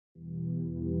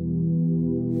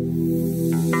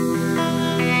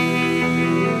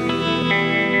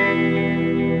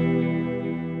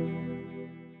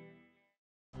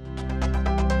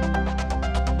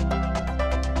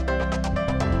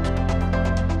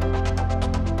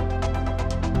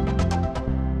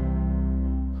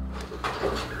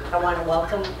I want to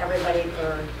welcome everybody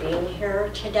for being here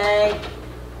today.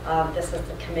 This is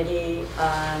the Committee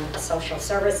on Social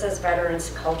Services, Veterans,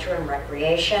 Culture, and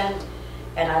Recreation.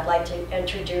 And I'd like to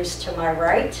introduce to my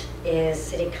right is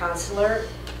City Councilor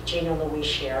Gina Louise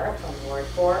Scherer from Ward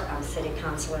 4. I'm City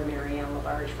Councilor Marianne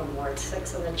LaBarge from Ward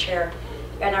 6 in the chair.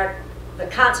 And the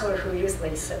councilor who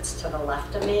usually sits to the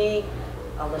left of me,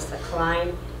 Alyssa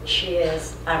Klein, she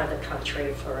is out of the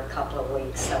country for a couple of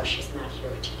weeks, so she's not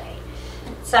here today.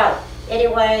 So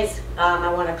anyways,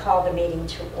 I want to call the meeting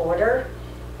to order,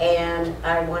 and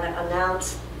I want to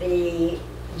announce the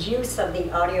use of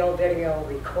the audio-video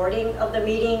recording of the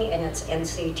meeting, and it's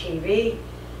NCTV,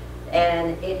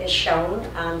 and it is shown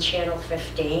on channel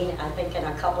 15. I think in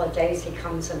a couple of days he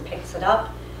comes and picks it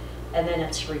up, and then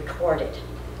it's recorded.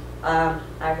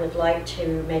 I would like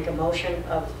to make a motion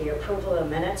of the approval of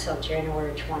minutes of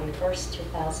January 21st,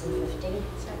 2015.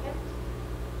 Second.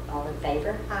 All in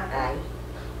favor? Aye. Aye.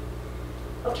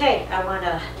 Okay, I want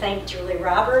to thank Julie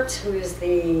Roberts, who is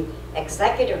the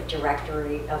Executive Director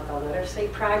of the Literacy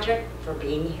Project, for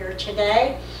being here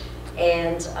today.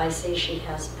 And I see she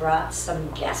has brought some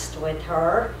guests with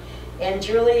her. And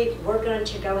Julie, we're going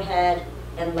to go ahead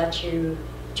and let you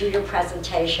do your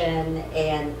presentation,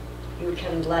 and you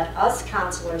can let us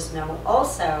counselors know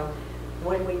also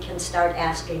when we can start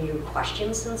asking you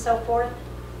questions and so forth.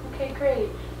 Okay, great.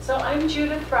 So I'm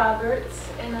Judith Roberts,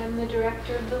 and I'm the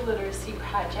director of the Literacy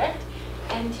Project.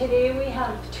 And today we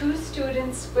have two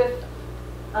students with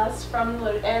us from,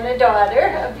 and a daughter,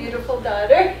 a beautiful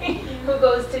daughter, who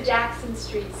goes to Jackson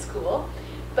Street School.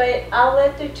 But I'll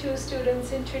let the two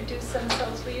students introduce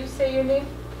themselves. Will you say your name?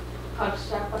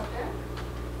 Harsha Patel.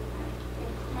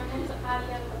 My name is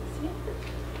Alia.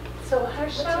 So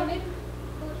Harsha. What's your name?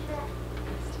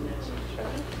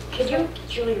 Could you,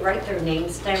 Julie, write their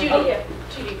names down? Judy. Yeah.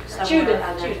 Judy. Somewhere Judith.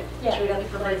 on there. Judith. Yeah.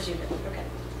 Judith. Okay.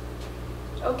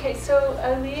 Okay, so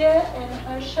Aliyah and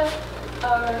Harsha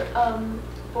are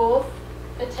both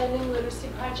attending Literacy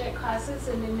Project classes,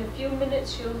 and in a few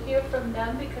minutes you'll hear from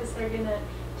them because they're going to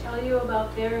tell you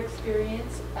about their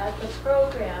experience at the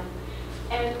program.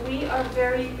 And we are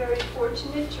very, very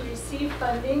fortunate to receive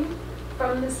funding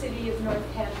from the City of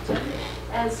Northampton,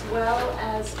 as well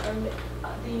as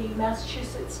the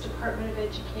Massachusetts Department of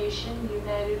Education,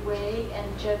 United Way,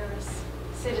 and generous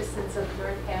citizens of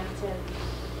Northampton.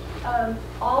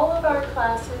 All of our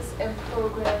classes and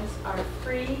programs are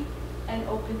free and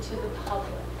open to the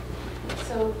public.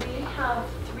 So we have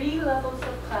 3 levels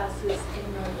of classes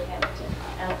in Northampton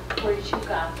at 42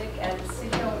 Gothic at the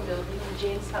city-owned building, the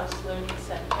James House Learning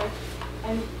Center.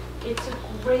 And it's a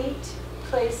great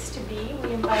place to be.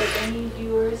 We invite any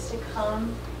viewers to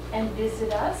come and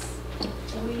visit us.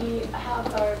 We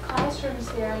have our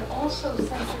classrooms there, and also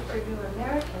Center for New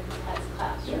Americans has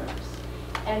classrooms.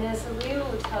 And as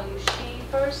Aliyah will tell you, she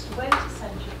first went to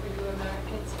Center for New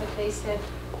Americans, but they said,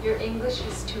 your English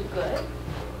is too good.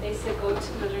 They said, go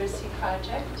to Literacy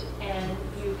Project and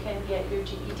you can get your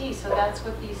GED. So that's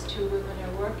what these two women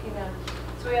are working on.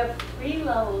 So we have 3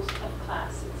 levels of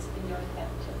classes in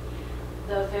Northampton.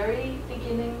 The very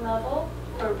beginning level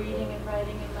for reading and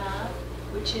writing and math,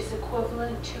 which is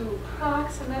equivalent to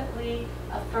approximately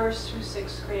a 1st through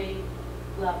 6th grade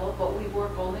level, but we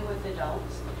work only with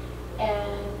adults.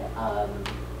 And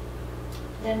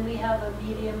then we have a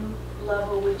medium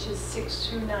level, which is 6th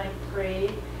through 9th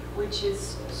grade, which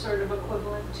is sort of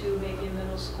equivalent to maybe a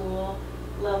middle school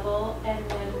level. And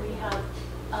then we have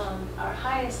our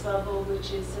highest level,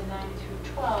 which is the 9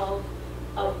 through 12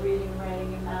 of reading,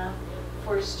 writing, and math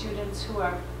for students who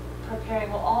are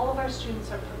preparing. Well, all of our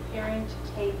students are preparing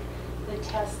to take the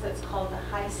test that's called the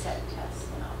HiSET test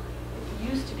now.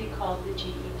 It used to be called the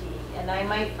GED. And I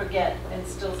might forget and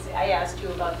still say, I asked you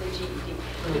about the GED,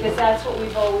 because that's what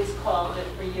we've always called it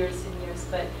for years and years,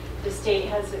 but the state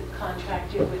has it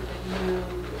contracted with a new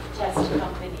test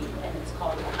company, and it's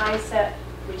called the HiSET,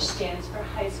 which stands for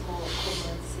High School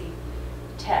Equivalency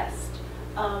Test.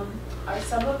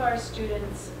 Some of our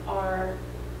students are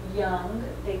young.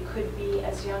 They could be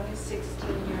as young as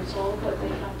 16 years old, but they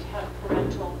have to have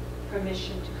parental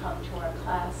permission to come to our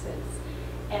classes.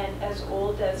 And as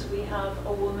old as we have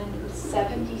a woman who's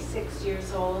 76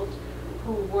 years old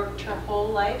who worked her whole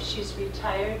life. She's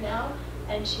retired now,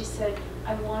 and she said,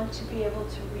 I want to be able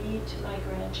to read to my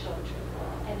grandchildren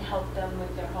and help them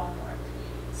with their homework.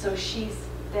 So she's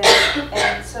there,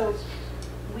 and so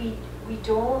we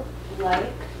don't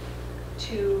like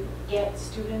to get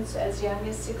students as young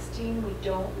as 16. We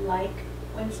don't like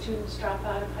when students drop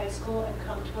out of high school and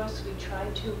come to us. We try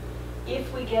to,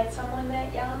 if we get someone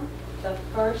that young, the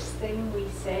first thing we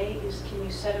say is, can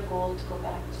you set a goal to go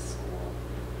back to school?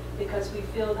 because we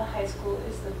feel the high school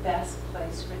is the best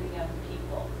place for the young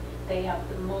people. They have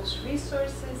the most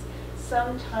resources.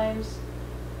 Sometimes,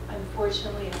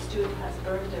 unfortunately, a student has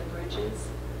burned their bridges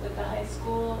with the high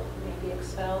school, maybe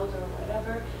expelled or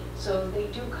whatever. So they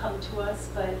do come to us,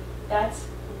 but that's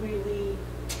really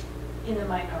in the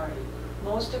minority.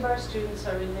 Most of our students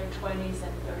are in their 20s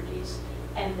and 30s,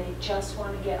 and they just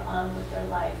want to get on with their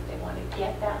life. They want to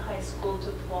get that high school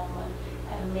diploma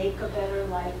and make a better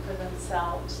life for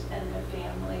themselves and their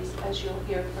families, as you'll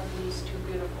hear from these two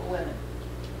beautiful women.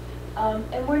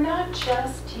 And we're not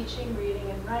just teaching reading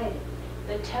and writing.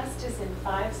 The test is in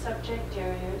 5 subject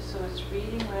areas, so it's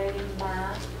reading, writing,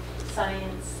 math,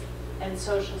 science, and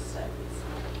social studies.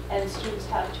 And students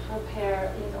have to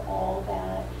prepare in all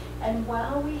that. And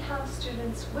while we have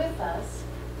students with us,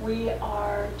 we're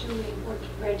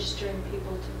registering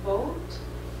people to vote.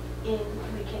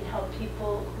 We can help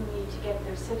people who need to get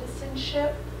their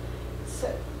citizenship.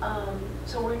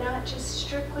 So we're not just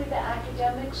strictly the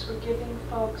academics, we're giving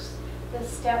folks the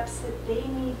steps that they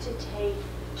need to take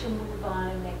to move on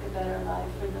and make a better life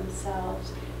for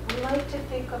themselves. We like to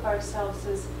think of ourselves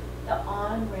as the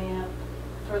on-ramp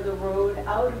for the road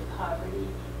out of poverty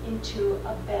into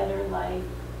a better life,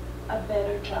 a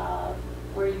better job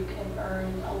where you can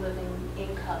earn a living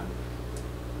income.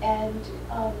 And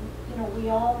we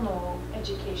all know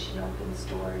education opens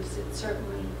doors. It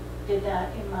certainly did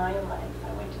that in my life.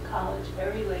 I went to college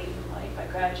very late in life. I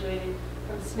graduated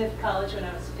from Smith College when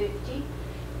I was 50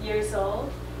 years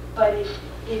old, but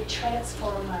it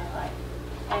transformed my life.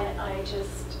 And I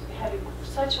just had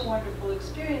such a wonderful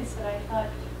experience that I thought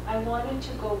I wanted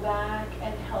to go back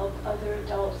and help other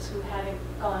adults who hadn't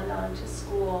gone on to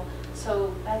school.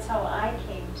 So that's how I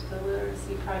came to the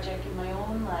Literacy Project in my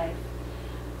own life.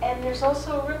 And there's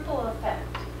also a ripple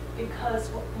effect,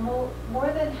 because more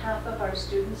than half of our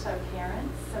students are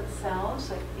parents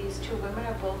themselves. Like these two women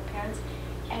are both parents.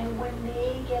 And when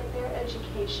they get their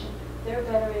education, they're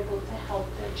better able to help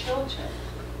their children,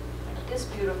 like this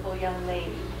beautiful young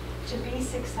lady, to be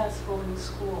successful in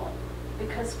school.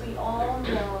 Because we all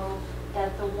know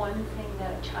that the one thing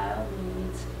that a child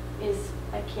needs is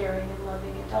a caring and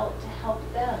loving adult to help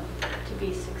them to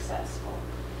be successful.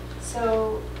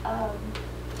 So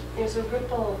there's a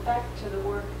ripple effect to the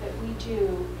work that we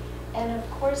do. And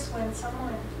of course, when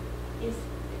someone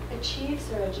achieves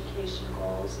their education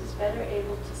goals, is better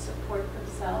able to support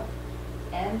themselves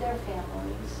and their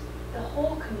families, the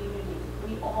whole community,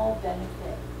 we all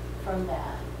benefit from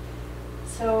that.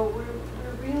 So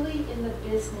we're really in the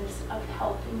business of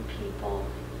helping people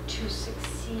to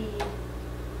succeed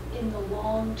in the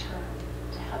long term,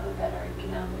 to have a better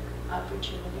economic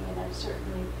opportunity, and that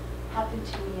certainly happened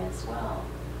to me as well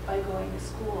by going to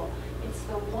school. It's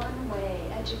the one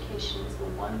way, education is the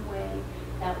one way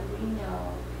that we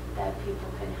know that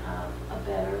people can have a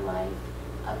better life,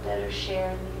 a better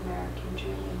share in the American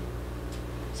dream.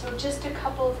 So just a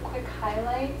couple of quick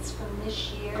highlights from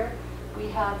this year. We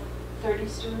have 30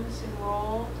 students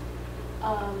enrolled.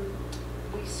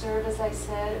 We serve, as I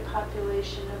said, a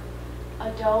population of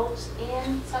adults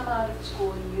and some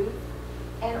out-of-school youth.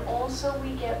 And also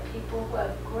we get people who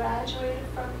have graduated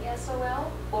from the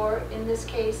SOL, or in this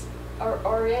case, are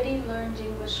already learned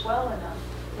English well enough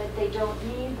that they don't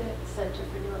need the Center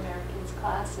for New Americans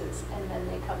classes, and then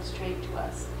they come straight to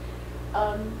us.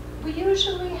 We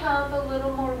usually have a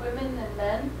little more women than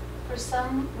men. For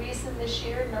some reason this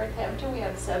year in Northampton, we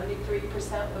have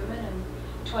 73% women and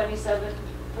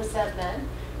 27% men.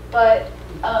 But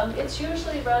it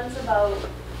usually runs about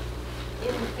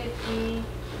in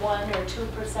 51 or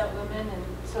 2% women, and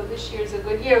so this year's a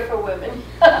good year for women.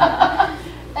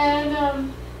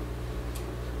 And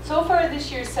so far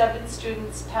this year, 7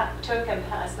 students took and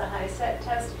passed the HiSET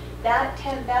test.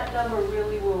 That number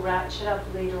really will ratchet up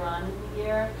later on in the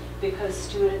year because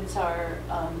students are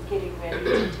getting ready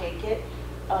to take it.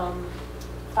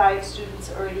 5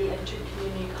 students already entered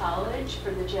community college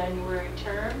for the January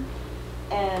term,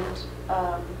 and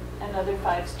another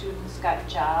 5 students got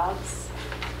jobs,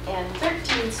 and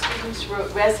 13 students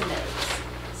wrote resumes.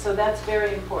 So that's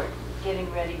very important, getting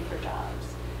ready for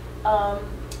jobs.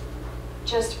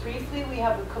 Just briefly, we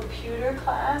have a computer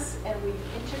class, and we've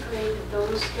integrated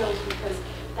those skills because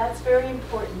that's very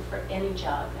important for any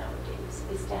job nowadays,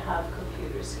 is to have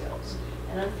computer skills.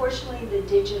 And unfortunately, the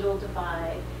digital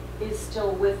divide is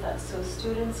still with us. So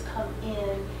students come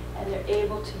in and they're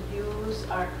able to use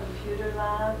our computer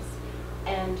labs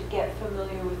and get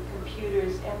familiar with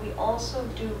computers. And we also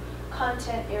do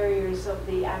content areas of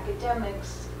the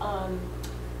academics on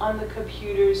the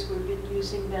computers. We've been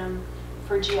using them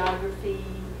for geography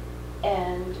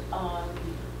and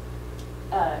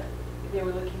they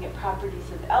were looking at properties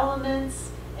of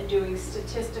elements and doing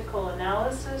statistical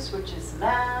analysis, which is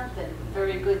math and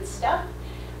very good stuff.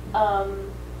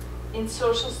 In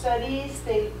social studies,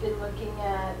 they've been looking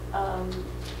at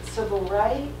civil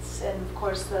rights, and of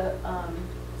course the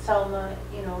Selma,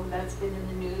 you know, that's been in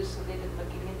the news, so they've been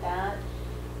looking at that.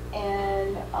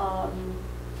 And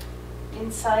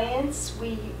in science,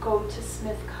 we go to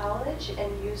Smith College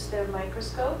and use their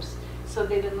microscopes. So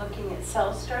they've been looking at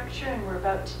cell structure, and we're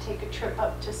about to take a trip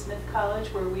up to Smith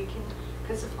College where we can,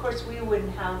 because of course we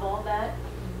wouldn't have all that,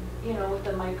 you know, with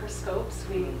the microscopes.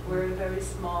 We're a very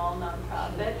small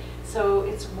nonprofit. So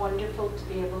it's wonderful to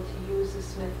be able to use the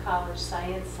Smith College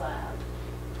Science Lab.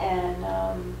 And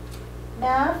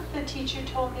math, the teacher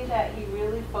told me that he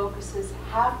really focuses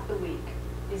half the week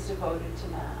is devoted to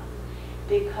math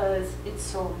because it's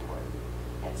so important.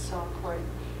 It's so important.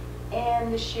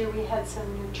 And this year we had some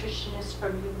nutritionists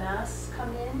from UMass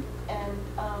come in, and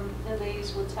the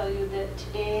ladies will tell you that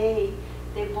today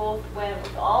they both went,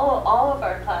 with all of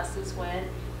our classes went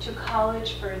to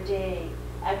college for a day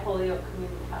at Holyoke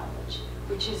Community College,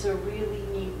 which is a really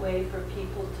neat way for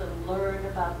people to learn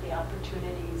about the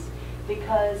opportunities,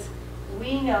 because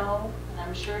we know, and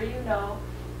I'm sure you know,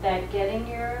 that getting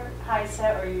your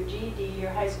HiSET or your GED,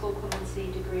 your high school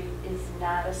equivalency degree, is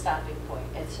not a stopping point.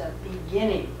 It's a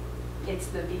beginning. It's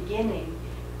the beginning,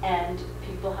 and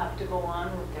people have to go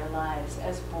on with their lives,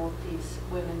 as both these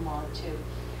women want to.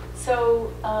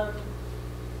 So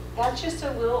that's just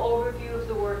a little overview of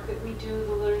the work that we do.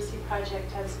 The Literacy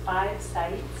Project has 5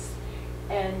 sites,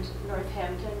 and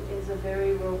Northampton is a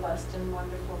very robust and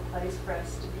wonderful place for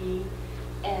us to be.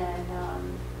 And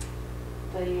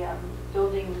the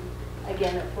building,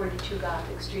 again, at 42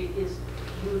 Gothic Street is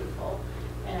beautiful,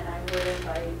 and I would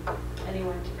invite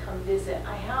anyone to come visit.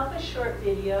 I have a short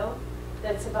video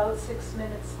that's about 6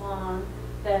 minutes long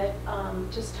that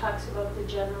just talks about the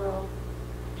general.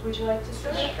 Would you like to see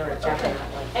it? Sure, Okay.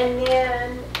 definitely. And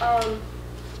then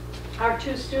our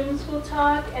 2 students will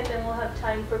talk, and then we'll have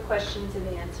time for questions and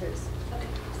answers. Okay,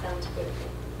 sounds good.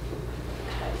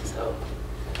 Okay, so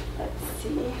let's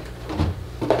see.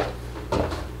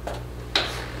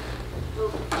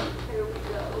 Oh, here we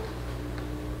go.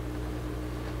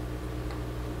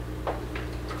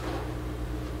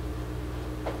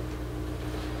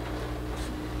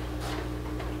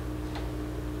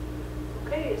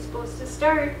 Okay, it's supposed to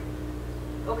start.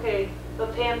 Okay,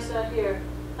 but Pam's not here.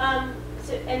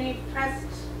 And you pressed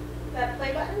that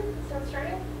play button, so it's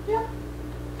starting? Yeah.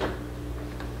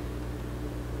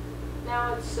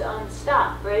 Now it's on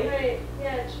stop, right? Right,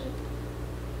 yeah, it should.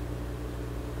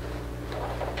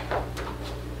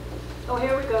 Oh,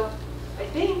 here we go. I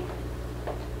think.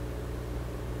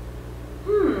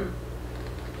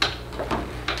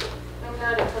 I'm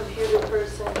not a computer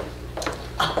person.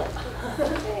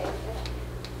 Okay.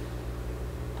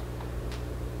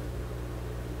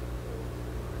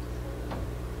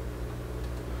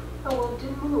 Oh, well, it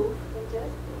didn't move. It did?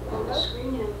 On the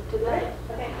screen, did that?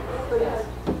 Okay. But it's,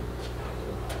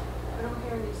 I don't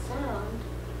hear any sound.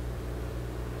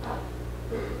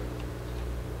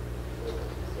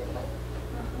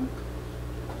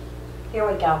 Here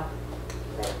we go.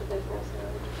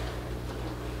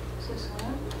 Is this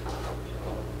on?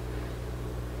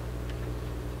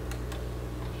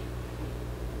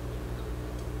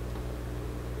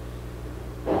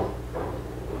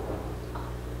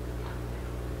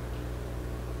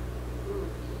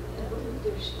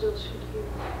 There still should hear.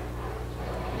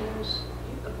 There's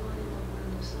a volume over on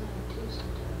the side too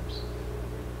sometimes.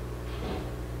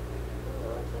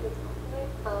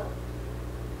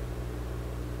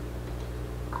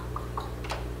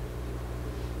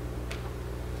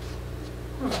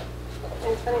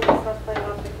 It's funny, it's not playing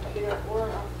off the computer or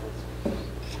off this.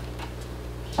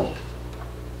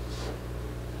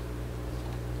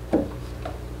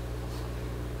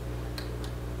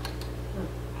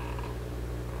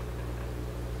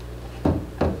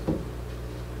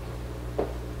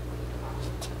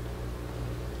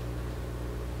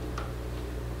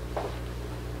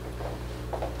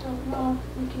 Don't know,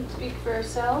 we can speak for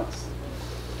ourselves.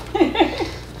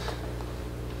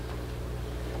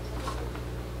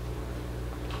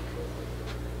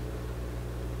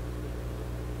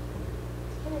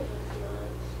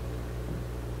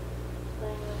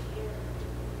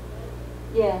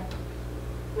 Yeah.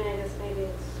 I mean, I guess maybe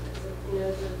it's because it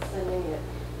knows it's sending it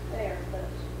there, but.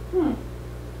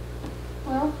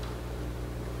 Well,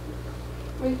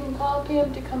 we can call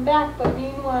Pam to come back, but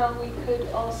meanwhile, we could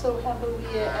also have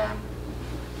Aaliyah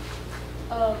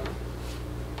and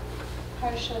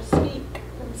Harsha speak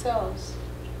themselves.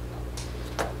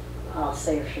 I'll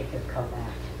see if she could come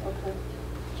back. Okay.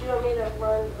 Do you want me me to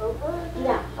run over?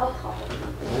 Yeah, I'll call.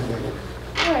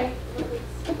 All right.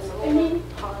 I mean,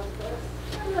 Pause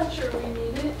this. I'm not sure we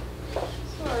need it.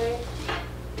 Sorry.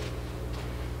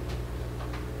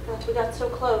 Gosh, we got so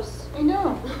close. I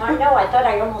know. I know, I thought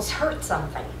I almost heard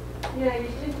something. Yeah, you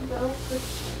did though, but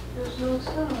there's no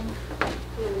sound.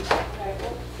 Alright,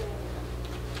 let's see.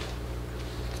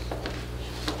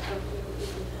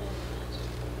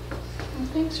 And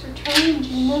thanks for trying,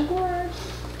 Gina.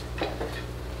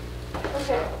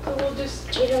 Okay, so we'll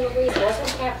just. Gina Louise,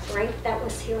 wasn't that Frank that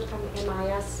was here from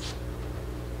MIS?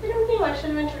 I don't know, I should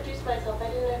have introduced myself. I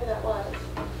didn't know who that was.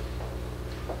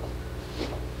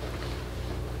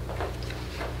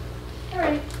 All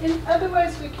right, and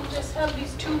otherwise we can just have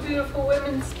these two beautiful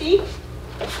women speak,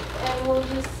 and we'll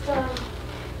just, I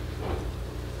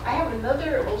have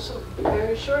another also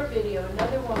very short video,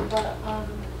 another one, but,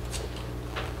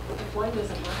 if one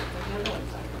doesn't work, then the other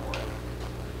one's not gonna work.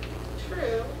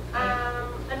 True.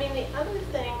 I mean, the other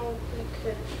thing we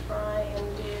could try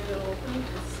and do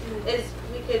is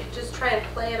we could just try and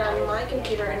play it on my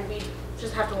computer, and we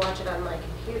just have to watch it on my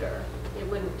computer. It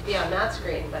wouldn't be on that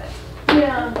screen, but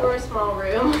Yeah, we're a small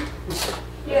room.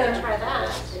 We yeah. could try that.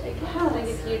 Like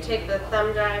if you take the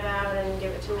thumb drive out and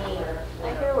give it to me,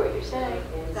 I hear what you're saying.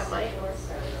 that might.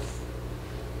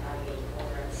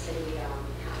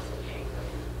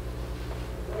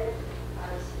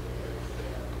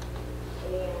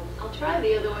 I'll try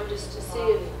the other one just to see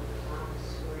if.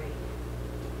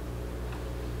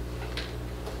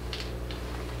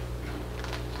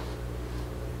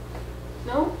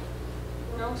 No?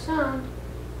 No sound.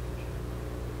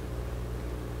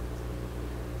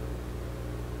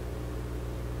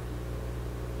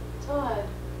 It's odd.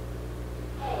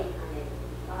 Hey, honey,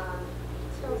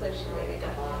 Sounds like she maybe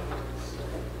got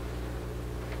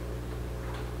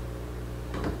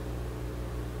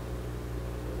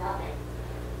nothing.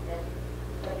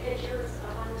 The pictures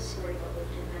are on the screen, but we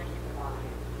cannot get the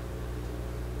volume.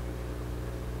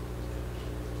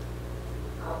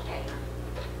 Okay,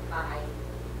 bye.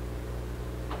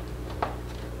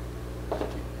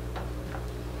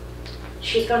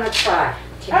 She's gonna try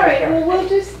to All get right, here. well, we'll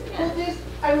just,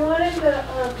 I wanted the,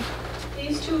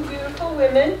 these two beautiful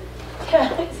women,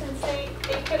 since they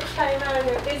took time out of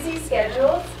their busy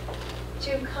schedules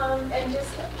to come and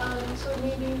just, so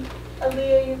maybe,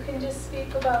 Aaliyah, you can just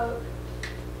speak about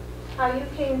how you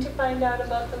came to find out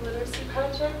about the literacy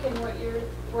project and what you're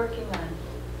working on.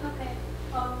 Okay.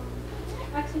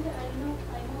 Actually, I moved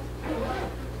to the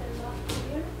last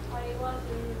year. I was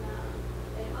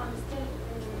I'm still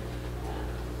in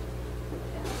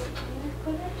junior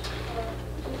college for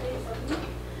 2 days a week,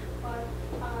 but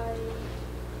I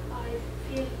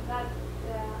feel that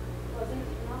wasn't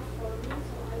enough for me,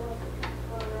 so I was looking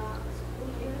for a school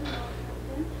here in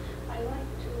Northampton. I went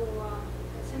to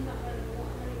Center for New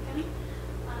American,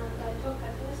 and I took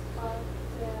a test, but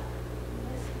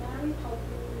Miss Mary told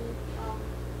me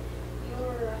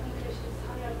your English is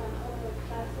higher than other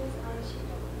classes, and she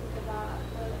took me to the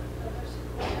first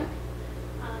project,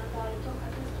 and I took a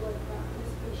test with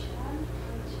Miss Michelle,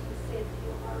 and she said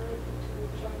you are ready to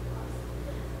join us.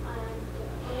 And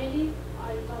really, I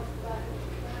love the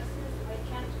classes. I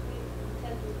can't wait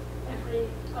until every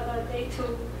other day to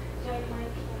join my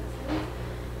classes.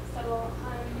 So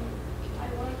I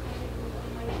work on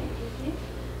my PhD.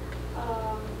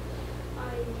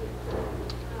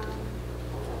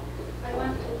 I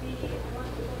want to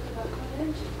go to the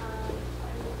college, and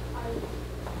I want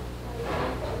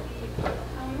to be a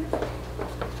economist.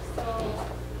 So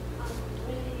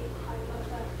I love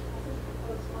that classes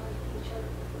because my teacher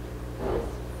is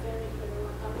very, very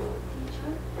wonderful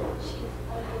teacher. She's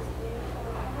always there for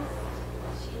us.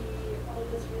 She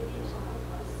always ready to help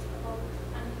us about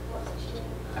any question,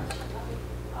 and she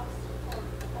helps us for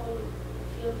all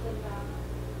fields in the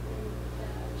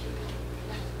children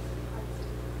classes.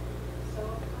 So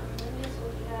I'm really so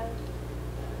glad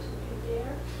to be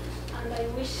there, and I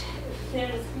wish if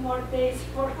there's more days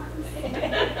for us.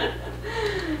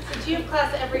 So do you have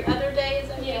class every other day, is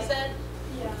that what you Yes. said?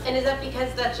 Yeah. And is that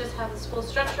because that's just how the school's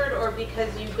structured, or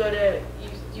because you go to,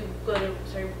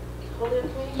 sorry, Holyoke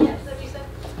Community? Yes. Is that what you said?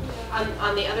 Yeah.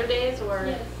 On the other days, or?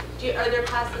 Yes. Are there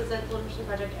classes at the Literacy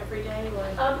Project every day,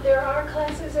 or? There are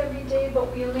classes every day,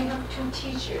 but we only have 2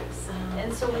 teachers.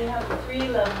 And so we have 3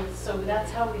 levels, so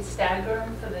that's how we stagger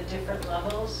them for the different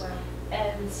levels.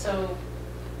 And so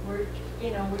we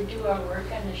do our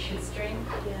work on the shoestring.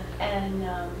 Yeah. And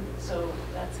so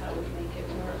that's how we make it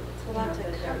work. It's a lot to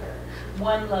cover.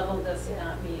 One level does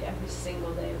not meet every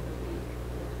single day of the week.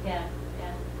 Yeah,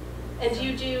 yeah. And do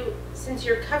you do, since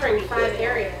you're covering 5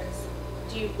 areas,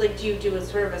 do you do a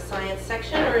sort of a science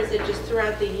section, or is it just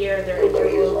throughout the year they're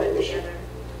interwoven together?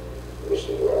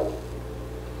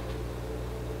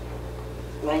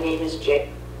 My name is Jake.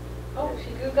 Oh,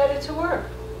 you got it to work.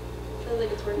 Sounds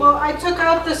like it's working. Well, I took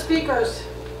out the speakers.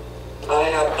 I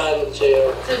have time to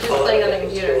So just playing on the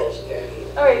computer.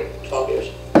 All right. 12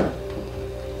 years.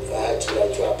 I had to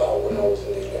drop out when I was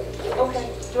in the 11th grade. Okay.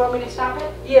 Do you want me to stop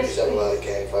it? Yes, Some please.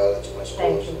 can't file into my school.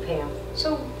 Thank you, Pam.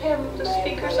 So Pam, the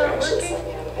speakers aren't working?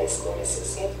 out of high school on his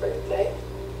 16th birthday.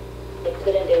 I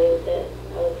couldn't deal with it.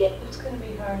 I would get It's going to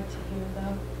be hard to hear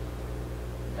though,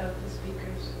 without the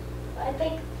speakers. I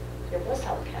think it was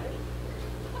help, Kelly.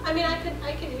 I mean, I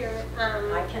could hear it.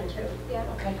 I can too, Yeah.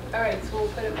 Okay, all right, so we'll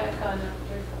put it back on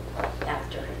after.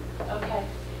 after. Okay,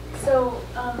 so,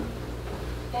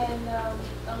 Aaliyah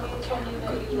told you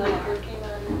that you like working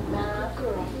on math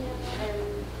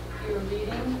and your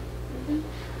reading.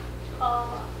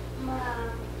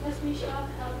 Miss Michelle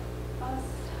helped us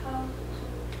how to,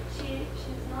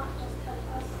 she's not just help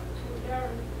us to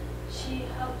learn, she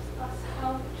helps us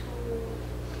how to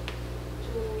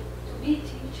be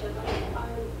teacher.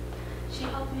 She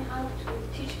helped me how to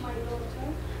teach my daughter,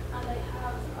 and I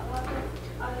have a lot of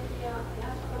idea.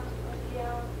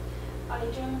 I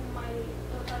joined my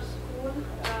daughter's school,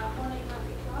 morning math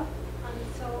club, and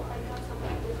so I got some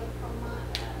ideas from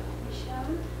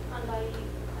Michelle, and I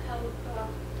help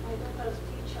my daughter's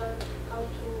teacher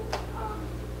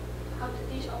how to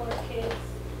teach our kids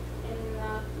in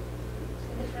a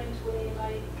different way,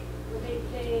 like when they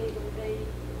play, when they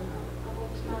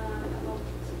about math, about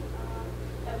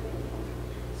everything.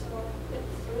 So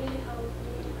it's really helped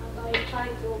me, and I try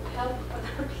to help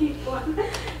other people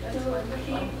to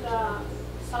keep the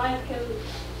cycle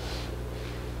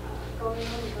going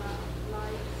on the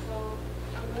life. So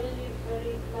I'm really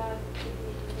very glad to be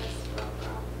in this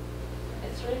program.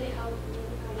 It's really helped me,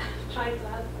 and I try to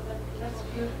help other people. That's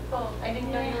beautiful. I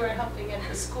didn't know you were helping at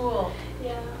the school.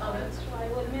 Yeah, Oh, that's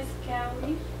right. With Miss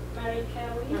Cowie, Mary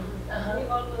Cowie, Uh-huh. we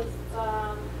always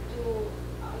do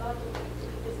a lot of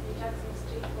activities in Jackson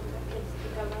Street for the kids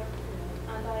together,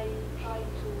 and I try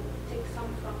to take some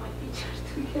from my teachers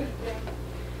to give them.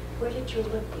 Where did you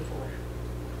live before?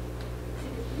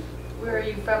 Where are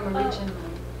you from originally?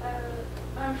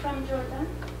 I'm from Jordan,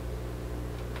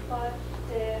 but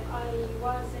I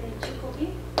was in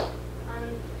Chicopee,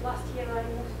 and last year I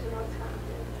moved to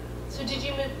Northampton. So did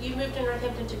you moved to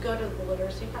Northampton to go to the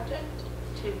literacy project?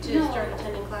 To No. start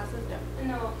attending classes? No.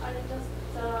 No, I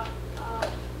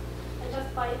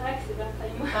just by accident I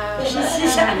moved.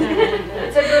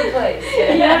 It's a good place.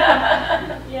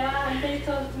 Yeah, and they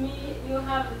told me you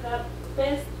have the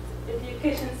best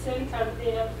education center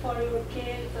there for your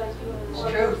kids and for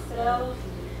True. yourself.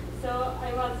 So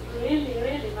I was really,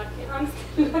 really lucky. I'm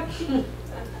still lucky.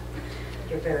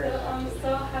 You're very So I'm lucky.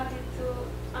 so happy to,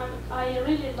 and I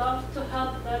really love to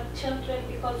help the children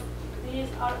because these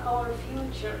are our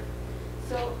future.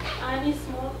 So any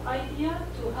small idea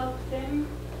to help them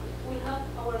will help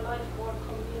our life, our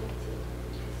community.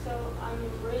 So I'm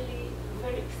really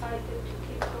very excited to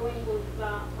keep going with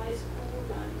my school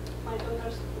and my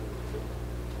daughter's school too.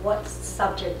 What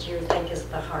subject do you think is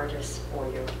the hardest for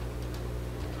you?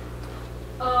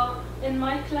 In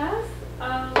my class,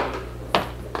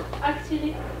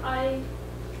 actually I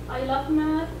love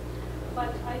math,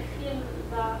 but I feel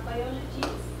the biology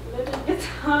is a little bit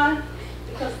hard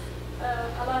because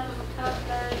a lot of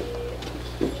vocabulary,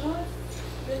 it's a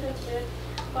little bit,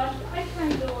 but I can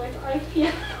do it. I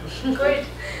feel Good.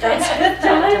 That's it's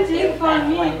challenging for that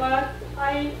me, way. but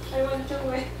I will do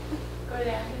it. Good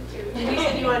attitude. And you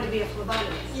said you wanted to be a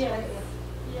phlebotomist. Yes. Right?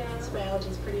 Yeah. This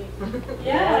biology's pretty.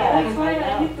 Yeah, that's why I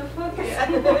I know. need to focus Yeah.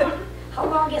 more. How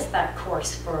long is that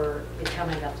course for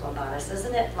becoming a phlebotomist?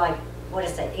 Isn't it like, what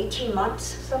is it, 18 months?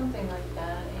 Something like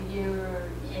that, a year or,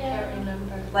 I can't Yeah.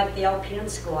 remember. Like the LPN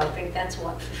school, I think that's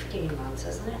what, 15 months,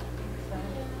 isn't it? So,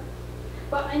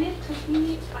 But I need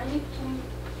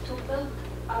to build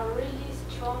a really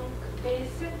strong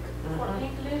basic for Mhm.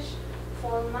 English,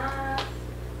 for math,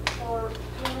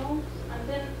 and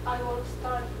then I will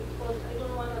start because I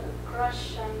don't want to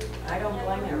crush and. I don't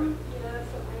blame you. Yeah,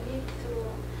 so I need to,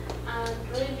 and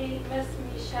really Miss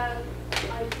Michelle,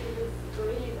 I feel is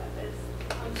really the best.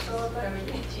 I'm so very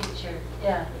lucky. good teacher. Yeah,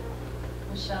 Yeah.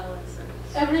 Michelle is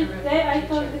a Every terrific day I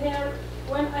told teacher. her,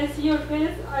 when I see your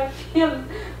face, I feel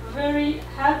very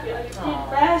happy. I feel Aw.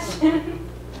 passion.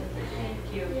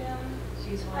 Thank you. Yeah.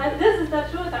 She's And wonderful. this is the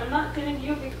truth. I'm not telling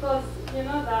you because you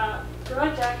know the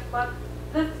project, but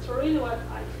this is really what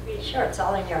I feel. Sure, it's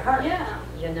all in your heart. Yeah.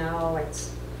 You know,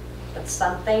 it's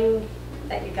something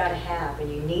that you gotta have and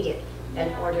you need it in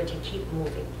Yeah. order to keep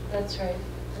moving. That's right.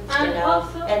 And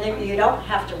also, and then you don't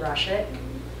have to rush it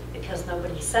because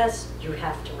nobody says you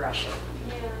have to rush it.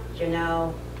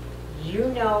 yeah, You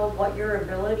know what your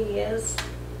ability is,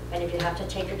 and if you have to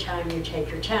take your time, you take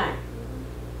your time.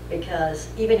 Because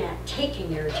even at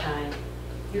taking your time,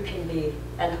 you can be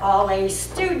an all-A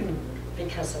student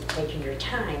because of taking your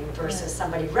time versus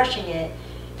somebody rushing it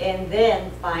and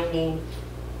then finding,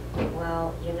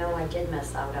 well, I did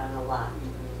miss out on a lot.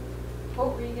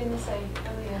 What were you gonna say,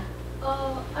 Aaliyah?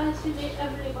 actually,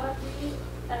 everybody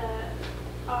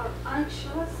are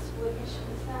anxious with Miss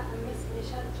Nisa and Miss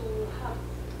Nisha to have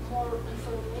more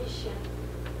information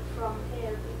from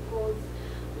her because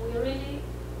we really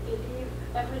believe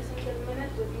every single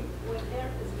minute with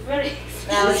her is very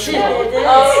expensive.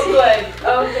 Oh, good.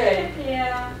 Okay.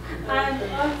 Yeah, and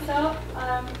also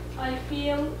I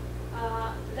feel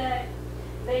that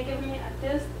they give me a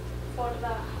test for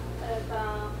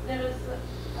there is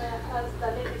as the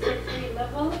lady said 3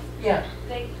 levels. Yeah.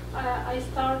 I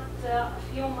start a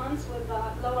few months with the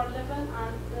lower level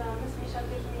and Miss Misha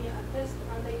gives me a test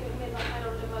and they give me the higher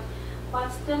level. But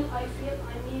still I feel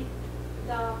I need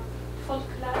the full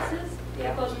classes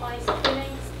because my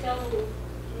spelling still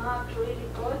not really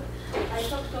good. I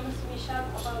talked to Miss Misha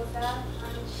about that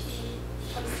and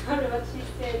I'm sorry but she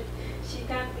said she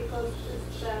can't because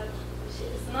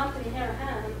it's not in her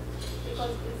hand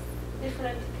because it's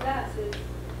different classes.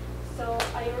 So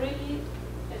I really,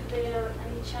 if there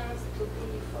any chance to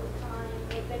be full-time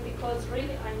with them because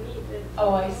really I need it.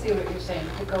 Oh, I see what you're saying,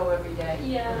 to go every day.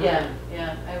 Yeah.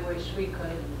 Yeah, I wish we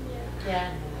could.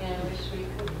 Yeah. Yeah, I wish we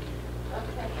could.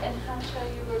 Okay, and Hansha,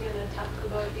 you were gonna talk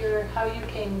about how you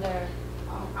came there.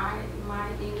 My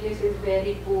English is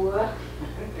very poor.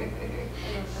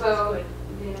 So,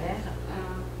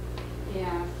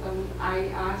 yes, so I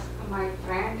asked my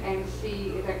friend and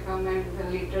she recommended the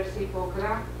literacy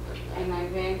program and I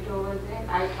went over there.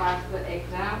 I passed the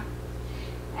exam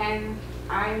and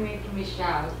I met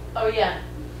Michelle. Oh yeah.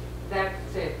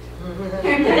 That's it.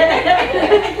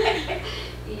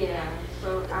 Yeah,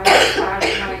 so I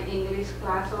started my English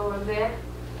class over there.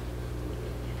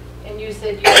 And you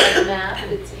said you like math,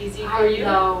 it's easy for you?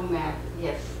 I love math,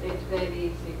 yes, it's very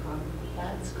easy for me.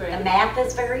 That's great. The math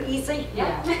is very easy?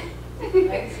 Yeah.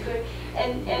 That's good.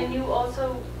 And you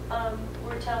also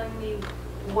were telling me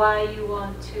why you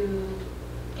want to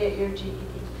get your GED.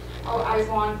 Oh, I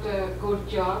want a good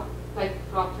job, like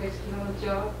professional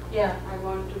job. Yeah. I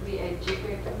want to be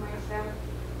educated myself.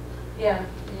 Yeah.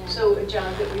 Yeah. So a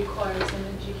job that requires an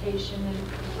education, and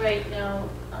right now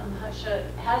Hasha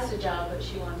has a job, but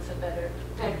she wants a better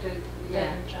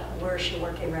job. Where is she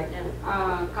working right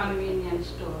now? Convenience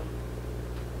store.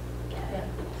 Yeah,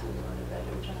 so you want a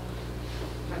better job.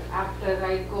 But after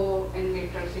I go in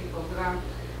literacy program,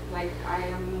 like I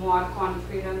am more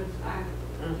confident and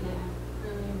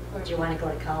Really important. Do you want to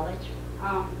go to college?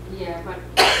 yeah, but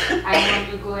I want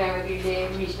to go every day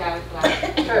Michelle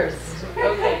class. First,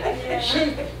 okay.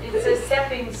 It's a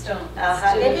stepping stone to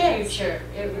It the is. future.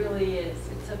 It really is.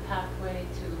 It's a pathway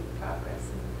to progress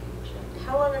in the future.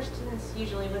 How long are students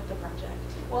usually with the project?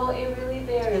 Well, it really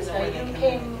varies. Depends on Now, when they you come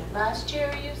came back. last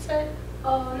year, you said?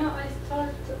 Oh no, I start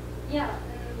I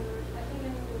think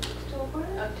in October.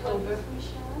 October. with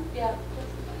Michelle. Yeah.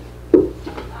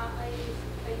 I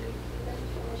didn't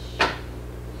finish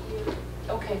here.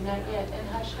 Okay, not yet. And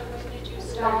Hasha, when did you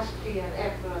start? Last year,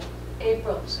 April.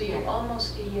 April, so you're Yeah.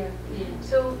 almost a year. Yeah.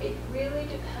 So it really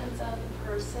depends on the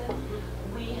person.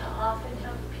 We often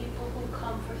have people who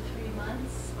come for 3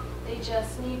 months. They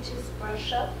just need to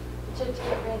brush up to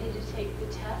get ready to take the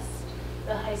test,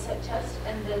 the HiSET test,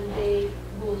 and then they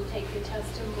will take the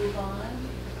test and move on.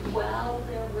 While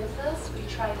they're with us, we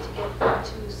try to get them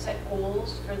to set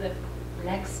goals for the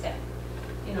next step,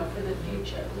 for the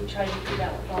future. We try to do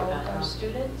that with all of our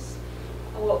students,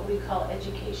 what we call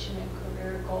education and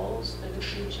career goals for the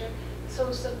future.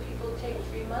 So some people take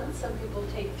 3 months, some people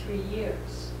take 3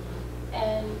 years.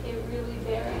 And it really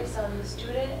varies on the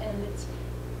student, and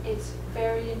it's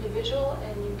very individual,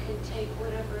 and you can take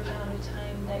whatever amount of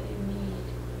time that you need.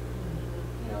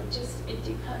 It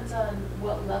depends on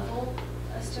what level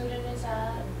a student is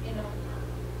at,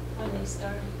 when they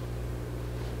start.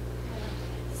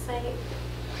 Say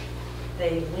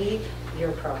they leave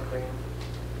your program,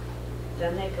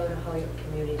 then they go to Holyoke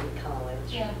Community College.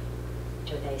 Yeah.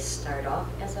 Do they start off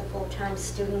as a full-time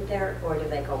student there, or do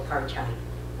they go part-time?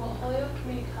 Well, Holyoke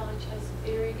Community College has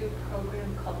a very good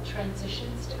program called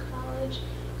Transitions to College,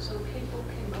 so people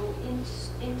can go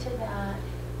into that,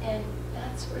 and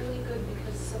that's really good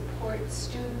because it supports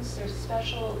students. There's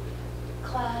special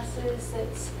classes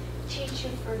that teach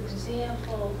you, for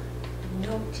example,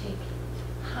 note-taking.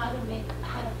 how to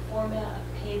format a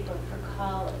paper for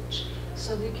college.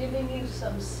 So they're giving you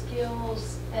some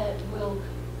skills that will,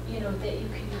 that you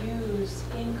can use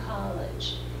in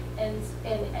college and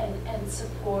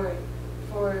support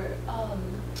for,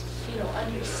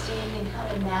 understanding how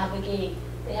to navigate.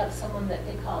 They have someone that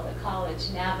they call the college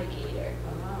navigator.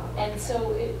 And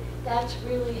so that's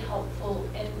really helpful,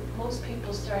 and most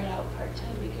people start out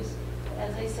part-time because,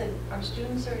 as I said, our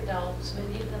students are adults,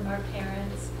 many of them are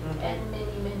parents, and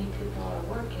many people are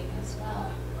working as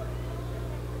well.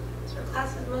 So are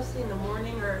classes mostly in the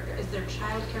morning, or is there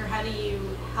childcare? How do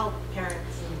you help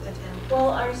parents attend? Well,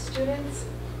 our students,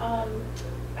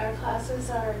 our classes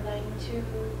are 9 to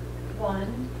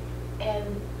 1,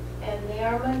 and they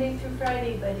are Monday through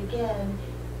Friday, but again,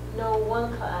 no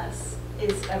one class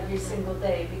is every single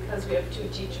day because we have 2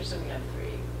 teachers and we have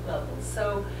 3 levels.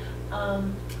 So,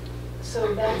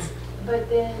 but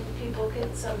then people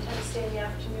can sometimes stay in the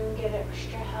afternoon, get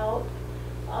extra help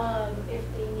if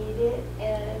they need it.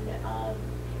 And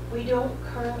we don't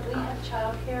currently have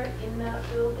childcare in that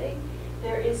building.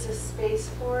 There is a space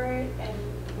for it, and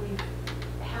we've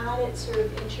had it sort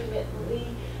of intermittently.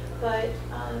 But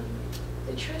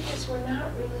the truth is, we're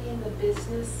not really in the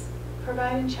business.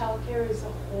 Providing childcare is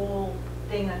a whole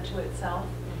thing unto itself.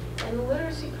 And the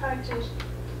literacy practice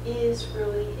is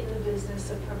really in the business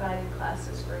of providing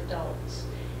classes for adults.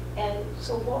 And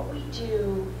so what we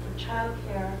do for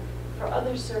childcare, for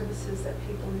other services that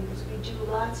people use, we do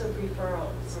lots of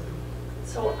referrals.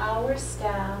 So our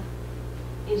staff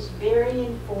is very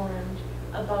informed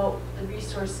about the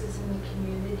resources in the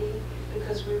community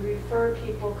because we refer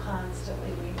people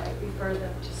constantly. We might refer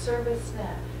them to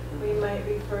ServiceNet. We might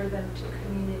refer them to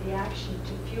community action,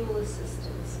 to fuel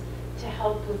assistance, to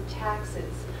help with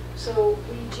taxes. So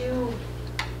we do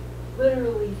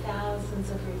literally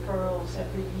thousands of referrals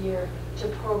every year to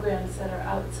programs that are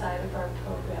outside of our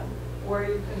program, where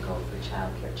you can go for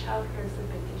childcare. Childcare is a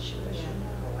big issue, as you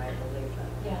know. Oh, I believe that.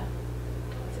 Yeah,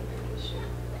 it's a big issue.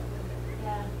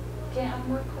 Yeah. Do you have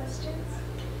more questions?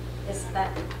 Is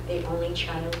that the only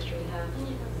child you have?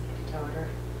 Yes. Daughter?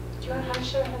 John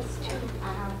Harsher has 2.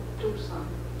 I have 2 sons.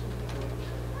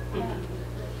 Yeah.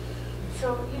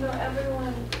 So,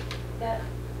 everyone that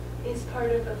is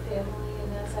part of a family,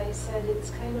 and as I said, it's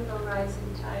kind of a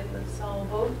rising tide lifts all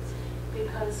boats,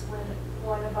 because when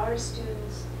one of our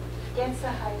students gets a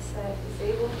high set, is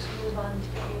able to move on to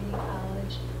community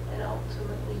college, and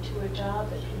ultimately to a job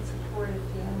that can support a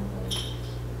family,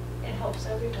 it helps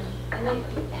everyone. And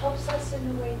it helps us in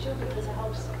a way too, because it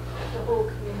helps the whole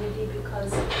community,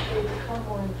 because they become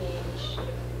more engaged.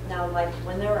 Now, like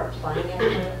when they're applying at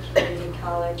community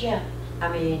college, Yeah. I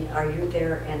mean, are you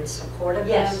there in support of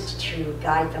Yes. them to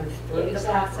guide them through the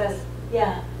Exactly. process?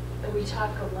 Yeah, and we talk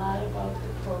a lot about the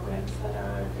programs that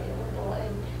are available,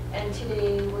 and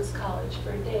today was College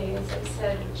for a Day, as I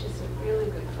said, which is a really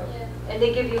good program. Yeah. And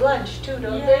they give you lunch too,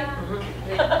 don't Yeah.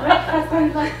 Breakfast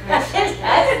and lunch. That's It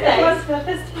nice. was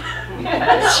fantastic.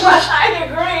 I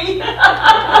agree.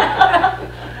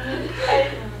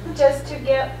 And just to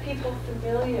get people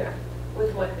familiar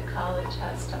with what the college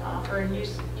has to offer, and you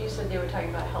said they were talking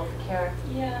about healthcare,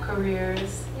 Yeah.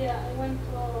 careers. Yeah, I went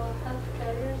to health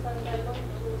careers and I went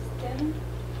to STEM,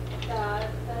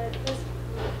 this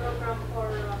program for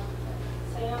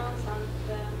science and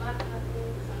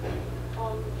mathematics and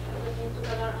all everything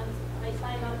together, and I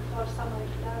signed up for summer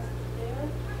classes there.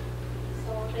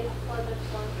 So they afforded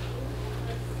for me.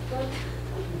 That's good.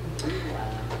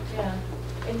 Yeah.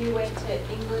 And you went to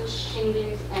English?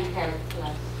 English and health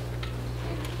class.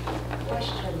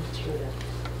 Question, Judith.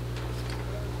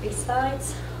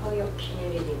 Besides Holyoke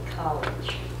Community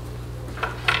College,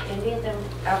 any of them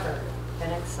ever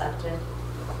been accepted,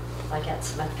 like at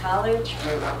Smith College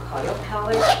or Holyoke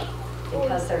College?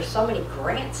 Because there's so many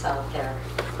grants out there.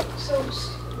 So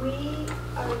we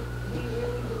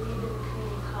really believe in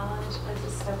community college as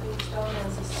a stepping stone,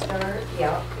 as a start.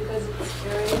 Yeah. Because it's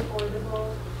very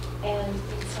affordable, and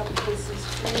in some cases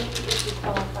free if you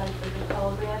qualify for the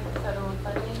Pell Grant, the federal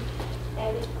funding.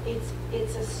 And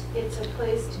it's a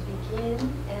place to begin,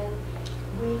 and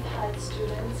we've had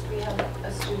students. We have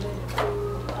a student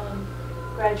who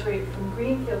graduated from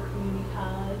Greenfield Community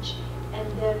College and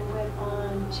then went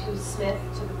on to Smith,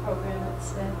 to the program at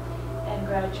Smith, and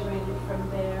graduated from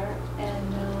there.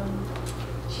 And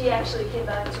she actually came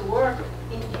back to work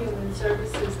in human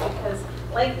services because,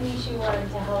 like me, she wanted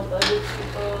to help other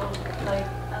people, like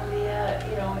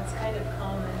Aaliyah, it's kind of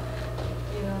common,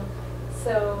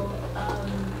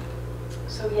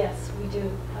 So yes, we do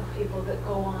have people that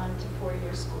go on to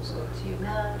 4-year schools, go to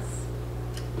UMass.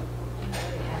 I'm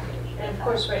very happy to hear And of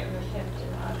course, right in Northampton,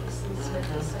 obviously,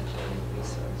 Smith is such a big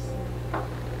resource.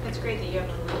 It's great that you have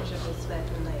a relationship with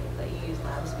Smith and that you use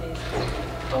lab space.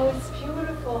 Oh, it's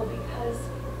beautiful because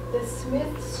the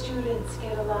Smith students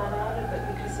get a lot out of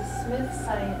it because the Smith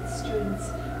science students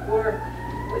work,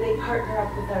 they partner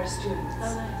up with our students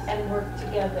Oh, nice. and work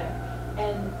together,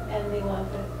 and they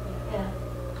love it. Yeah.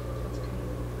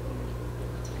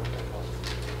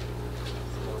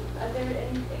 Are there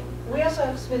anything? We also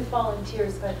have Smith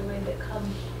volunteers, by the way, that come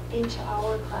into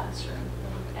our classroom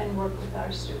and work with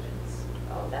our students.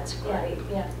 Oh, that's Yeah, great.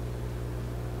 yeah.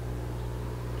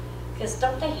 Because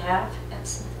don't they have at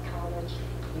Smith College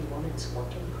the women's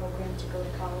working program to go to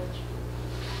college?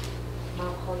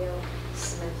 Mount Holyoke,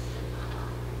 Smith.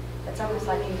 It's almost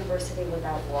like University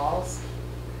Without Walls.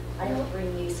 I have 3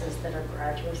 nieces that are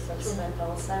graduates of Smith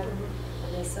also,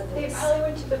 and they said They that probably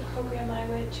went to the program I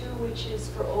went to, which is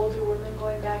for older women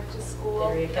going back to school.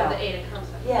 there you The go. Ada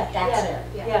concept. Yeah, That's yeah, it.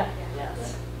 Yeah, Yeah.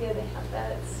 Yes. yeah, they have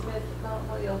that at Smith, Mount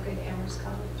Holyoke, and Amherst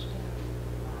College.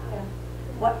 Yeah.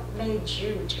 What made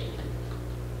you, Judy,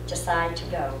 decide to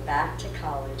go back to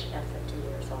college at 50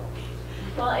 years old?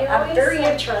 Well, I I'm always very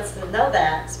said- interested to know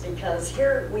that because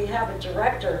here we have a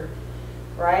director,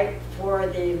 right, for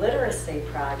the literacy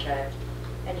project,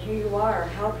 and here you are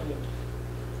helping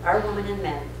our women and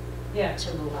men Yeah.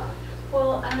 to move on.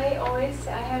 Well, I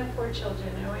had 4 children.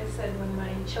 I always said when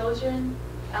my children,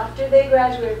 after they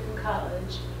graduate from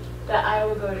college, that I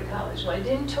would go to college. Well, I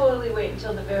didn't totally wait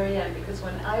until the very end because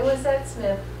when I was at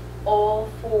Smith, all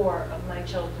 4 of my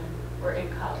children were in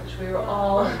college. We were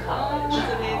all in college.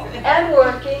 That's amazing. And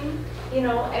working, you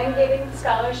know, and getting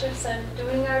scholarships and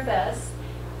doing our best.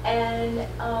 And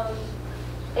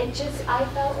I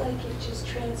felt like it just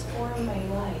transformed my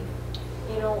life.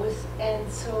 You know, it was, and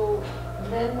so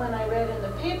then when I read in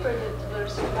the paper that the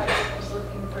Literacy Project was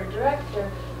looking for a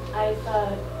director, I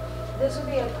thought this would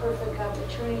be a perfect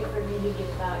opportunity for me to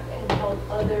give back and help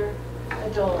other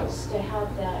adults to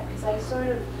have that. Because I sort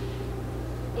of,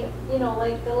 you know,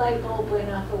 like the light bulb went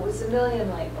off, it was a million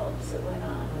light bulbs that went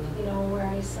off, you know, where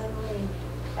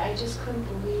I just couldn't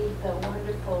believe the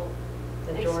wonderful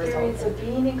The doors experience of open.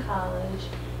 being in college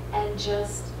and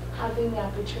just having the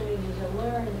opportunity to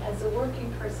learn. As a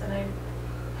working person, I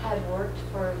had worked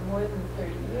for more than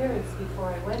 30 years before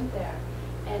I went there.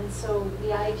 And so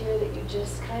the idea that you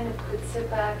just kind of could sit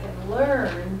back and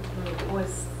learn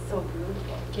was so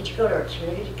beautiful. Did you go to a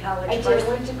community college I first?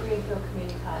 did, went to Greenfield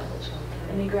Community College,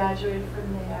 and I graduated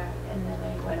from there, and then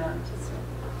I went on to Smith.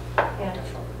 Yeah.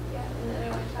 Wonderful. Yeah, and then I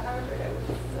went to Harvard. I was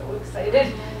so excited.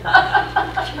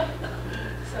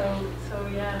 So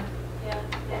yeah,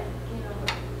 and you know.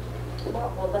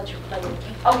 Well, we'll let you play.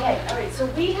 Okay, all right. So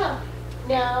we have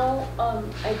now.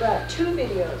 I got 2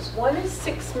 videos. One is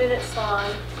 6 minutes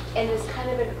long, and is kind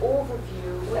of an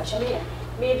overview, which That's okay.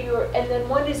 maybe you're. And then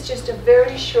one is just a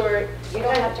very short. You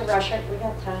don't have to rush it, we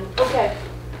got time. Okay.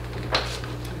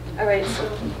 All right,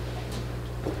 so.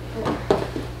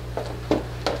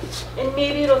 And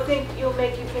maybe you'll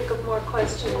make you think of more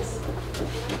questions.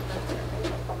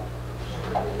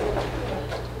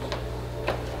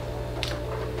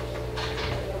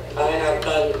 I have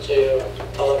been to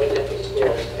 11 different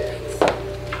schools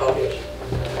in college.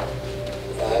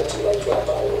 I had to drop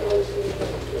out when I was in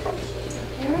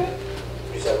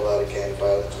We used to have a lot of gang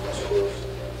violence in the schools.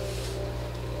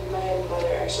 My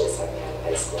mother actually sent me out of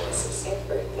high school on my 16th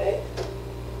birthday.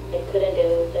 I couldn't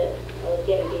deal with it. I was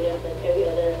getting beat up like every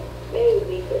other, maybe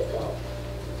week or so.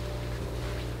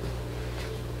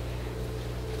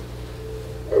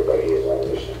 Everybody is on a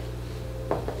mission.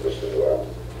 This is well.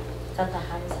 At the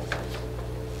high school.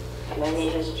 My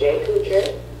name is Jay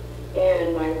Kucher,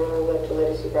 and my role with the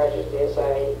Literacy Project is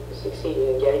I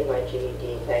succeeded in getting my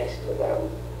GED thanks to them.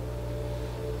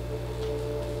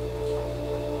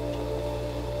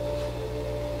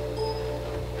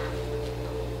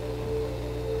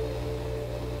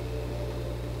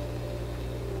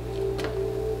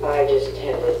 I just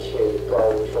tended to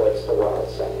go towards the wild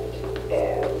side,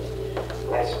 and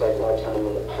I spent more time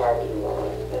in the parking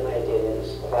lot than I did in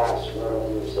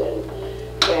classrooms, and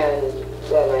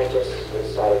then I just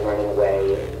started running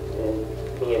away and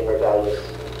being rebellious,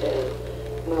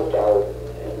 and moved out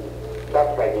and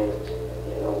got pregnant,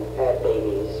 you know, had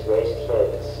babies, raised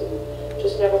kids, and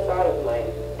just never thought of my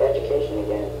education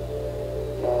again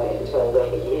until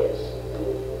later years.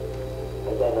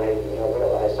 And then I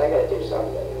realized I got to do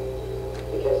something.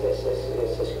 Because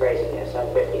this is craziness.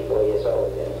 I'm 54 years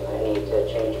old and I need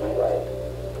to change my life.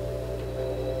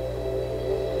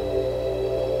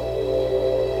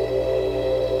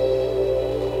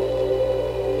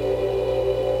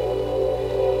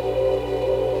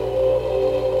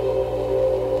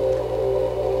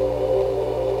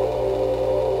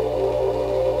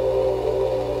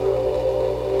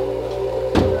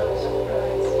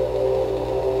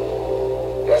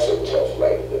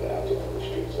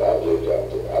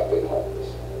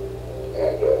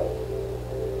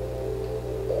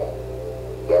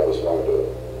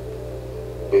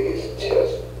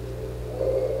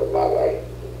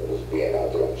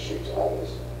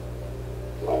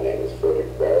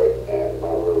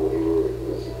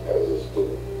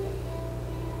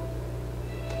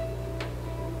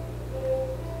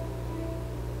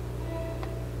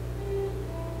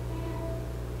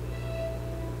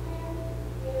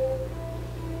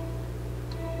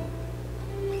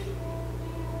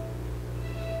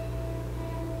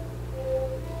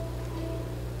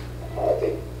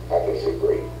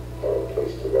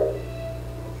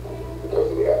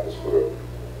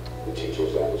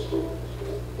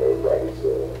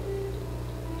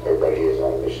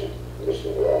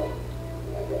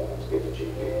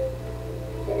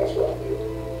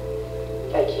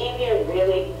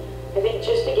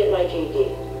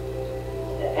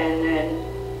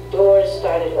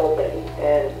 it open,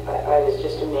 and I was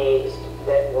just amazed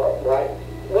that what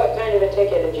kind of a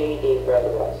ticket a GED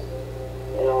brother was.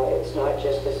 You know, it's not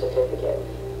just a certificate.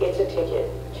 It's a ticket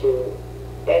to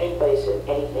any place and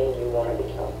anything you want to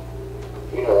become.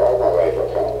 You know, all my life I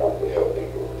kind of wanted to help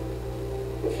people.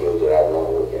 The field that I want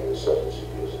to work in is substance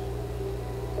abuse.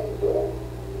 And, you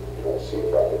know, see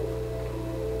if I can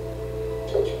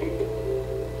touch people.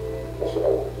 That's what I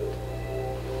want to do.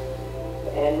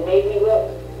 And made me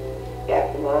look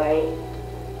at my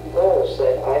goals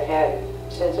that I've had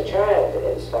since a child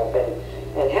and stuff,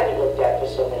 and haven't looked at for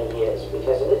so many years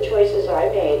because of the choices I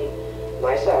made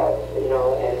myself, you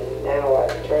know, and now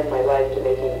I've turned my life to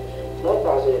making more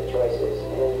positive choices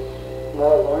and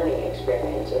more learning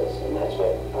experiences, and that's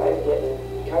what I've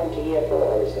come to here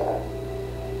for, is that.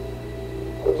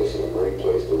 But this is a great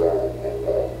place to learn, and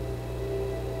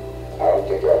I don't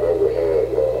think I've ever had,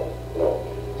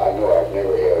 I know I've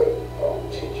never had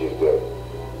teachers that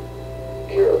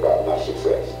care about my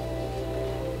success,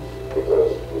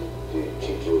 because the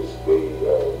teachers,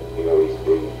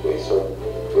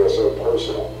 they're so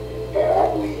personal, and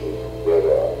I believe that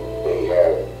they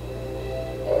have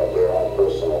their own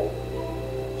personal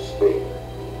state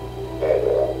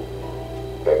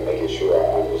at making sure I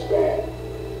understand,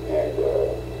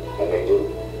 and they do.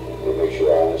 They make sure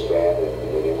I understand, and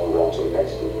then they move on to the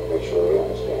next student, make sure they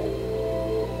understand.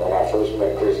 When I first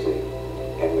met Christy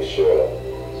and Michelle,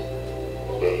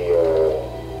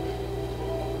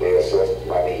 they assessed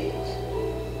my needs,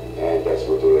 and that's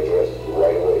what they addressed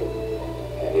right away.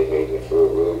 And they made me feel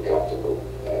really comfortable,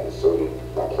 and so did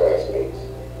my classmates.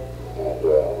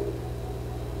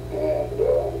 And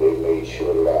they made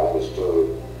sure that I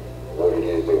understood what it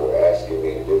is they were asking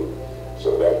me to do.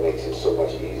 So that makes it so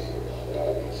much easier. You know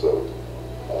what I mean? So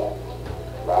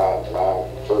my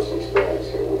first experience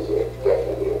here was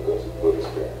definitely a good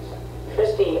experience.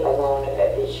 Christy alone,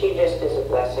 she just is a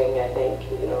blessing, I think,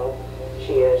 you know.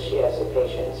 She has the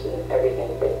patience and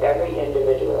everything, but every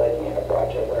individual in here I brought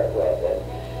to work with.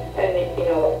 And you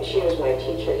know, she was my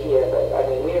teacher here, but I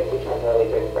mean, we have become really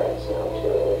good friends now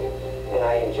too. And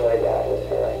I enjoy that with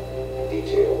her.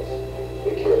 Details.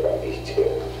 They care about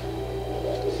details.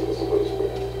 This is a good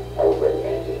experience. I would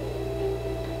recommend it.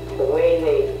 The way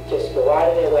they just go out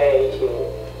of their way to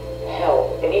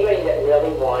help anybody that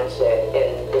really wants it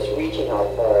and is reaching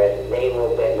out for it, they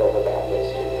will bend over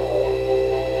backwards to know it.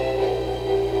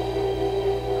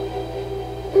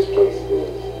 This place is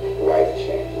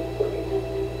life-changing for me.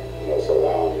 You know, it's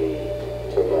allowing me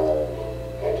to learn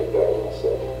and to better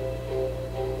myself.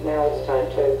 Now it's time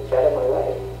to better my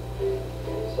life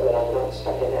so that I'm not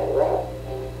stuck in that rut.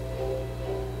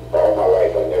 All my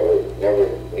life, I never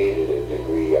needed a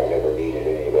degree. I never needed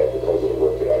any of that because of the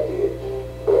work that I did.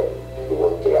 But the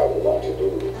work that I would want to do,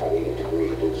 I need a degree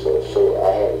to do so. So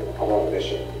I'm on a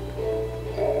mission,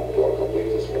 and I'm going to complete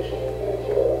this mission, and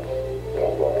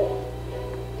I'm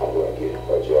going to get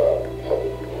a job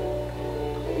helping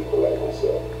people like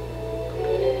myself.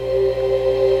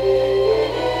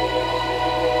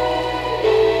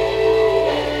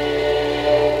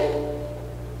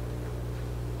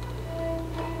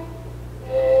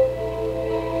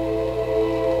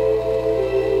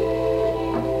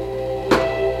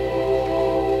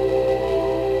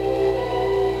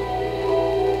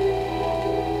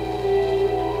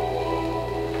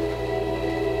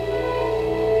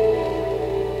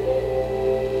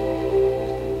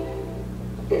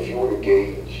 If you were to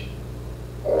gauge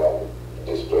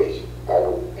this place, I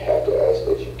would have to ask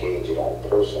that you gauge it on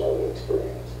personal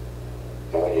experience.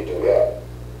 And when you do that,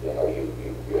 you know,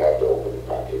 you have to open the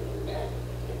pocket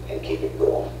and keep it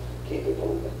going, keep it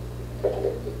moving.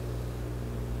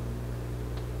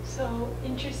 So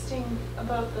interesting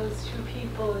about those two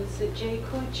people is that Jay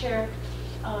Kuchar,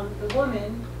 the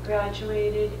woman,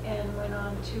 graduated and went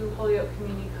on to Holyoke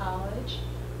Community College,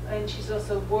 and she's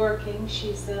also working.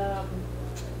 She's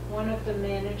one of the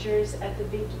managers at the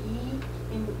Big E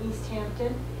in East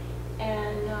Hampton,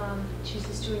 and she's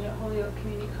a student at Holyoke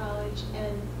Community College.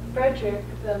 And Frederick,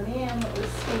 the man that was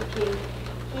speaking,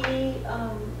 he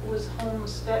was a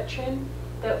homeless veteran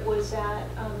that was at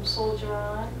Soldier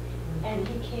On, and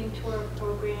he came to our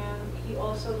program. He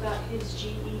also got his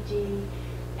GED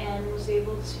and was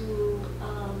able to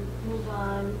move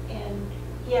on, and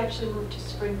he actually moved to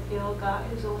Springfield, got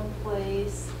his own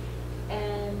place,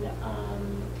 and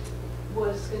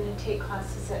was going to take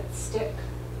classes at STIC,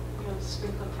 you know,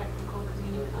 Springfield Technical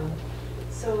Community College.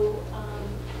 So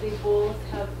they both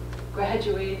have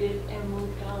graduated and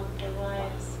moved on with their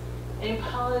lives. And I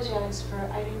apologize for,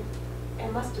 I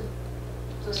must have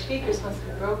those speakers must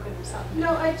be broken or something.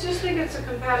 No, I just think it's a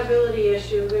compatibility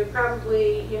issue. They're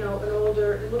probably, you know,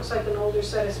 it looks like an older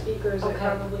set of speakers that Okay.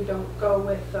 probably don't go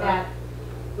with That,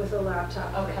 a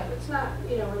laptop. Okay. It's not,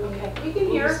 you know, I mean, okay. we can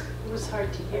hear. It was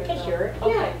hard to hear. I can though. hear it.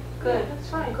 Okay, Yeah, good. that's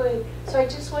fine. Good. So I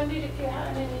just wondered if you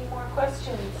had any more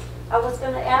questions. I was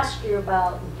going to ask you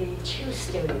about the 2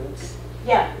 students.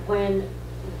 Yeah. When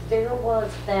there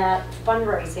was that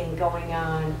fundraising going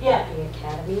on Yeah. at the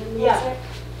Academy of Music,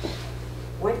 Yeah.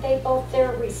 weren't they both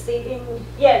there receiving?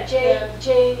 Yeah, Yeah.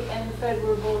 Jay and Fred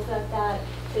were both at that.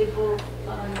 They both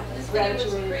This video was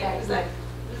graduated great. that Was year.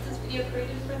 this video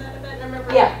created for that event? I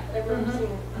remember. Yeah. I remember Mhm.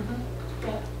 seeing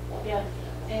it. Yeah.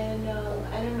 And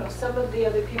I don't know, some of the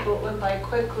other people went by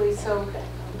quickly, so,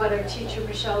 but our teacher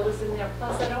Michelle was in there.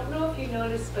 Plus, I don't know if you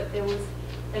noticed, but there was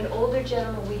an older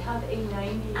gentleman. We have a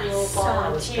 90-year-old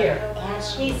volunteer.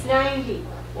 He's 90.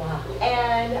 Wow.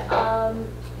 And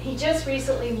he just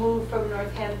recently moved from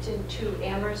Northampton to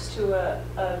Amherst to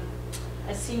a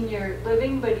senior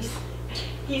living, but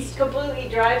he's completely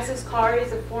drives his car.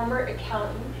 He's a former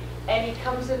accountant, and he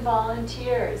comes and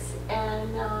volunteers.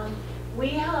 And we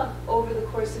have, over the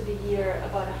course of the year,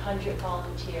 about 100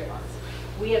 volunteers.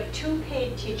 We have 2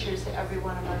 paid teachers at every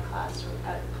one of our classrooms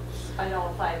at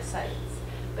all 5 sites.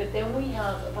 But then we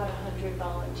have about 100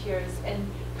 volunteers. And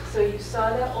so you saw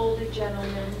that older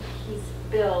gentleman, he's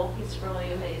Bill, he's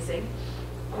really amazing.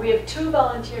 We have 2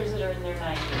 volunteers that are in their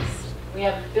 90s. We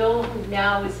have Bill, who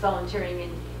now is volunteering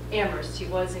in Amherst. He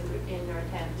was in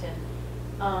Northampton.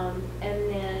 And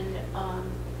then,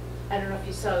 I don't know if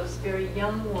you saw this very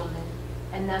young woman,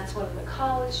 and that's one of the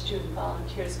college student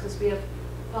volunteers, because we have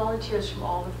volunteers from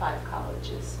all the 5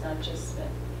 colleges, not just Smith.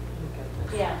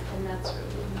 Yeah, and that's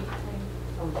really a neat thing.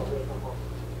 Unbelievable.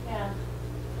 Yeah,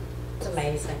 It's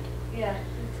amazing. yeah.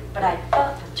 But I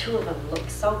thought the 2 of them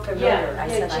looked so familiar. I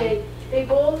Yeah, said, Jay, they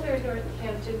both are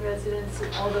Northampton residents,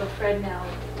 although Fred now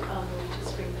moved to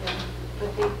Springfield.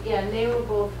 But and they were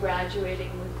both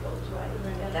graduating with Bill Dwight.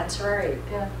 Yeah. That's right.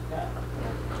 Yeah.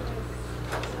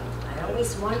 I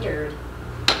always wondered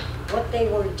what they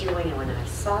were doing when I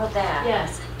saw that. Yeah. I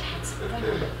said, that's good.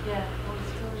 Yeah, well,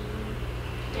 it's really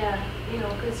neat. Yeah, you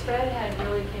know, because Fred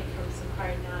really came from some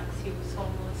hard knocks. He was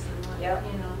homeless and what, Yep.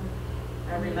 you know.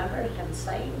 I remember him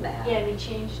saying that. Yeah, and he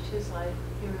changed his life.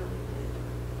 He really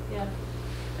did. Yeah,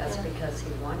 That's yeah. because he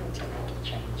wanted to make a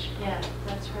change. yeah,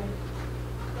 that's right.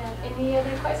 Yeah, any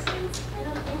other questions? I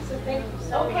don't think so. Thank you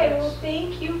so much. Okay, well,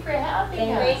 thank you for having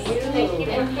us. Thank you. Thank you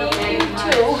for And coming. thank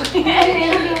you too. And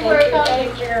thank you for coming.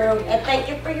 Thank you. And thank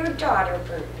you for your daughter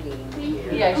for being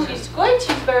here. Yeah, she's good.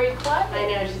 She's very quiet.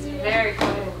 I know, she's very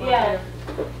quiet. Yeah.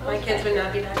 My kids would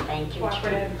not be that Thank you,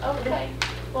 cooperative. Okay.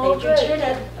 Well, Thank you, good.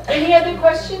 Judith. Any other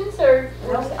questions or?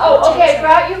 No. Oh, okay, I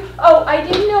brought you, I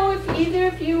didn't know if either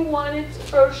of you wanted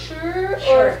a brochure or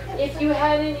Sure. if you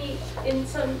had any, in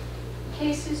some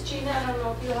cases, Gina, I don't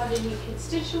know if you have any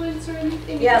constituents or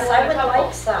anything. If Yes, you I want a would couple.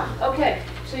 like some. Okay,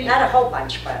 so you, Not a whole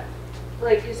bunch, but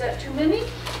like, is that too many?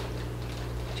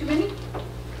 Too many?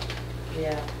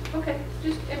 yeah. Okay,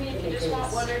 just, I mean, if you just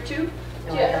want one or two.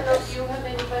 No, Yeah, I I don't know don't. if you have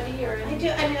anybody or I any. do,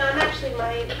 I mean, I'm actually,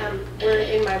 we're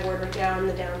in my ward right now, I'm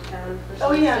the downtown person.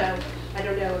 Oh, yeah. So I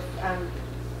don't know if,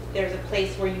 there's a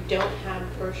place where you don't have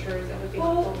brochures that would be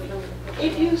Well, helpful.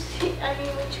 If you see, I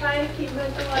mean, we try to keep them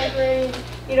at the library. And,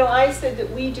 you know, I said that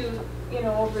we do, you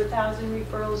know, over 1,000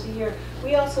 referrals a year.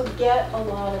 We also get a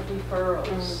lot of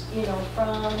referrals, you know,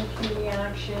 from Community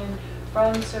Action,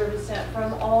 from Service Center,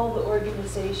 from all the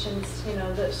organizations, you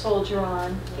know, that Soldier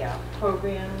On Yeah.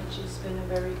 program, which has been a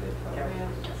very good They're program.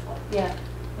 wonderful. Yeah,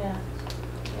 yeah,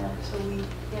 yeah, so we,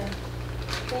 yeah.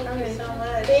 Thank you so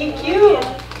much. Thank you.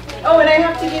 Oh, and I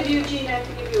have to give you, Jean, I have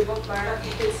to give you a bookmark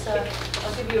because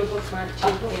I'll give you a bookmark too.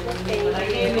 When I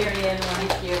gave Mary Ann one.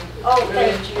 Thank you. Oh,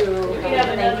 thank you. You can have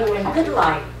another Thank you. one. Good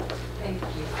luck. Thank you.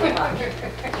 Good luck.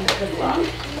 Good luck.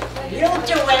 You'll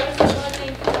do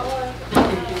it.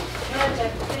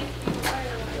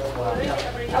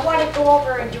 I want to go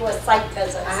over and do a site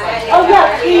visit. Oh,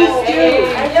 yeah, please do.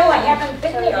 I know, I haven't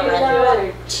been there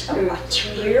in about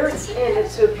 2 years. And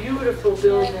it's a beautiful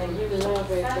building. You love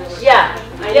it. Yeah,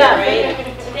 I know, yeah.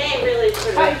 right? Today really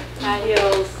sort Hi. of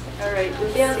feels, All right.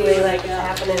 Yeah. really like it's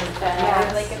happening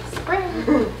fast. Like it's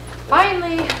spring.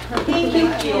 Finally. Thank you.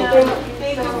 Thank you.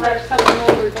 Thank you for coming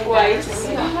over twice.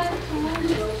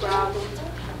 No problem.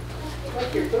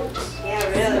 Yeah,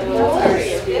 really. No Sorry,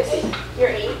 worries. you're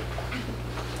 8.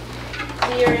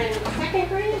 So you're in 2nd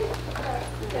grade?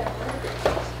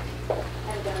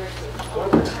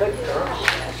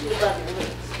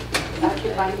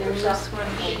 Occupying yourself.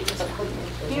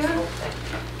 Here?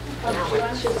 Now,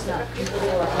 it's just not people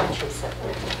who are anxious.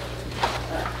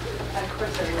 Of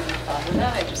course, I wouldn't have thought of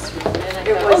that. I just read it. I It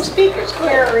thought, was oh, speakers, great.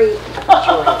 Very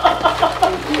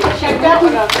Check that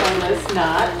one off on this,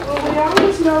 not. Well, we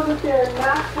always know that they're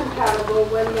not compatible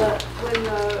when the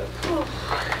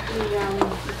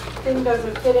thing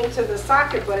doesn't fit into the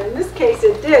socket, but in this case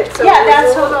it did, so. Yeah, it was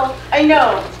that's a little- what, I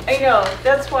know.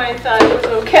 That's why I thought it was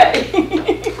okay.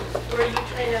 Were you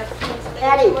trying to fix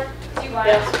Patty. it? Do you want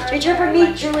Yes. Did you ever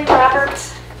meet Julie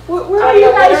Roberts? Where Oh, are you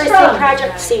the guys Literacy from?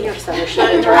 Project Senior Center. She's the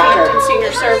Northampton director.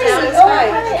 Senior Services. Oh,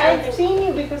 Hi. hi, I've seen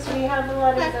you because we have a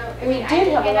lot of, we did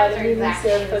have a lot of meetings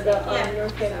there for the Yeah.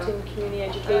 Northampton Community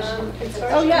Education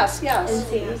Consortium. Oh, yes, yes. And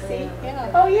CEC.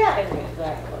 Yeah, Oh, yeah.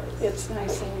 it's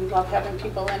nice and we love having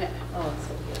people in it. Oh, it's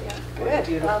so good. Good.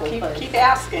 Beautiful Well, place. keep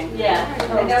asking. Yeah.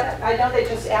 I know they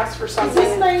just asked for Is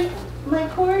something. this my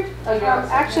cord? Oh, yours.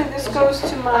 Actually, this goes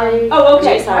to my. Oh,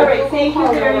 okay, Sorry. all right, thank you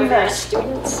very All of our much.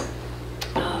 students.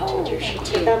 Oh,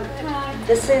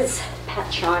 this is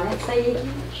Pat Shaughnessy.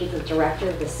 She's the director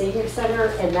of the Senior Center,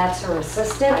 and that's her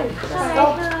assistant,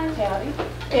 Crystal. Patty.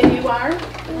 And you are?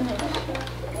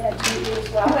 And you as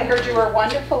well. I heard you were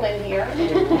wonderful in here.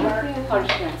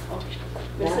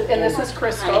 And this is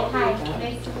Crystal. Hi,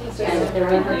 nice to meet you. And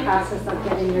they're in the process of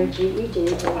getting their GED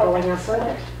and going up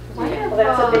further. Well,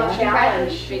 that's a big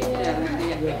challenge.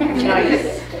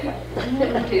 Nice.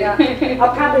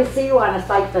 I'll probably see you on a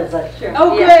site visit.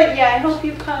 Oh, good, yeah, I hope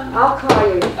you come. I'll call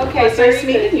you. Okay, It's nice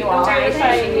meeting you all. Nice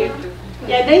meeting you.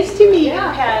 Yeah, nice to meet you,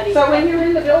 Patty. So when you're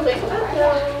in the building,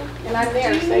 and I'm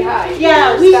there, say hi.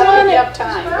 Yeah, we Stop want if you it. have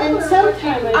time. And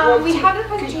sometime I'd love We to. have a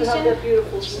Because you have presentation. that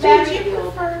beautiful Did stage you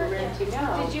available prefer- for renting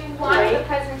out. Did you want the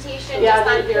presentation Yeah, just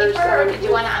on there's, paper, or did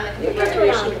you want it on the The computer?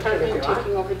 recreation department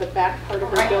taking over the back part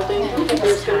of the building.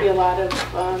 There's going to be a lot of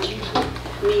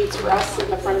needs for us in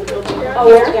the front of the building.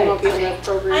 Oh, okay. We'll be able to have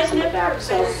programs I've in the never back, been.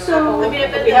 so I mean,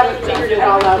 I've been we haven't figured it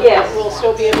all out Yes. yet. We'll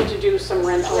still be able to do some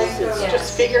rentals. It's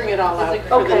just figuring it all out for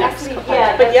the Okay. next couple.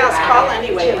 Yeah, But yes, that's call right.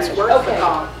 anyway. It's worth the Okay.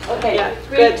 call. Okay, Yeah,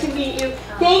 great good. to meet you.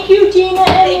 Thank you, Gina and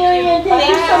Thank you. Marion, thank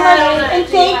you so Thank much. you. And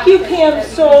thank you, Pam,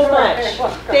 so much.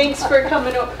 Thanks for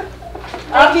coming over.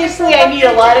 Obviously, I need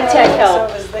a lot of tech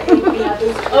help.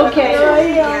 Okay.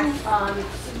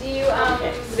 Do you,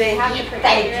 They have have the Thank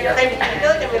printer? you. I feel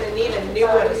like I'm gonna need a new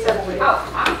one assembly. Oh,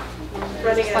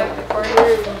 Running out of the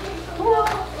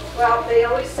Well, they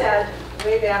always said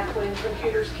way back when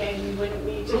computers came, you wouldn't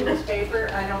need to use paper.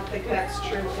 I don't think that's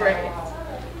true. Right.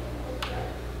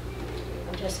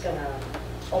 I'm just gonna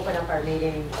open up our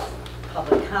meeting,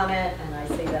 public comment, and I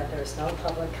see that there's no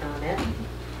public comment.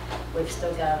 We've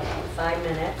still got 5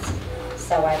 minutes,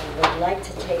 so I would like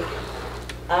to take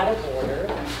out of order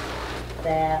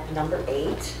that number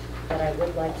 8, that I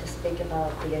would like to speak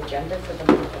about the agenda for the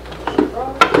month of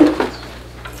April.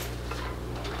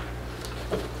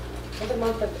 For the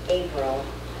month of April,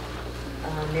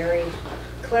 Mary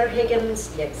Claire Higgins,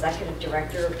 the Executive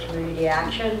Director of Community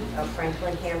Action of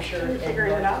Franklin, Hampshire, and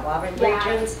Figuring it out? North Quadrant Yeah.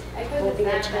 regions I could will be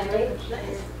have done that. attending.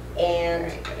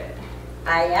 And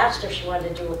I asked if she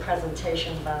wanted to do a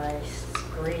presentation by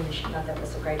screen. She thought that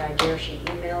was a great idea. She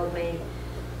emailed me,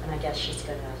 and I guess she's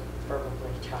going to verbally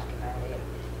talk about it,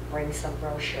 bring some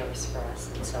brochures for us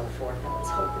and so forth. I was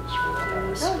hoping she would have on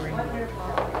the screen. That would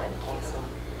have been awesome.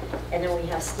 And then we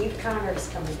have Steve Connors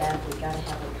coming back. We got to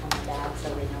have him coming back so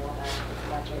we know about the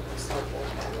budget and so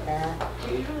forth like that.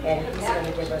 And he's going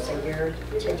to give us a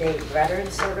year-to-date veteran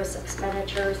service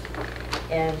expenditures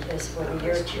and his for the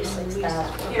year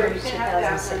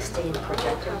 2016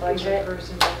 projected budget.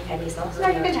 And he's also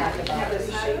going to talk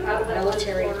about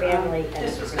military family and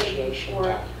appreciation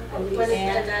day. And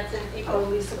that's in April.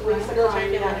 Lisa Klein,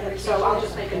 so I'll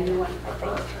just make a new one. I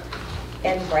think.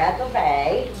 And Brad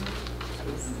LeVay,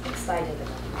 he's excited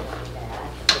about doing that,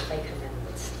 if they come in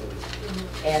with Steve.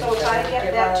 And So if I they're get going to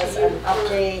give that to us you, an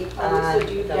update Lisa, on do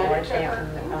you the get it to Northampton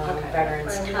her? Okay.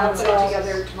 Veterans I'll put it Council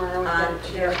together tomorrow. on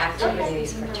their activities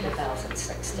for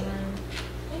 2016.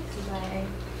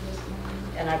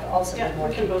 And I've also been Yeah,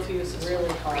 we can working both use this.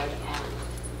 really hard on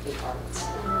the arts.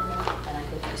 And I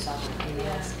think you saw the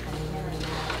emails coming in and out.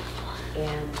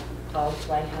 And both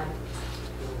Whitehead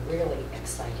really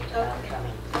excited about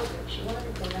coming. She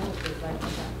wanted to know if we'd like to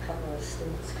have a couple of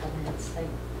students come in and sing.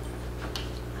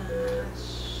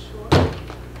 Sure. I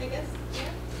guess,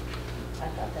 yeah. I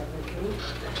thought that would be, I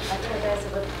told you guys,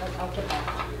 I'll get back.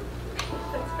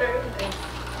 That's very nice.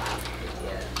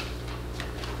 Yeah.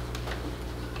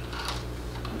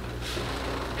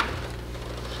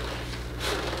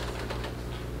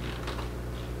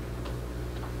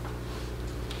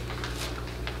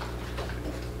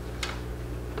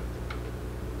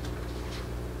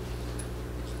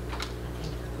 I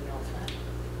think we all set.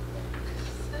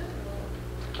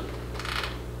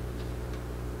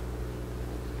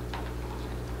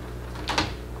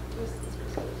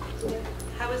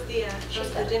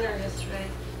 was the dinner yesterday?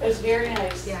 It was very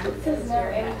nice. Yeah. It There's was no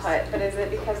very nice. input, but is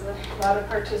it because of A lot of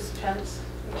participants,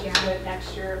 which is Yeah. good.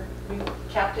 Next year, we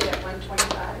capped it at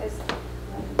 125.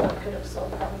 And we could have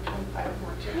sold probably 25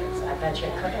 more tickets. I bet you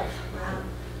could have. Wow.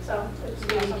 So it's You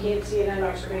can't see it on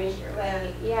your screen.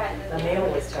 But, yeah, The meal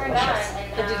was it's turned delicious. on,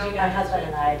 and But did you My husband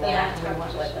and I, Yeah. we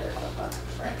went with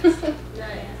it.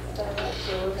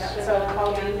 nice. So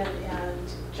Pauline and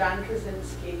John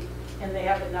Kaczynski, and they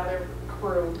have another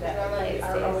crew that Normally it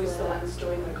are stays always the lit. ones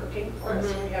doing the cooking for us.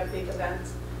 Mhm. We have big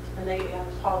events, and they,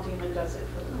 Paul Deeman does it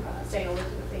for St.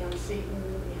 Elizabeth Ann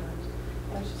Seton,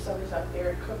 and she's always up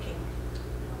there cooking.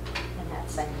 And that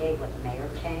same day when the mayor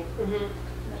came, Mhm.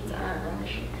 and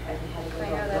had to go I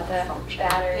to know a that book the function.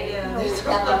 battery. Yeah, there's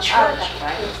a At the lot. church.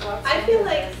 I feel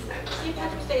like St.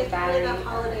 Patrick's Day is probably the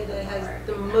holiday that has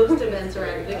the most events around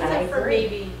it, except for agree.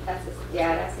 maybe. That's that's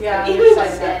Yeah. Even it's like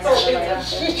like that,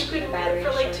 that. you could, Battery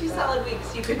for like shows 2 up. solid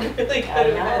weeks, you could really go I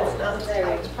to know. events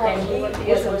nonstop. And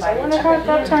he was I invited wonder to how it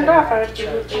got turned off. I would do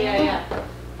it. Yeah.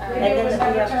 And then the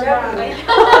VFW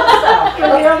You're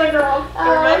the other girl. It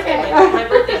reminds me, my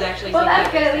birthday's actually Well, St.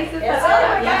 that's good, at Patrick's least Day. it's. Yes. Oh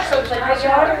my Yeah. gosh, So it's like my my daughter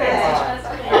daughter is. is.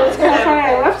 It was kind of funny.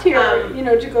 I left here,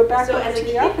 Um, to go back so over as a to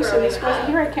the kid office, and growing this wasn't up,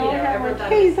 here. I came over here, I'm everyone like, thought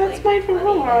hey, it was, that's like, mine from funny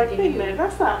home. I'm like, that wait a you- minute,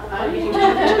 that's not mine.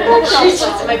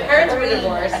 So my parents were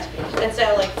divorced, and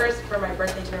so like first for my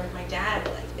birthday dinner with my dad,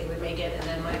 like they would make it, and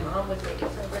then my mom would make it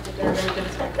for my birthday dinner, and then we'd give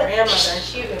it to my grandmother, and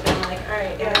she would make it. I'm like, all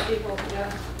right, Yeah, yeah, people, yeah.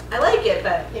 I like it,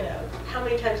 but you know, how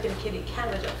many times can a kid eat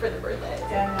cabbage up for their birthday?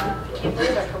 Yeah. I can't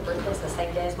believe it, her birthday's the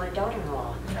same day as my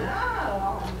daughter-in-law.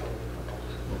 Oh.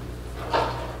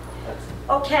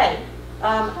 Okay,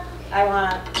 I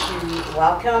want to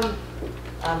welcome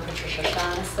Patricia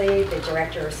Shaughnessy, the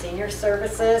Director of Senior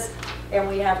Services, and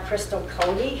we have Crystal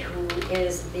Cody, who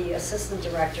is the Assistant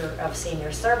Director of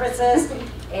Senior Services.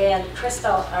 And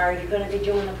Crystal, are you going to be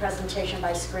doing the presentation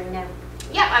by screen now?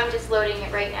 Yeah, I'm just loading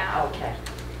it right now. Okay.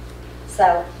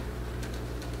 So,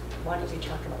 why don't you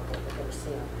talk about what we're going to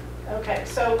see on that? Okay,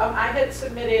 so I had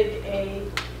submitted a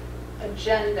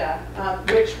agenda,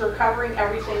 which we're covering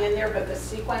everything in there, but the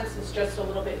sequence is just a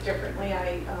little bit differently.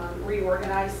 I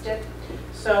reorganized it.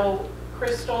 So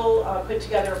Crystal put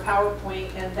together a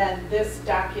PowerPoint, and then this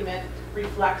document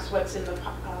reflects what's in the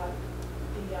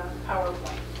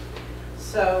PowerPoint.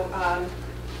 So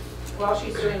while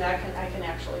she's doing that, I can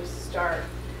actually start.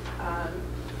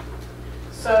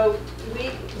 So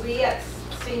we at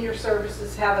Senior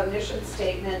Services have a mission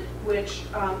statement, which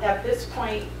at this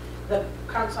point, the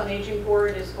Council on Aging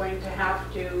Board is going to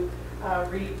have to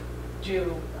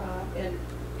redo, and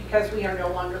because we are no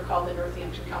longer called the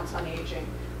Northampton Council on Aging,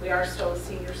 we are still a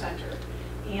senior center.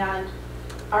 And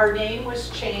our name was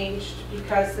changed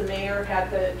because the mayor had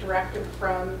the directive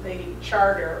from the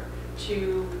charter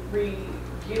to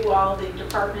review all the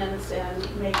departments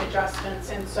and make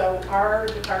adjustments. And so our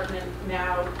department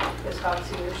now is called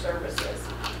Senior Services.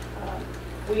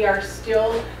 We are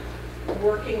still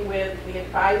working with the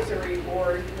advisory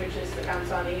board, which is the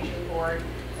Council on Aging Board,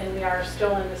 and we are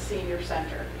still in the senior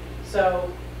center.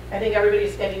 So I think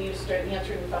everybody's getting used to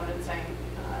answering the phone and saying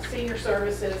senior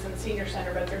services and senior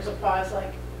center, but there's a pause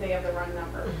like they have the wrong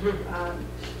number.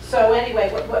 So anyway,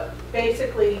 what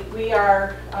basically we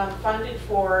are funded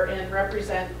for and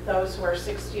represent those who are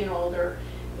 60 and older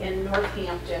in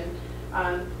Northampton.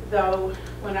 Though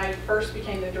when I first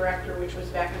became the director, which was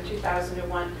back in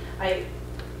 2001, I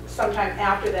sometime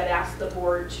after that asked the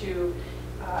board to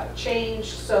change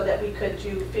so that we could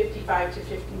do 55 to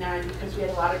 59, because we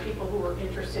had a lot of people who were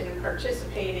interested in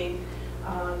participating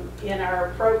in our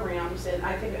programs, and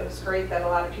I think it was great that a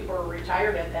lot of people were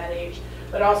retired at that age,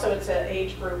 but also it's an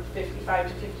age group 55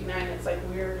 to 59. It's like,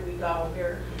 where do we go?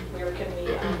 Where can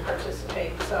we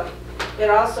participate? So it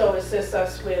also assists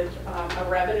us with a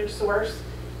revenue source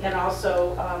and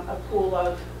also a pool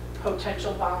of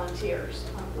potential volunteers.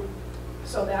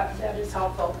 So that is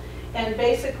helpful. And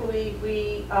basically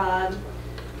we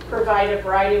provide a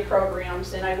variety of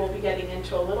programs, and I will be getting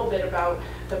into a little bit about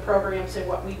the programs and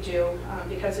what we do,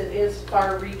 because it is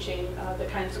far-reaching, the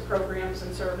kinds of programs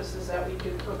and services that we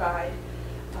do provide.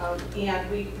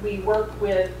 And we work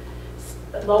with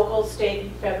local, state,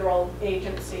 and federal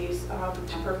agencies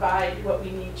to provide what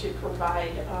we need to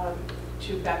provide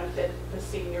to benefit the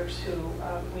seniors who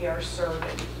we are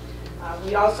serving.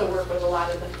 We also work with a lot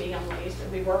of the families,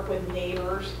 and we work with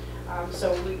neighbors.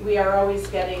 So we are always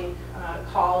getting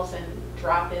calls and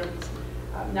drop-ins,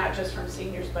 not just from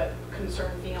seniors, but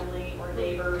concerned family or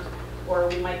neighbors, or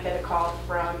we might get a call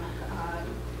from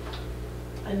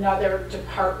another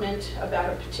department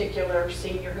about a particular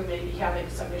senior who may be having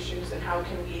some issues, and how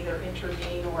can we either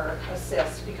intervene or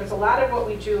assist. Because a lot of what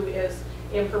we do is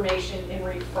information and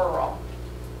referral.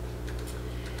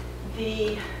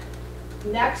 The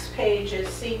next page is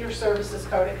Senior Services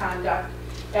Code of Conduct.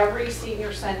 Every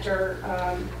senior center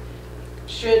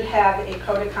should have a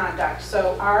code of conduct.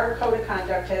 So our code of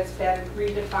conduct has been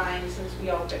redefined since we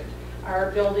opened.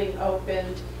 Our building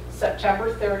opened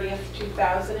September 30th,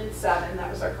 2007. That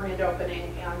was our grand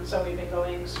opening, and so we've been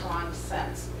going strong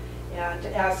since. And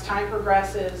as time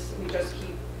progresses, we just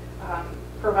keep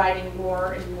providing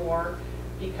more and more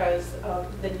because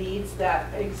of the needs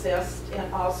that exist,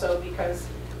 and also because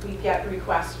we get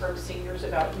requests from seniors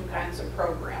about new kinds of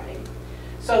programming.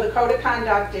 So the code of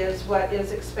conduct is what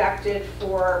is expected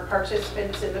for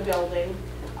participants in the building.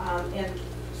 And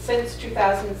since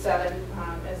 2007,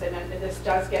 as I mentioned, this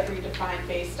does get redefined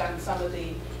based on some of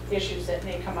the issues that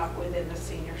may come up within the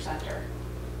senior center.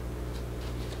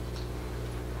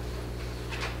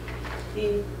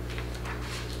 The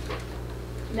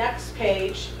next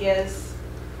page is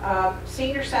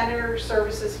senior center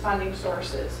services funding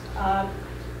sources.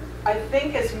 I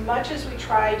think as much as we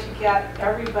try to get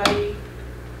everybody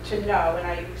to know, and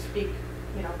I speak,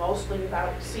 mostly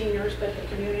about seniors, but the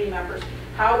community members,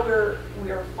 how we're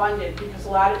funded, because a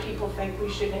lot of people think we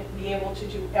should be able to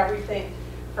do everything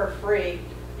for free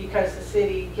because the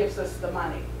city gives us the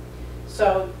money.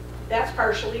 So that's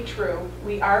partially true.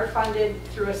 We are funded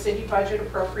through a city budget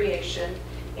appropriation,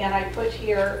 and I put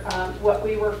here what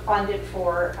we were funded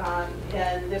for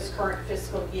in this current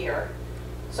fiscal year.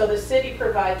 So the city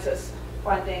provides us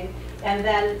funding, and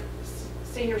then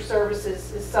senior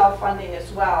services is self-funding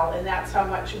as well, and that's how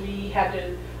much we had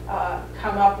to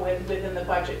come up with within the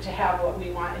budget to have what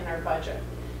we want in our budget.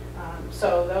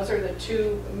 So those are the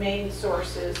two main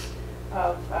sources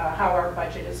of how our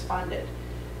budget is funded.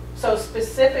 So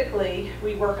specifically,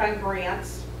 we work on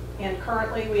grants, and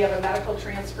currently we have a medical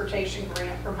transportation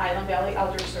grant from Highland Valley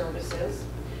Elder Services.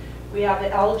 We have the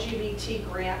LGBT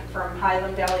grant from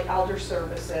Highland Valley Elder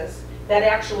Services. That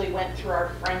actually went through our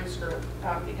Friends group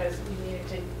because we needed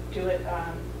to do it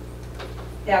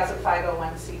as a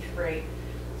 501c3.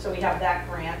 So we have that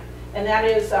grant. And that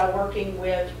is working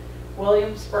with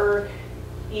Williamsburg,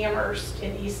 Amherst,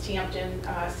 and East Hampton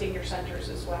senior centers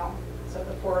as well. So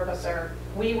the four of us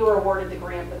we were awarded the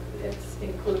grant, but it's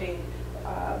including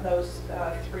those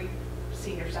three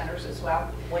senior centers as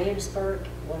well. Williamsburg,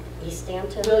 East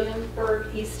Hampton?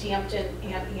 Williamsburg, East Hampton,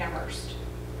 and Amherst.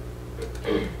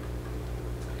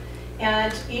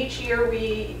 And each year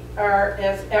we are,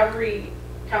 as every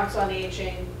Council on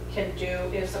Aging can do,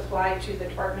 is apply to the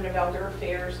Department of Elder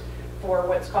Affairs for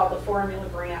what's called the formula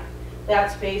grant.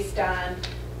 That's based on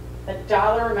a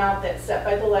dollar amount that's set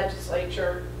by the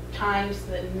legislature times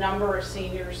the number of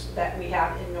seniors that we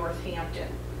have in Northampton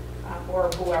or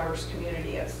whoever's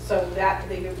community is. So that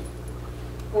the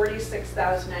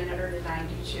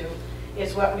 46,992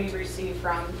 is what we receive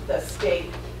from the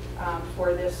state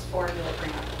for this formula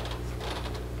grant.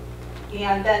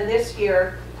 And then this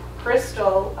year,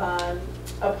 Crystal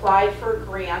applied for a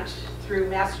grant through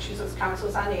Massachusetts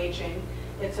Councils on Aging.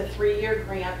 It's a 3-year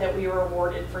grant that we were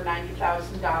awarded for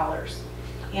 $90,000.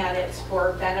 And it's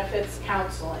for benefits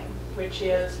counseling, which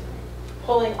is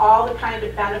pulling all the kind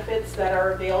of benefits that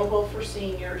are available for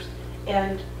seniors,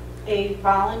 and a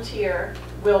volunteer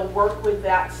will work with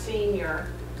that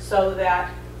senior so that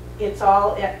it's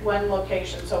all at one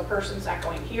location. So a person's not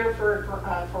going here for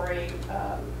a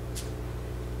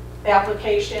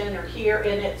application or here,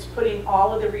 and it's putting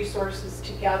all of the resources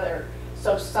together.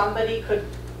 So somebody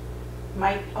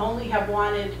might only have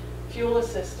wanted fuel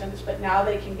assistance, but now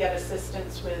they can get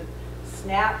assistance with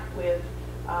SNAP, with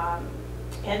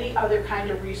any other kind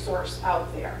of resource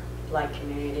out there. Like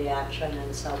community action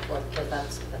and so forth, because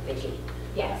that's the biggie.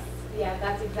 Yes, yeah,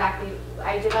 that's exactly.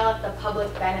 I developed a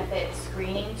public benefit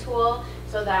screening tool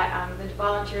so that the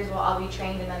volunteers will all be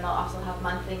trained, and then they'll also have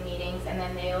monthly meetings, and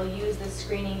then they'll use this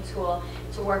screening tool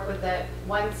to work with the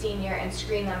one senior and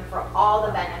screen them for all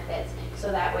the benefits.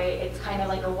 So that way it's kind of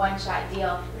like a one-shot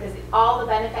deal, because all the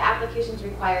benefit applications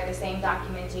require the same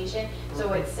documentation.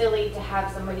 So it's silly to have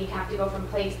somebody have to go from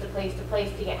place to place to place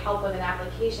to get help with an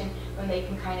application when they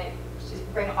can kind of just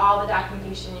bring all the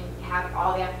documentation and have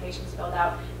all the applications filled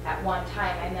out at one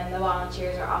time. And then the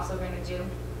volunteers are also going to do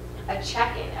a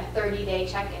check-in, a 30-day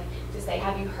check-in to say,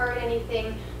 have you heard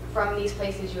anything from these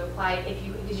places you applied? Did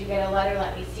you get a letter?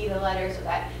 Let me see the letter, so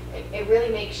that it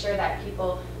really makes sure that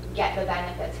people get the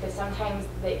benefits, because sometimes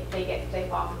they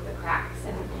fall through the cracks,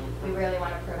 and we really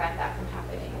want to prevent that from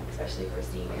happening, especially for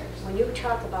seniors. When you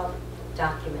talk about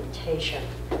documentation,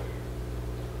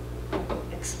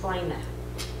 explain that.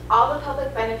 All the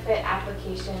public benefit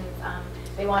applications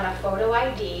They want a photo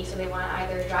ID, so they want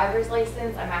either a driver's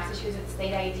license, a Massachusetts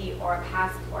state ID, or a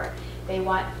passport. They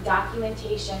want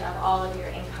documentation of all of your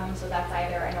income, so that's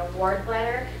either an award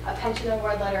letter, a pension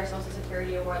award letter, a Social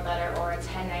Security award letter, or a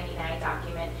 1099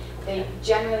 document. They,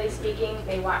 generally speaking,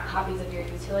 they want copies of your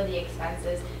utility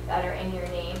expenses that are in your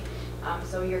name.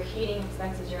 So your heating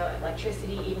expenses, your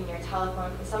electricity, even your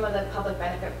telephone. For some of the public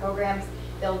benefit programs,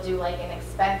 they'll do like an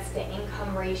expense to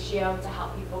income ratio to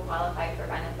help people qualify for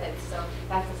benefits. So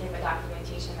that's the type of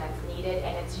documentation that's needed,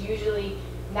 and it's usually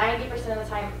 90% of the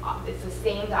time, it's the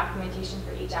same documentation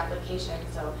for each application,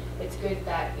 so it's good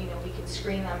that, you know, we can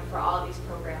screen them for all these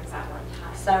programs at one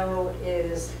time. So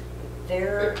is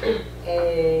there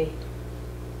a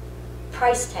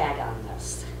price tag on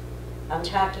this? I'm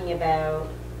talking about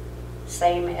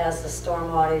same as the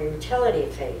stormwater utility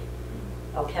fee,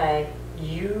 okay?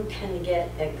 You can get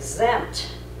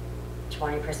exempt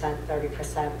 20%,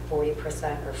 30%,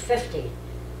 40%, or 50%,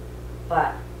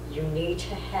 but you need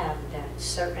to have that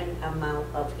certain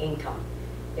amount of income.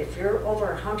 If you're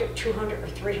over $100, $200, or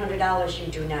 $300, you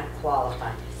do not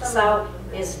qualify. So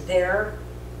is there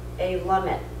a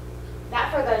limit?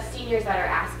 Not for the seniors that are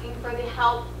asking for the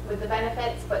help with the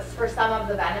benefits, but for some of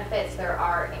the benefits there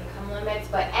are income limits.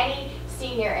 But any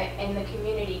senior in the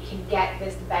community can get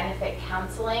this benefit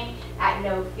counseling at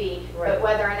no fee. Right. But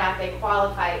whether or not they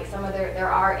qualify, some of there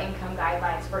are income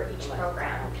guidelines for each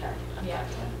program. Okay. Yeah.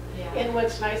 Yeah. And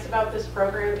what's nice about this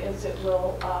program is it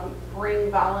will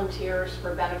bring volunteers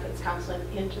for benefits counseling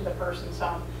into the person's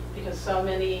home, because so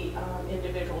many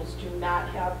individuals do not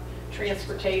have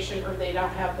transportation, or they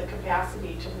don't have the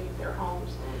capacity to leave their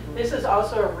homes. This is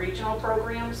also a regional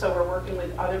program, so we're working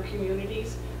with other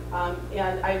communities.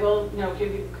 And I will,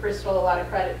 give you Crystal a lot of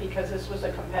credit, because this was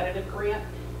a competitive grant,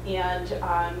 and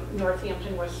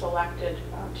Northampton was selected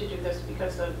to do this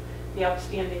because of the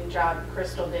outstanding job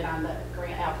Crystal did on the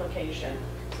grant application.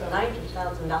 So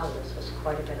 $90,000 was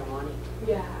quite a bit of money.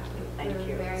 Yeah. Thank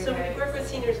you. So we work with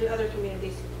seniors in other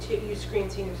communities too. You screen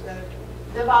seniors in other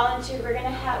communities. The volunteer, we're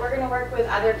gonna work with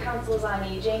other councils on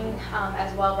aging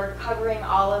as well. We're covering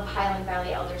all of Highland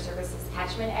Valley Elder Services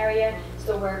catchment area,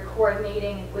 so we're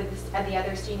coordinating with the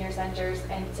other senior centers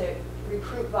and to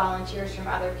recruit volunteers from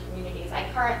other communities. I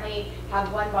currently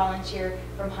have one volunteer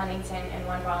from Huntington and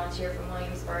one volunteer from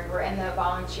Williamsburg. We're in the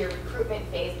volunteer recruitment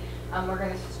phase. We're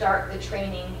going to start the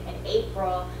training in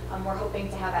April. We're hoping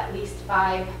to have at least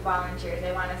 5 volunteers.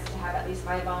 They want us to have at least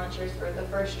 5 volunteers for the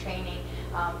first training,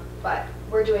 but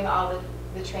we're doing all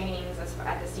the trainings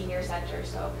at the senior center,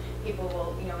 so people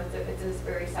will, it's a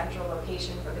very central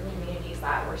location for the communities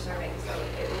that we're serving, so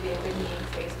it will be a good meeting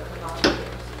space for the volunteers.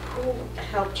 Who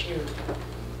helped you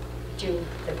do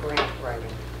the grant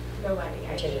writing? Nobody.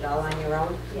 You did it all on your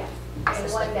own? Yes, in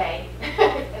Sister. one day.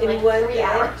 In one 3 day?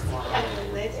 hours.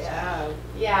 Nice job.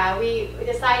 Yeah, we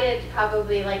decided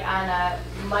probably like on a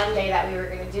Monday that we were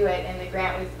going to do it, and the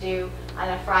grant was due on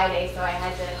a Friday, so I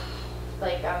had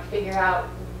to figure out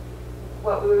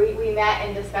what we met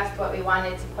and discussed what we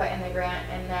wanted to put in the grant,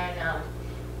 and then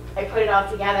I put it all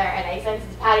together and I sent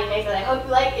it to Patty and I said, I hope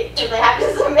you like it, because I have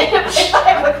to submit it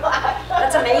by 5 o'clock.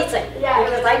 That's amazing. Yeah,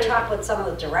 because I talk with some of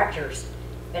the directors,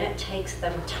 and it takes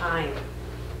them time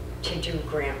to do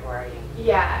grant writing.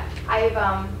 Yeah,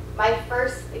 my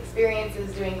first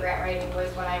experiences doing grant writing was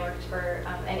when I worked for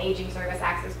an aging service,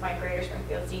 Access Point Greater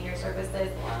Springfield Senior Services,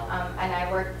 Wow. and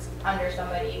I worked under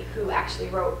somebody who actually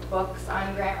wrote books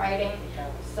on grant writing.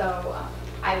 So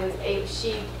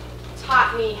she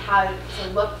taught me how to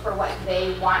look for what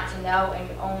they want to know and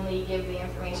only give the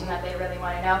information that they really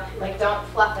want to know. Like, don't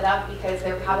fluff it up, because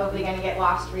they're probably going to get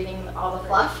lost reading all the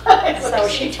fluff. So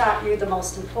she taught you the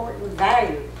most important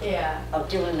value Yeah. of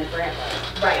doing the grant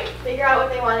writing. Right. Figure out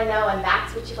what they want to know, and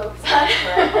that's what you focus on.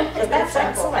 Because that's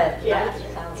excellent, Yeah.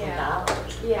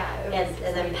 $90,000. Yeah.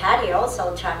 And then Patty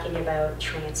also talking about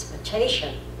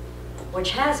transportation, which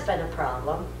has been a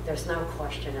problem. There's no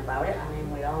question about it. I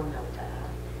mean, we all know that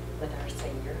with our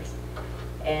seniors.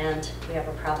 And we have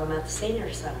a problem at the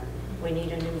senior center. We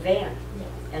need a new van. Yes.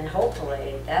 And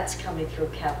hopefully that's coming through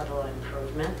capital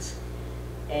improvements.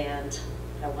 And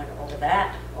I went over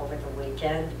that over the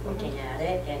weekend, looking at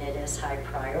it, and it is high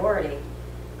priority.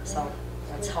 So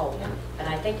let's hope. And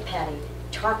I think, Patty,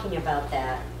 talking about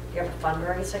that, you have a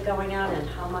fundraiser going on, and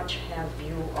how much have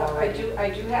you already?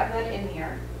 I do have that in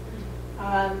here.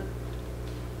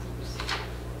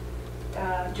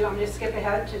 Do you want me to skip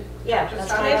ahead to? Yeah, just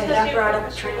that's on why that? I brought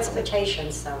up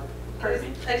transportation, so. Pardon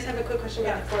me? I just have a quick question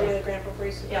about the formula grant before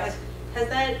you. Yes. Has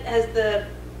the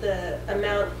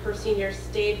amount per senior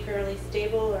stayed fairly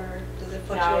stable, or does it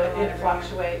fluctuate? No, it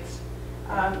fluctuates.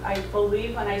 I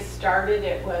believe when I started,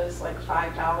 it was like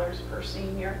 $5 per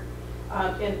senior.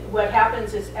 And what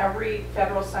happens is every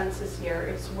federal census year,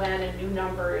 it's when a new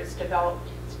number is developed.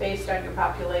 It's based on your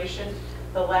population.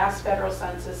 The last federal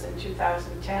census in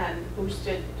 2010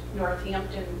 boosted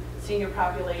Northampton senior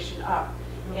population up.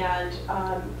 And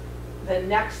the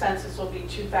next census will be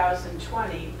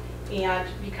 2020. And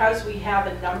because we have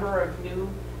a number of new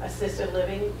assisted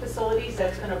living facilities,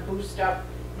 that's going to boost up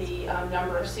the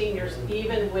number of seniors,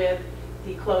 even with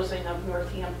the closing of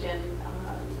Northampton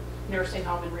Nursing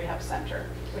Home and Rehab Center,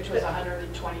 which was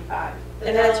 125.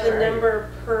 And that's the number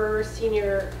per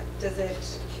senior, does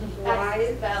it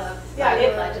rise? Yeah,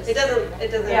 it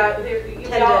doesn't. Yeah, we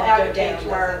all advocate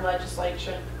to our does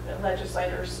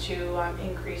legislators to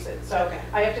increase it. So Okay.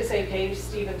 I have to say Dave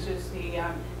Stevens, who's the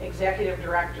executive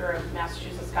director of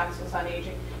Massachusetts Councils on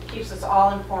Aging, keeps us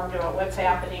all informed about what's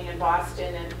happening in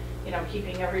Boston and, you know,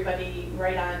 keeping everybody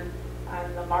right on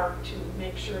the mark to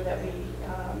make sure that we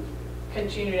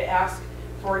continue to ask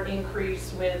for an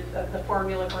increase with the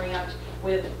formula grant,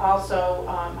 with also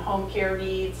home care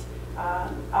needs,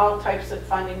 all types of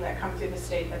funding that come through the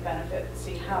state that benefit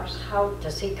seniors. How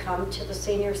does he come to the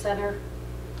senior center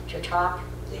to talk?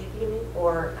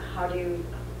 Or how do you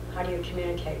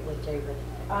communicate with David?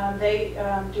 They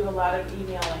do a lot of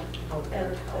emailing. Okay.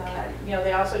 And, Okay. you know,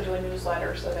 they also do a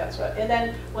newsletter, so that's what, and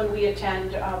then when we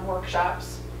attend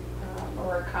workshops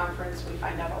or a conference, we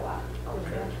find out a lot.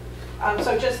 Okay.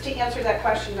 So just to answer that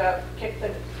question about Kick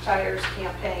the Tires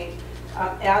campaign,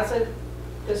 as of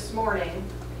this morning,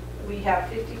 we have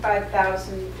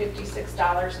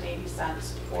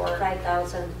 $55,056.80 for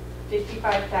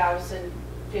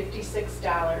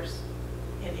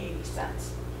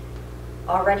 $55,056.80.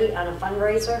 Already on a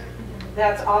fundraiser?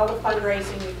 That's all the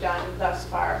fundraising we've done thus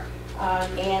far.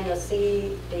 And to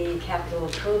see the capital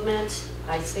improvements,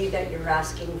 I see that you're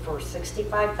asking for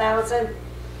 $65,000.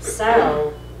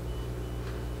 So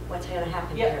what's going to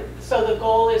happen Yeah, here? so the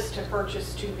goal is to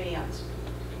purchase 2 vans.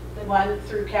 One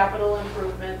through capital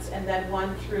improvements and then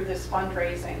one through this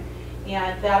fundraising.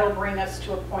 And that'll bring us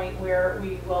to a point where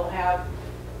we will have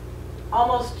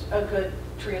almost a good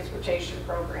transportation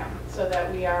program so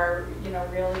that we are, you know,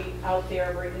 really out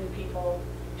there bringing people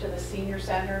to the senior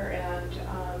center and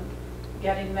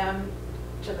getting them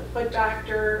to the foot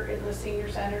doctor in the senior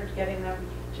center, getting them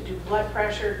to do blood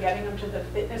pressure, getting them to the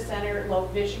fitness center, low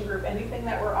vision group, anything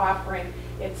that we're offering,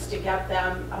 it's to get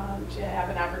them to have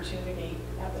an opportunity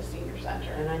at the senior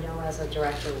center. And I know as a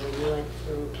director, when you went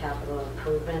through capital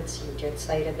improvements, you did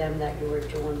say to them that you were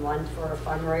doing one for a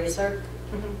fundraiser,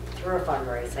 through a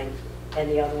fundraising, and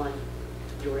the other one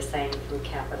you were saying through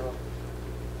capital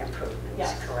improvements,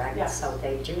 Yes, correct? yes. So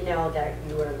they do know that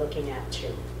you are looking at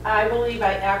 2. I believe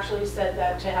I actually said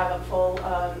that to have a full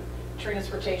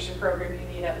transportation program, you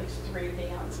need at least 3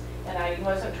 vans. And I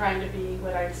wasn't trying to be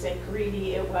what I'd say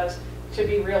greedy, it was to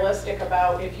be realistic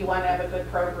about if you want to have a good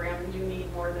program, you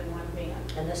need more than 1 van.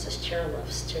 And this is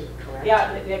chairlifts too, correct?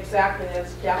 Yeah, exactly,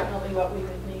 that's definitely what we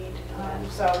would need.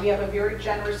 So we have a very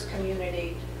generous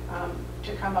community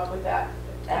to come up with that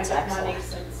kind That's of money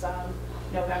excellent. since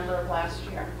November of last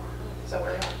year. So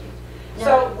we're happy.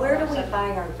 Now, where do we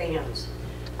buy our vans?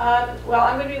 Well,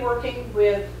 I'm going to be working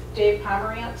with Dave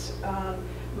Pomerantz.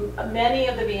 Many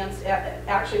of the vans,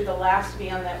 actually the last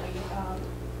van that we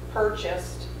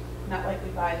purchased, not like we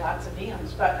buy lots of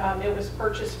vans, but it was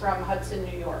purchased from Hudson,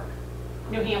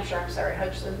 New Hampshire, I'm sorry,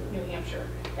 Hudson, New Hampshire.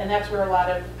 And that's where a lot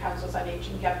of councils on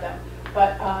aging get them.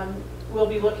 But we'll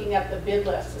be looking at the bid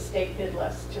list, the state bid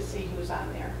list, to see who's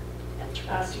on there, to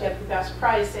get the best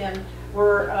price. And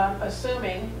we're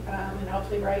assuming, and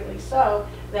hopefully rightly so,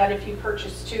 that if you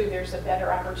purchase 2, there's a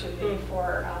better opportunity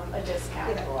for a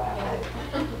discount.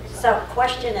 So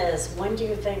question is, when do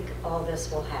you think all this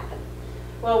will happen?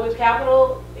 Well, with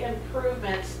capital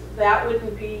improvements, that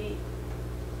wouldn't be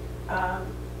available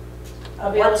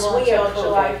Once we until approve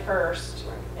July it. 1st.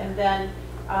 And then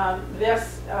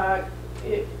this,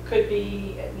 it could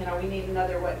be, you know, we need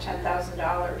another, what,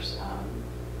 $10,000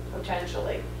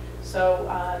 potentially. So,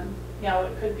 you know,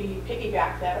 it could be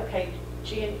piggyback that, okay,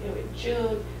 June,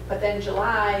 but then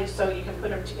July, so you can put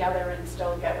them together and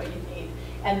still get what you need.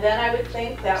 And then I would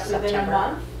think that within a September.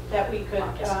 month that we could,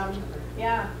 August, September.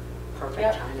 yeah. Perfect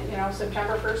Yep, timing. you know,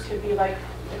 September 1st could be like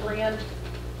the grand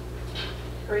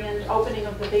opening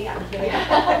of the van.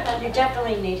 You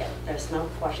definitely need it, there's no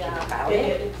question about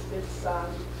it. It's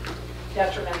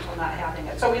detrimental not having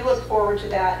it. So we look forward to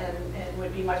that and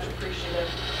would be much appreciative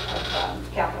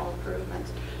of capital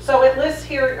improvements. So it lists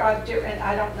here, and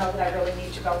I don't know that I really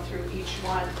need to go through each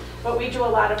one, but we do a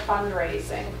lot of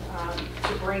fundraising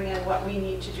to bring in what we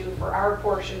need to do for our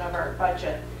portion of our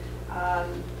budget.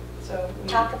 So we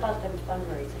Talk about them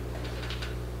fundraising.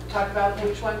 talk about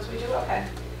which ones we do, okay.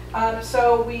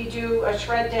 So we do a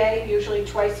shred day, usually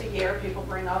twice a year. People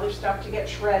bring all their stuff to get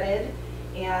shredded,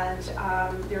 and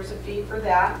there's a fee for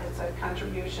that. It's a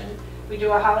contribution. We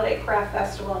do a holiday craft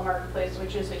festival in Marketplace,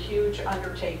 which is a huge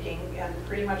undertaking, and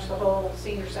pretty much the whole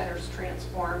senior center is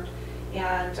transformed.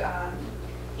 And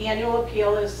annual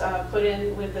appeal is put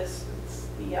in with the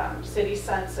city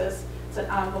census. It's an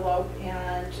envelope,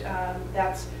 and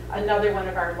that's another one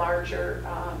of our larger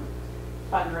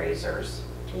fundraisers.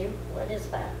 What is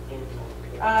that?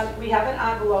 We have an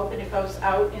envelope, and it goes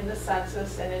out in the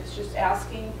census, and it's just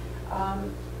asking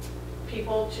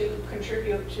people to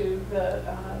contribute to the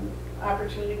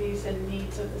opportunities and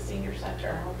needs of the senior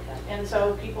center. Okay. And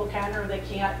so people can or they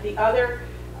can't. The other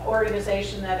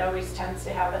organization that always tends to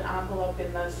have an envelope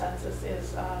in the census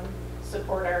is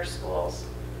Support Our Schools.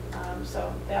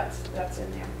 So that's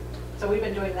in there. So we've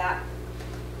been doing that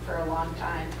for a long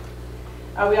time.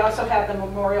 We also have the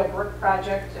Memorial Brook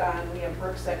Project. We have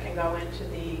brooks that can go into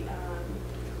the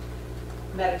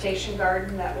meditation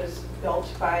garden that was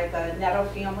built by the Netto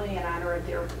family in honor of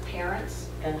their parents.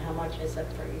 And how much is it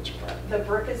for each brook? The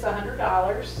brook is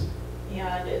 $100,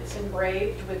 and it's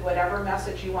engraved with whatever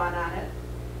message you want on it.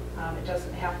 It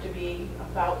doesn't have to be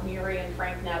about Mary and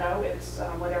Frank Netto. It's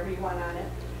whatever you want on it.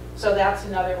 So that's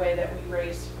another way that we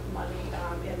raise money,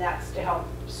 and that's to help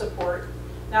support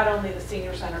not only the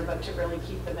senior center, but to really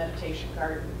keep the meditation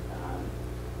garden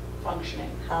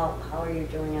functioning. How are you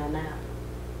doing on that?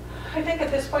 I think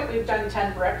at this point we've done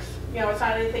 10 bricks. You know, it's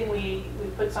not anything we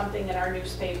put something in our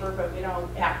newspaper, but we don't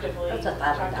actively That's talk to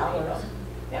 $1,000. people.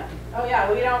 Yeah. Oh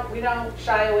yeah, we don't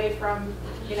shy away from,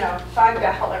 you know, $5.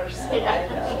 I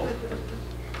know.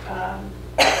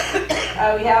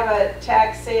 We have a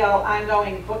tag sale,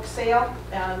 ongoing book sale,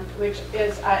 which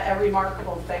is a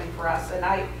remarkable thing for us. And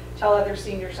I tell other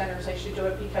senior centers they should do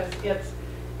it because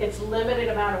it's limited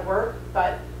amount of work,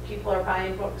 but people are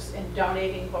buying books and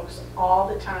donating books all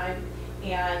the time,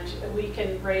 and we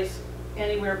can raise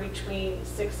anywhere between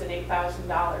 $6,000 and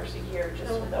 $8,000 a year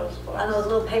just for those books. On those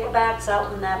little paperbacks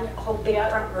out in that whole big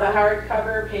front The room?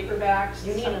 hardcover, paperbacks.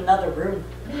 You need another room.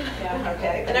 Yeah,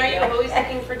 okay. And are you always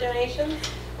looking for donations?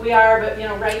 We are, but you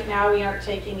know, right now we aren't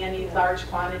taking any large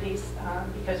quantities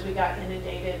because we got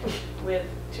inundated with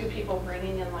 2 people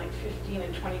bringing in like 15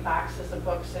 and 20 boxes of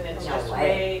books, and it's No just way.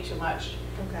 way too much.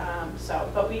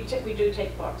 But we do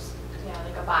take books. Yeah,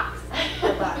 like a box.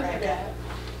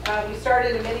 We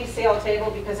started a mini sale table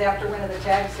because after one of the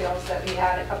tag sales that we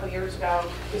had a couple years ago,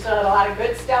 we still had a lot of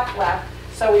good stuff left.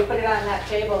 So we put it on that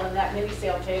table, and that mini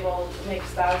sale table makes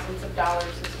thousands of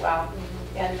dollars as well.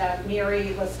 And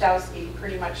Mary Listowski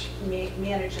pretty much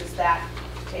manages that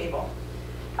table.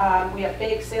 We have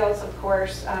bake sales, of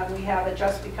course. We have a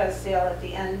Just Because sale at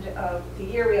the end of the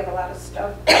year. We have a lot of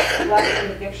stuff left in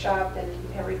the gift shop and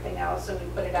everything else, so we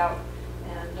put it out.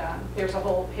 And there's a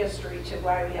whole history to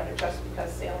why we have a Just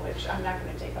Because sale, which I'm not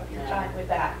going to take up your time with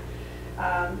that.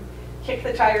 Kick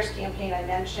the Tires campaign I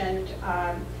mentioned.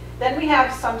 Then we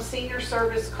have some senior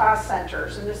service cost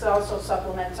centers, and this also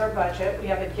supplements our budget. We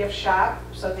have a gift shop,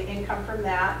 so the income from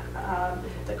that.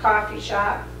 The coffee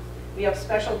shop. We have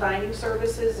special dining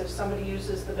services. If somebody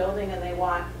uses the building and they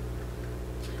want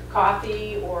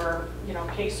coffee or, you know,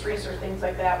 pastries or things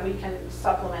like that, we can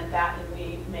supplement that, and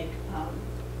we make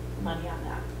money on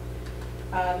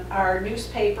that. Our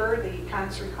newspaper, the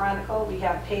Constant Chronicle, we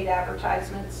have paid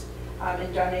advertisements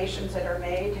and donations that are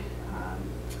made.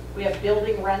 We have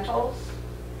building rentals.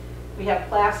 We have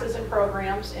classes and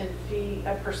programs, and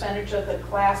a percentage of the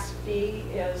class fee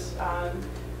is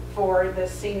for the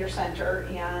senior center,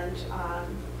 and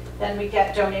then we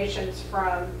get donations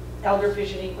from Elder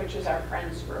Vision Inc., which is our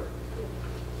friends group.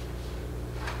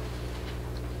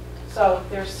 So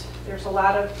there's a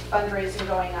lot of fundraising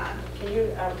going on. Can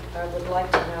you, I would like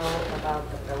to know about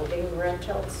the building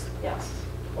rentals. Yes.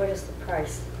 What is the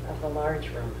price of the large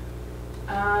room?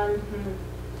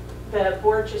 The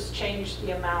board just changed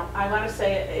the amount. I want to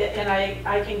say, and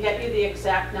I can get you the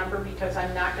exact number because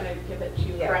I'm not going to give it to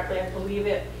you correctly. I believe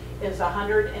it is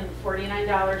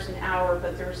 $149 an hour,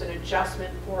 but there's an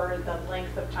adjustment for the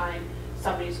length of time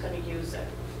somebody's going to use it.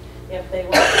 If they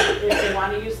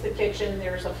want to use the kitchen,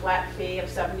 there's a flat fee of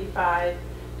 $75,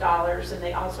 and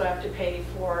they also have to pay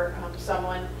for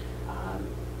someone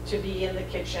to be in the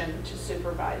kitchen to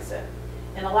supervise it.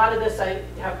 And a lot of this I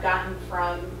have gotten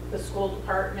from the school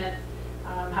department,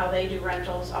 how they do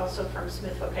rentals, also from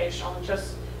Smith Vocational, and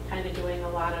just kind of doing a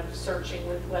lot of searching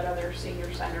with what other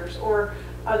senior centers or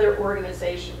other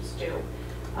organizations do.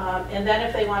 And then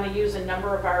if they want to use a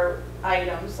number of our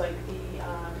items, like the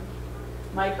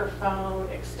microphone,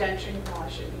 extension, well, I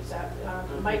shouldn't use that,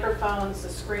 microphones, the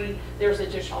screen, there's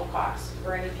additional costs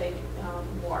for anything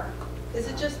more. Is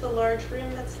it just the large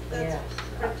room that's Yeah.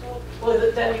 rental? Well,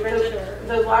 Can we rent it or?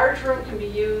 the large room can be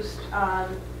used,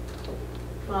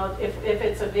 well, if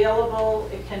it's available,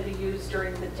 it can be used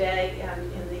during the day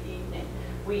and in the evening.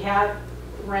 We have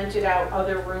rented out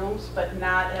other rooms, but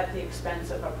not at the expense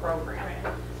of a program.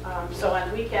 So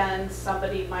on weekends,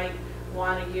 somebody might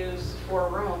want to use 4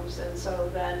 rooms, and so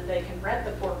then they can rent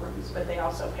the 4 rooms, but they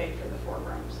also pay for the 4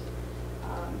 rooms.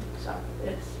 So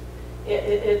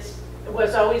it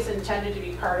was always intended to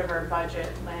be part of our budget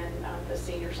when the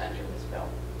senior center was built.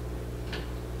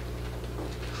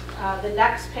 The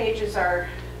next page is our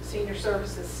senior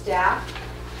services staff,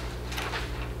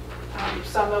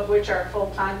 some of which are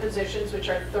full-time positions, which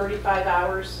are 35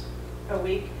 hours a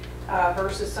week,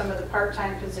 versus some of the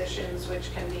part-time positions,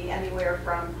 which can be anywhere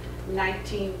from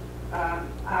 19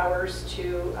 hours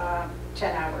to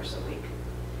 10 hours a week.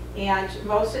 And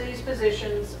most of these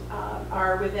positions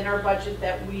are within our budget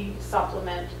that we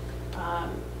supplement,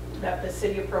 that the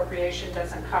city appropriation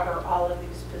doesn't cover all of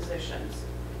these positions.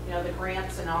 You know, the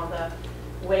grants and all the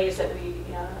ways that we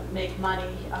make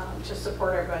money to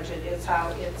support our budget is how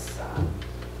it's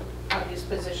how these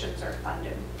positions are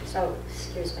funded. So,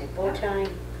 excuse me,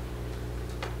 full-time,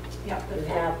 Yeah. you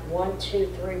have 1,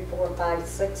 2, 3, 4, 5,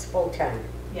 6 full-time,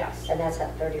 Yes. and that's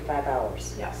at 35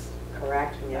 hours, Yes.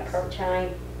 correct? And your Yes.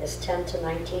 part-time is 10 to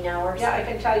 19 hours? Yeah, I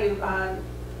can tell you,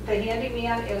 the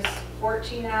handyman is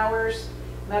 14 hours,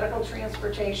 medical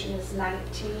transportation is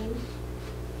 19,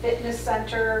 fitness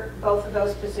center, both of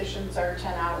those positions are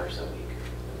 10 hours a week.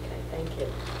 Okay, thank you.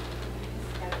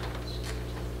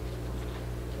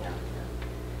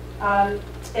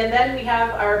 And then we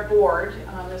have our board.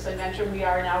 As I mentioned, we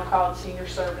are now called Senior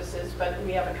Services, but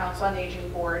we have a Council on Aging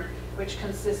board, which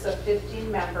consists of 15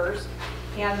 members.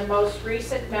 And the most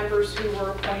recent members who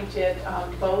were appointed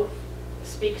both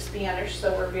speak Spanish,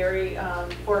 so we're very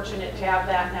fortunate to have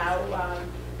that now.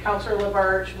 Councilor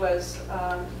Labarge was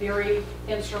very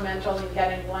instrumental in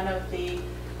getting one of the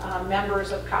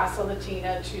members of Casa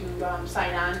Latina to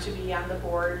sign on to be on the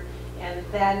board. And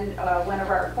then one of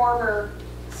our former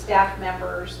staff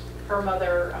members, her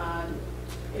mother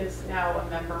is now a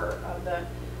member of the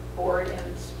board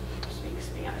and speaks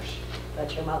Spanish.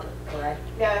 That's your mother, correct?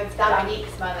 No, it's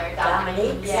Dominique's mother.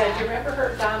 Dominique's? Yeah, do you remember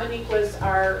her? Dominique was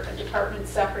our department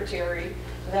secretary.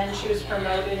 Then she was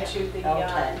promoted to the,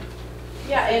 Okay.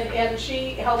 yeah, and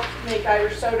she helped make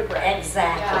Irish soda bread.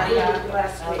 Exactly.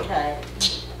 Last week. Okay.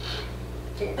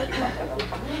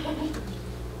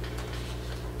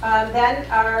 Then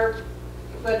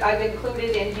what I've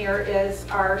included in here is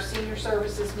our Senior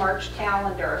Services March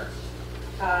calendar,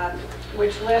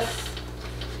 which lists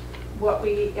what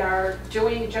we are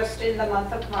doing just in the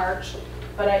month of March,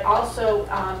 but I also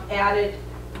added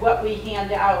what we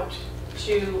hand out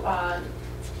to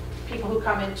people who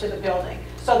come into the building.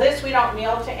 So this we don't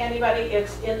mail to anybody,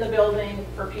 it's in the building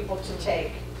for people to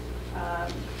take.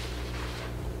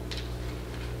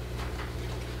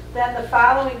 Then the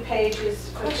following page is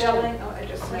fulfilling, oh, I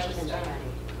just noticed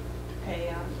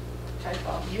a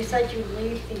typo. You said you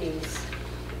leave these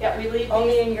Yeah, we leave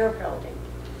only these, in your building.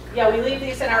 yeah, we leave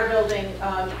these in our building,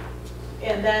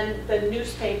 and then the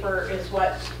newspaper is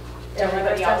what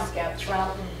everybody else gets.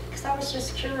 Because I was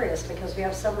just curious, because we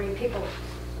have so many people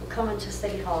who come into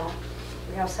City Hall.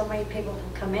 We have so many people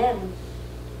who come in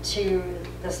to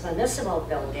this municipal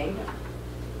building.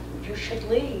 You should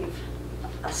leave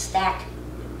a stack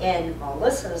in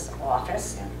Melissa's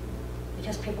office,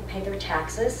 because people pay their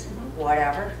taxes,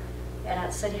 whatever, and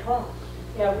at City Hall.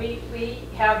 Yeah, we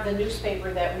have the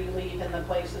newspaper that we leave in the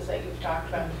places that you've talked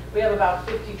about. We have about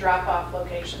 50 drop-off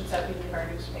locations that we leave our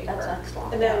newspaper. That's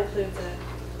excellent. And that includes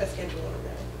a schedule on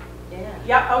there. Yeah.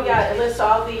 Yeah, oh yeah, it lists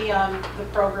all the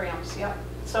programs, yep.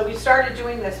 So we started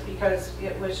doing this because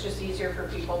it was just easier for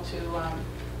people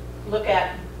to look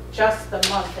at just the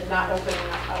month and not opening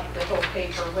up the whole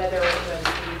paper, whether it was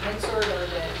the insert or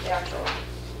the actual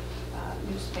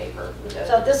newspaper.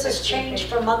 So this has changed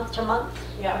from month to month?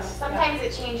 Yes. Sometimes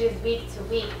it changes week to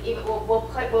week. Even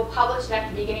we'll publish it at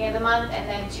the beginning of the month, and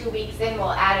then 2 weeks in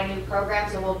we'll add a new program,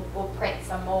 so we'll print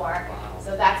some more.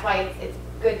 So that's why it's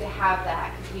good to have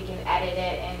that, because we can edit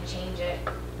it and change it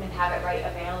and have it right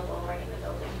available right in the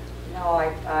building. No,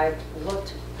 I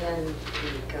looked in the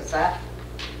Gazette,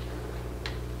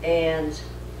 and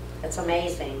it's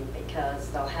amazing because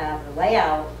they'll have the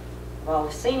layout of all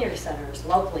the senior centers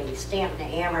locally stamped in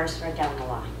Amherst right down the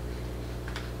line.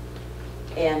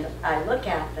 And I look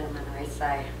at them and I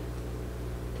say,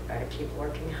 you better keep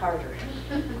working harder,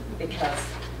 because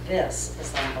this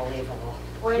is unbelievable.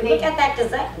 Were You they- look at that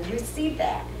Gazette and you see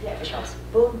that. Yeah. It shows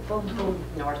boom, boom, boom,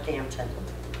 Northampton.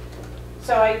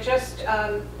 So I just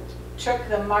took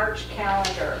the March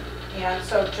calendar, and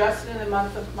so just in the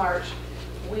month of March,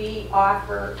 we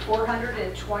offer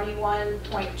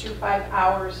 421.25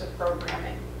 hours of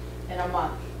programming in a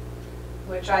month,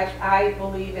 which I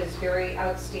believe is very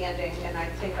outstanding, and I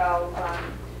think I'll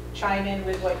chime in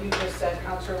with what you just said,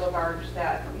 Councilor Labarge,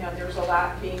 that there's a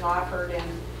lot being offered, and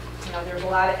there's a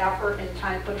lot of effort and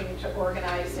time put into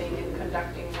organizing and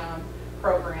conducting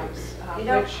programs,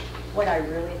 which What I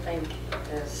really think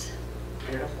is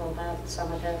beautiful about some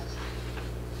of this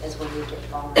is when you get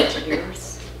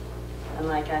volunteers. And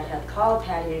like I had called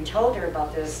Patty and told her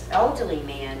about this elderly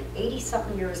man,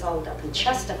 80-something years old up in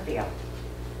Chesterfield,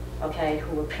 okay,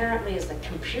 who apparently is a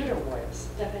computer whiz.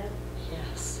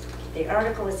 Yes. The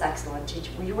article is excellent.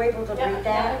 Were you able to read that?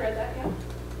 Yeah, I read that, yeah.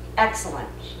 Excellent.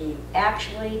 He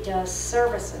actually does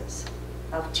services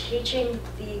of teaching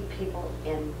the people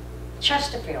in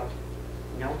Chesterfield,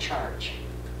 no charge.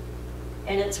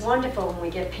 And it's wonderful when we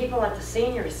get people at the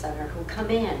senior center who come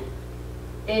in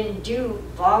and do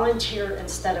volunteer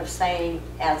instead of saying,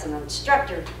 as an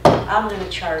instructor, I'm going to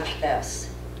charge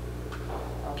this.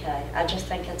 Okay, I just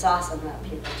think it's awesome that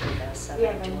people do this and We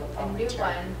they have do it a new volunteer.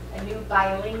 one, a new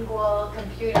bilingual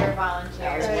computer volunteer.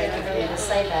 I was waiting for you to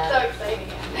say So that. exciting.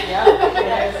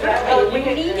 Yeah, we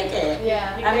needed it.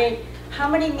 Yeah. I mean, how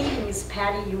many meetings,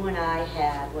 Patty, you and I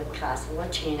had with Casa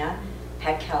Latina,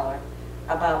 Pet Keller,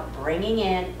 about bringing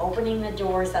in, opening the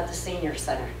doors at the senior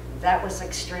center. That was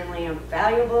extremely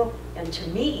invaluable, and to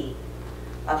me,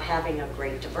 of having a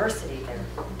great diversity there.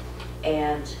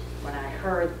 And when I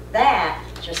heard that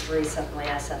just recently,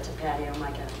 I said to Patty, oh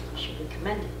my God, you should be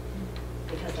commended.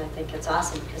 Because I think it's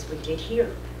awesome, because we did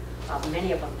hear of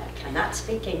many of them that cannot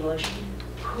speak English,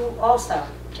 who also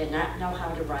did not know how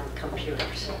to run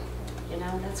computers.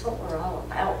 That's what we're all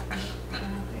about.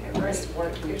 Just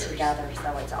working together,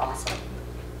 so it's awesome.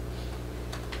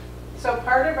 So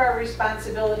part of our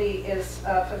responsibility is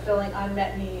fulfilling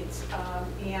unmet needs.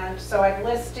 And so I've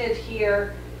listed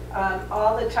here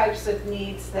all the types of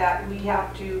needs that we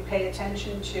have to pay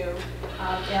attention to.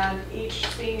 And each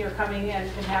senior coming in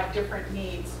can have different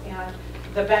needs. And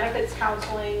the benefits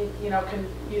counseling,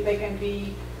 they can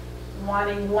be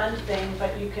wanting one thing,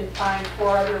 but you can find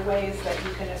 4 other ways that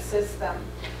you can assist them.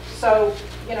 So,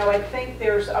 I think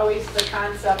there's always the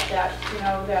concept that,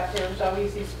 that there's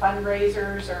always these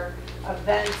fundraisers or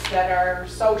events that are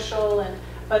social,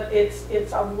 but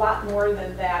it's a lot more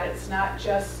than that. It's not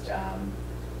just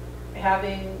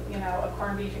having, a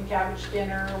corned beef and cabbage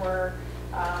dinner or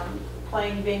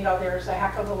playing bingo. There's a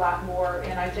heck of a lot more,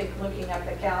 and I think looking at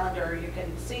the calendar, you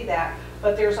can see that.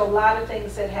 But there's a lot of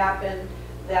things that happen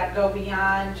that go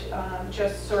beyond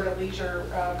just sort of leisure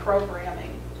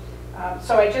programming.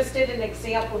 So I just did an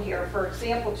example here. For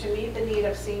example, to meet the need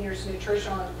of seniors'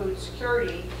 nutritional and food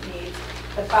security needs,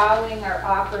 the following are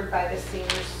offered by the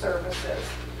senior services.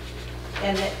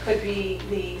 And it could be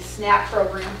the SNAP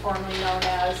program, formerly known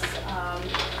as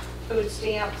food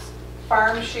stamps,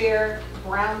 Farm Share,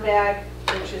 Brown Bag,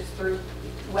 which is through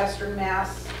Western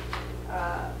Mass,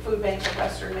 Food Bank of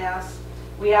Western Mass.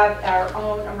 We have our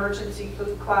own emergency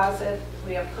food closet.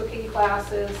 We have cooking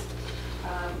classes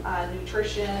on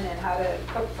nutrition and how to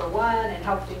cook for one and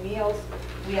healthy meals.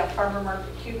 We have farmer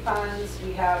market coupons.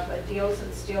 We have a Deals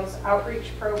and Steals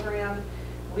outreach program.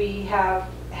 We have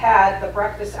had the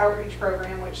breakfast outreach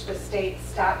program, which the state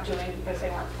stopped doing because they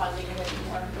weren't funding it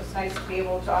anymore. It was nice to be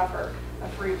able to offer a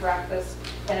free breakfast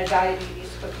and a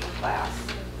diabetes cooking class.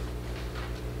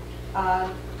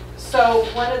 So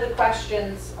one of the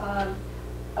questions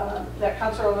that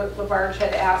Councilor Labarge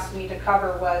had asked me to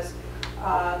cover was,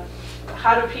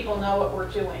 how do people know what we're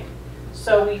doing?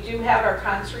 So we do have our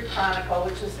Concert Chronicle,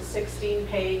 which is a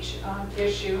 16-page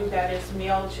issue that is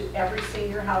mailed to every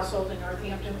senior household in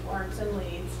Northampton, Florence, and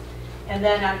Leeds. And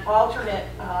then on alternate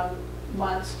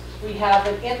months, we have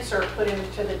an insert put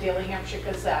into the Daily Hampshire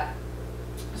Gazette.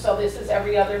 So this is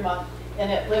every other month,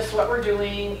 and it lists what we're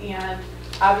doing, and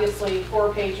obviously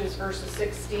 4 pages versus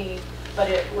 16, but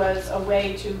it was a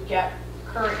way to get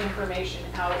current information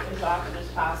out as often as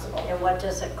possible. And what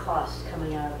does it cost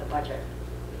coming out of the budget?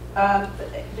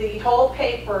 The whole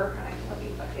paper,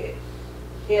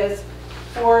 is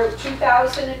for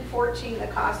 2014, the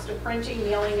cost of printing,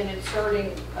 mailing, and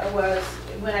inserting was,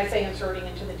 when I say inserting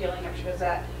into the Daily Hampshire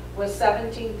Gazette, was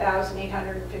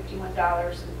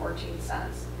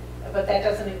 $17,851.14. But that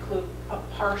doesn't include a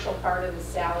partial part of the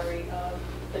salary of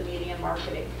the media and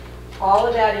marketing. All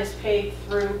of that is paid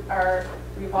through our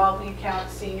revolving account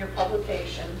senior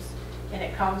publications. and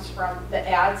it comes from the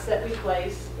ads that we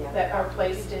place, Yeah. that are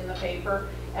placed in the paper,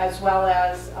 as well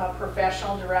as a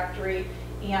professional directory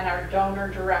and our donor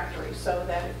directory, so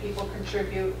that if people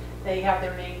contribute, they have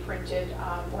their name printed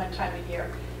one time a year.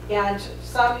 And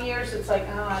some years it's like,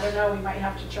 oh, I don't know, we might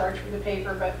have to charge for the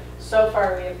paper, but so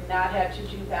far we have not had to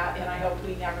do that, and I hope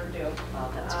we never do.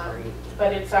 Oh, that's great.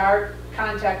 But it's our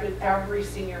contact with every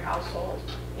senior household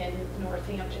in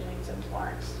Northampton, Leeds, and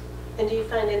Florence. And do you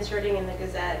find inserting in the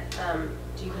Gazette,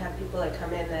 do you have people that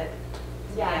come in that,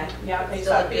 Yeah. Yeah, it's they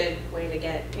still a saw good way to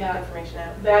get Yeah. information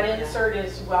out? That Yeah. insert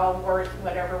is well worth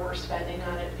whatever we're spending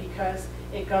on it, because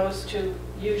it goes to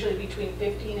usually between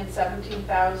 15 and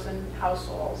 17,000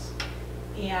 households.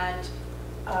 And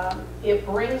it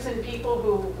brings in people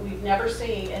who we've never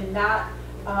seen, and not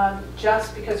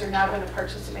just because they're not going to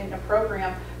participate in a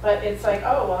program, but it's like,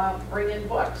 oh, bring in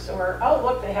books, or, oh,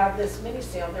 look, they have this mini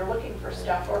sale, they're looking for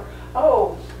stuff, or,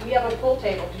 oh, we have a pool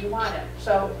table, do you want it?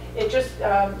 So it just,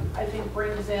 I think,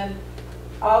 brings in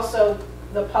also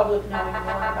the public knowing more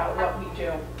about what we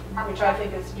do, which I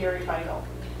think is very vital,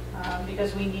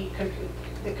 because we need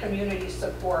the community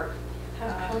support.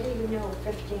 How do you know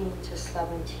 15 to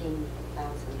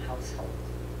 17,000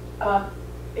 households?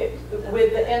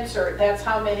 With the insert, that's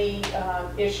how many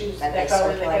issues That that they go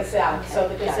in the circulate. Gazette. Okay, So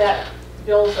the gotcha. Gazette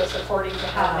bills us according to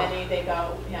how Wow. many they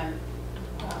go in.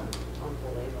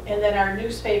 Unbelievable. And then our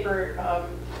newspaper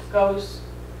goes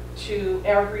to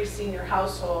every senior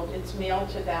household. It's mailed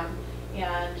to them.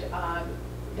 And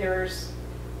there's,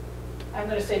 I'm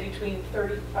going to say between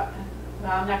 35,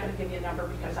 well, I'm not going to give you a number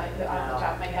because off the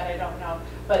top of my head, I don't know.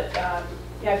 But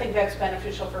yeah, I think that's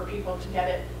beneficial for people to get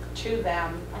it to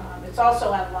them. It's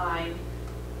also online,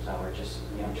 so we're just,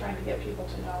 trying to get people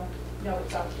to know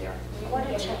it's out there. I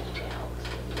wanted to, Oh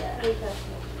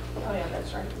yeah,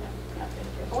 that's right. Yeah,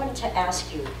 thank I wanted to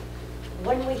ask you,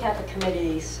 when we had the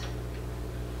committees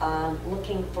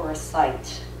looking for a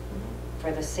site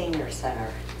for the senior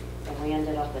center, and we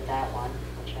ended up with that one,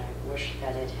 which I wish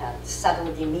that it had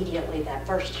settled immediately that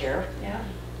first year. you. Yeah.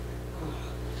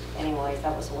 Anyways,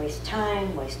 that was a waste of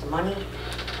time, waste of money,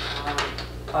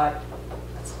 but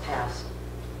that's the past.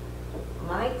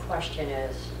 My question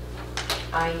is,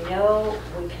 I know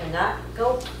we cannot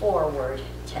go forward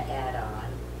to add on.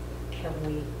 Can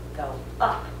we go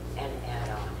up and add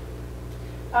on?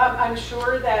 I'm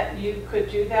sure that you could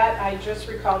do that. I just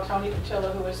recall Tony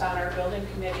Patilla, who was on our building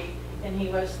committee, and he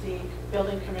was the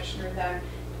building commissioner then.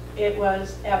 It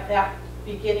was at that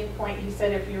beginning point, he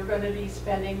said, if you're going to be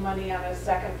spending money on a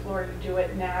second floor, you do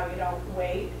it now, you don't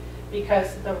wait,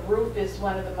 because the roof is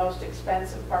one of the most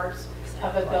expensive parts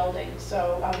of a building.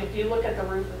 So if you look at the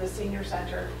roof of the senior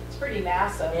center, it's pretty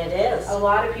massive. It is. A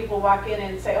lot of people walk in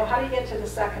and say, oh, how do you get to the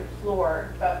second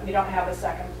floor? But we don't have a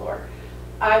second floor.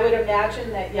 I would imagine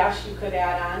that, yes, you could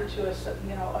add on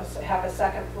to have a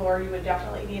second floor. You would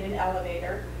definitely need an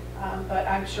elevator, but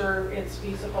I'm sure it's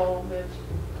feasible with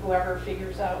whoever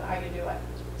figures out how you do it.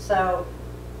 So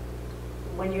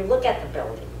when you look at the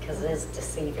building, because it is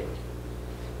deceiving,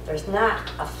 there's not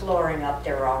a flooring up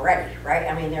there already, right?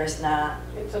 I mean, there's not.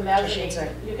 It's a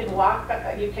mezzanine. You can walk,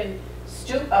 you can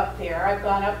stoop up there. I've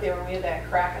gone up there when we had that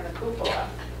crack in the cupola,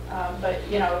 but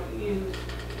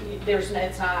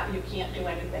it's not, you can't do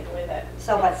anything with it.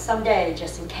 So, but someday,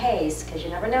 just in case, because you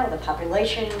never know, the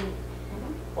population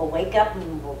will wake up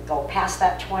and will go past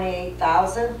that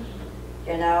 28,000,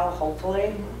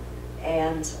 hopefully.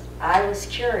 And I was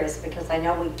curious because I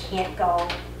know we can't go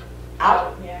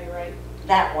out Yeah, you're right.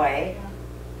 that way.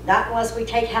 Not unless we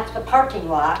take half the parking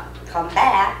lot, come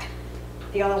back.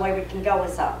 The only way we can go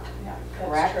is up. Yeah,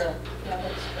 Correct? that's true. Yeah,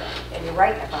 that's true. And you're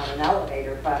right about an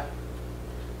elevator, but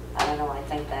I don't know, I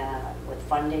think that with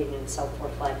funding and so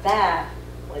forth like that,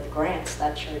 with grants,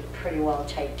 that should pretty well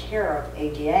take care of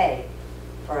ADA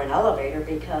for an elevator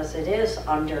because it is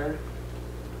under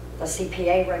the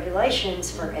CPA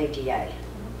regulations for ADA.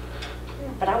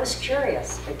 But I was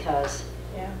curious because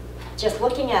just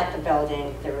looking at the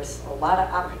building, there was a lot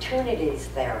of opportunities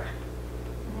there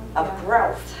of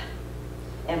growth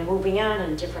and moving on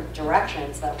in different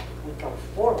directions that would go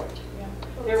forward.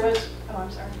 There was, I'm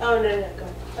sorry. Oh, no, go ahead.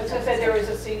 I was going to say there was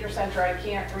a senior center, I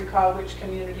can't recall which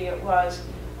community it was,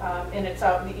 and it's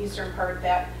out in the eastern part,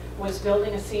 that was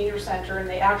building a senior center, and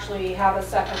they actually have a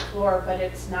second floor, but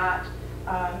it's not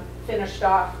finished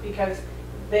off because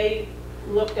they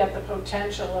looked at the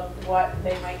potential of what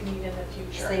they might need in the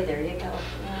future. See, there you go.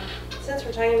 Since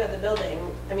we're talking about the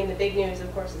building, I mean, the big news,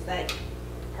 of course, is that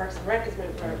Parks and Rec is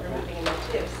moving in there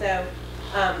too. So,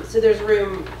 so there's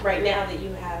room right now that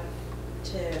you have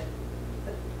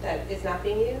that is not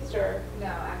being used, or? No,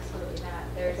 absolutely not.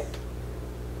 There's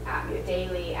a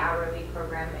daily, hourly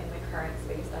program in the current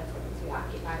space that's going to be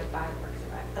occupied by Parks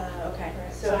and Rec. Okay,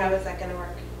 So- so how is that gonna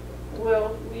work?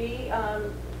 Well, we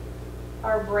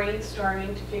are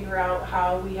brainstorming to figure out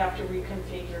how we have to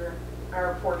reconfigure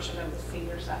our portion of the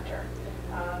senior center.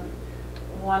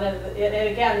 One of the, and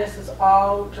again, this is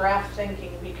all draft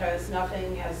thinking because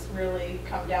nothing has really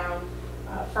come down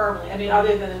firmly. I mean,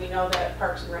 other than we know that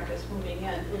Parks and Rec is moving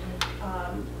in.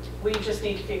 We just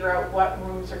need to figure out what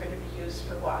rooms are going to be used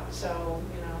for what. So,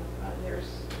 you know, there's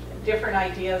different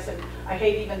ideas, and I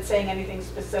hate even saying anything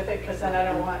specific because then I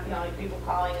don't want, you know, like people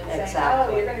calling and saying,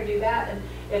 Exactly. oh, you're going to do that. And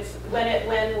it's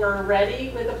when we're ready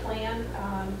with a plan,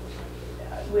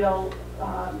 we'll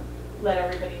let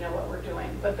everybody know what we're doing.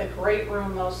 But the great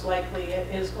room, most likely, it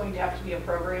is going to have to be a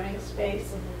programming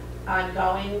space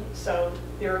ongoing. So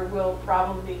there will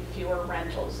probably be fewer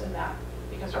rentals in that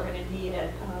because we're going to need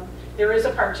it. There is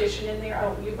a partition in there.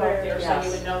 Oh, you go up there, so Yes.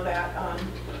 you would know that.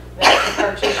 That the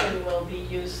partition will be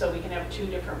used so we can have 2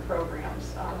 different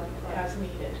programs as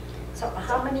needed. So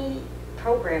how many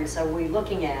programs are we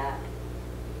looking at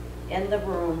in the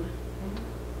room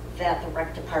that the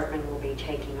rec department will be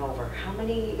taking over? How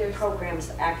many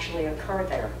programs actually occur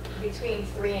there? Between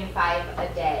 3 and 5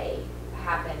 a day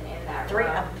happen in that Three,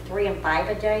 room. 3 and 5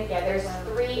 a day? Yeah, there's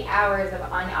 3 hours of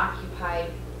unoccupied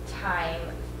time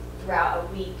throughout a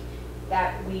week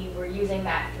that we were using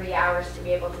that 3 hours to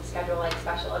be able to schedule like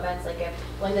special events, like if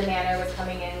Linda Manor was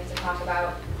coming in to talk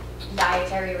about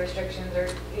dietary restrictions or,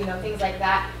 you know, things like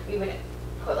that, we would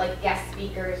put like guest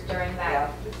speakers during that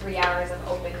 3 hours of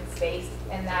open space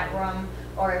in that room.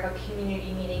 Or if a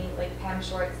community meeting, like Pam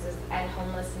Schwartz's End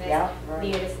Homelessness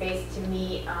needed a space to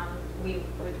meet, we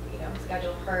would, you know,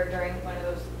 schedule her during one of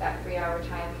those, that 3 hour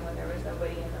time when there was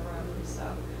nobody in the room,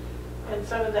 so. And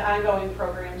some of the ongoing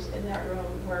programs in that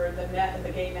room were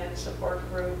the Gay Men Support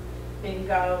Group,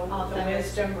 Bingo, the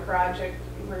Wisdom Project.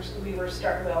 We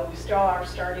still are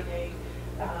starting a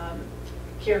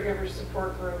caregiver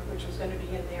support group, which was going to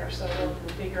be in there. So we'll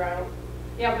figure out,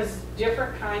 yeah, because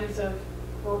different kinds of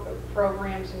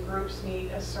programs and groups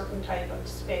need a certain type of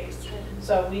space.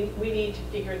 So we need to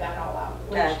figure that all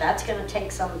out. That's going to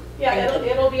take some Yeah,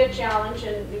 thinking. it'll be a challenge,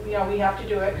 and you know we have to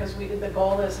do it because the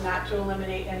goal is not to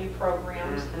eliminate any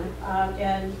programs.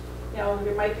 And you know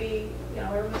there might be, you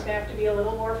know, everyone's gonna have to be a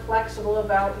little more flexible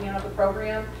about, you know, the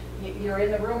program. You're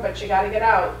in the room, but you got to get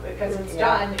out because it's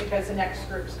done because the next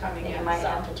group's coming in. You might so.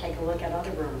 have to take a look at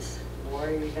other rooms, or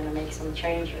you're going to make some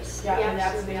changes. Yeah, and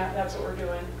that's what we're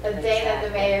doing. The day that the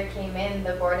mayor came in,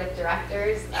 the board of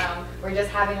directors, were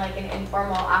just having like an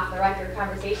informal off-the-record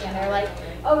conversation. They're like,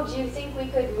 oh, do you think we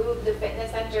could move the fitness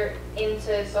center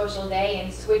into social day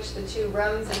and switch the 2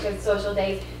 rooms because social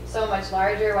day is so much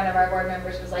larger? One of our board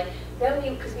members was like, then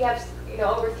because we have, you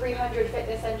know, over 300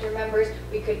 fitness center members,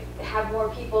 we could have more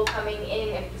people coming in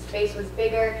if the space was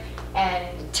bigger.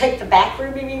 And take the back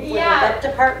room, you mean, where the rec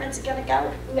department's going to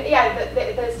go? Yeah,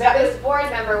 this board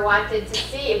member wanted to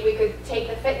see if we could take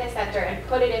the fitness center and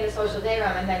put it in the social day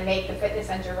room and then make the fitness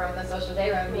center room the social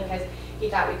day room because he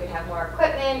thought we could have more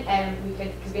equipment and we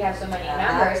could, because we have so many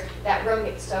members, that room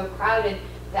gets so crowded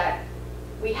that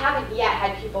we haven't yet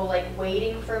had people like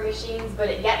waiting for machines, but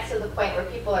it gets to the point where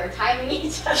people are timing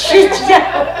each other.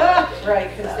 Right,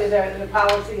 because the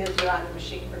policy is you're on the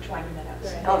machine for 20 minutes.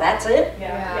 Right. Oh, that's it?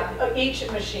 Yeah. Each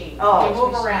machine. Oh. You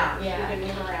move around. Yeah. You can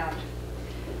move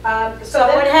around. So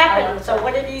what happened? So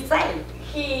what did he say?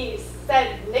 He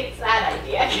said, nix that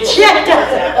idea.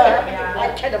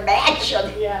 I can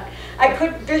imagine. Yeah. I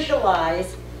could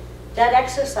visualize that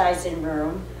exercising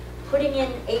room, putting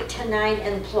in 8 to 9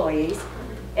 employees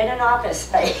in an office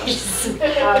space. You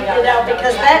know,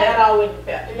 because that all would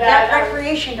fit. that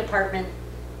recreation department,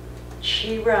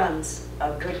 she runs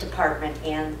a good department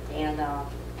and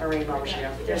very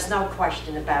emotional. There's no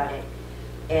question about it.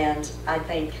 And I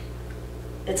think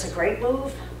it's a great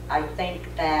move. I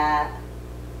think that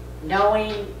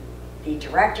knowing the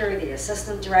director, the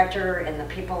assistant director, and the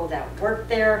people that work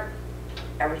there,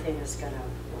 everything is going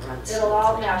to run smoothly. It'll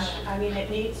all mesh. I mean, it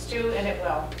needs to, and it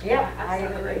will. Yeah, I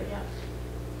agree. Yeah.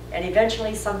 And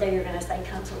eventually, someday you're going to say,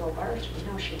 Councilor Barge, you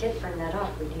know, she did bring that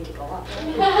up. We need to go up.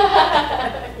 You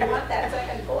want that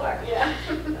second floor.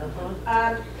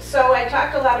 Yeah. So I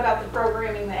talked a lot about the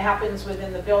programming that happens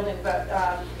within the building, but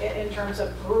in terms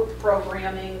of group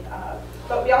programming,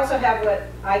 but we also have what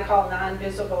I call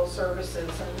non-visible services,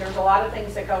 and there's a lot of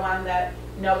things that go on that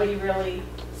nobody really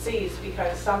sees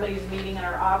because somebody's meeting in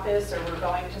our office or we're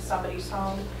going to somebody's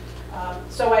home.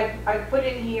 So I put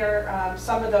in here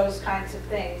some of those kinds of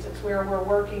things. It's where we're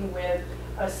working with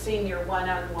a senior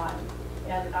one-on-one.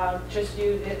 And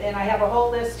and I have a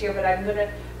whole list here, but I'm going to,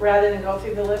 rather than go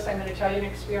through the list, I'm going to tell you an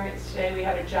experience today. We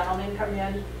had a gentleman come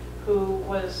in who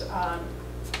was, I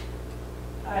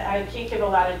can't give a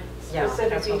lot of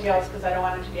specific details because I don't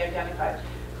want him to be identified,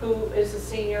 who is a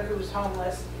senior who's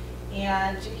homeless,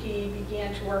 and he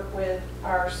began to work with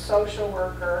our social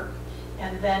worker,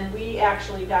 and then we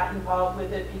actually got involved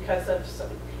with it because of,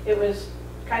 it was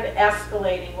kind of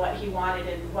escalating what he wanted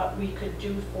and what we could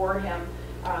do for him,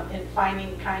 and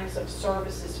finding kinds of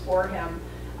services for him.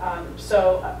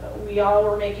 So we all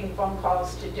were making phone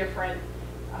calls to different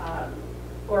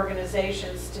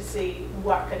organizations to see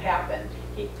what could happen.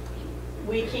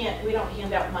 We don't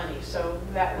hand out money, so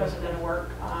that wasn't going to work.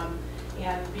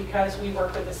 And because we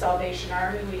work with the Salvation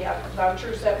Army, we have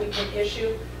vouchers that we can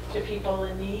issue to people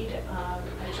in need, I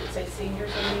should say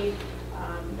seniors in need,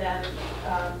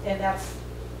 and that's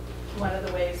one of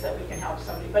the ways that we can help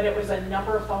somebody. But it was a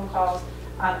number of phone calls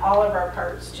on all of our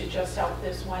parts to just help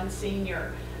this one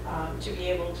senior to be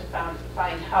able to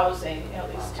find housing, at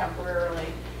least temporarily,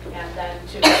 and then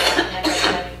to end up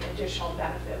getting additional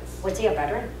benefits. Was he a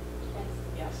veteran?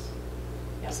 Yes.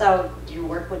 Yes. So do you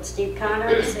work with Steve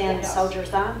Connors and Yes.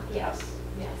 Soldiers On? Yes.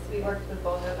 Yes, we worked with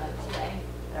both of them today.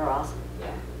 They're awesome.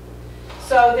 Yeah.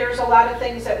 So there's a lot of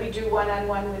things that we do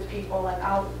one-on-one with people, and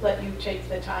I'll let you take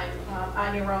the time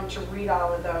on your own to read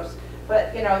all of those.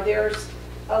 But there's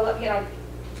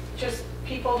just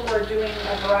people who are doing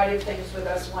a variety of things with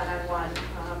us one-on-one,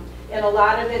 and a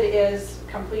lot of it is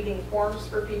completing forms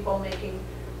for people, making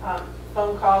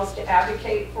phone calls to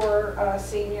advocate for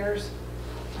seniors.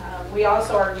 We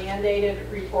also are mandated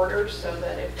reporters, so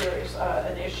that if there's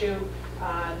an issue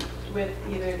with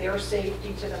either their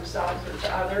safety to themselves or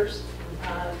to others,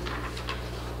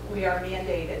 we are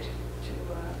mandated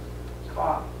to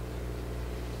call.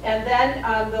 And then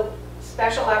the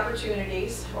special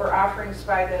opportunities or offerings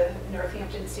by the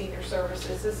Northampton Senior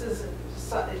Services. This is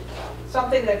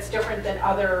something that's different than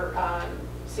other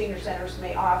senior centers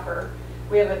may offer.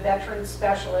 We have a veteran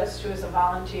specialist who is a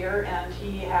volunteer, and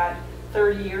he had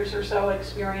 30 years or so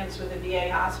experience with the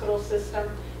VA hospital system,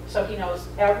 so he knows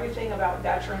everything about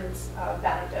veterans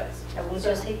benefits. And when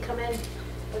does he come in?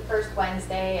 The first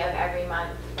Wednesday of every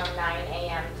month from 9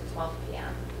 a.m. to 12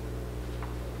 p.m.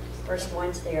 First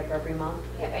Wednesday of every month?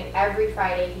 Yeah, and every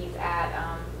Friday he's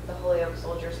at the Holyoke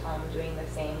Soldiers Home doing the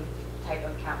same type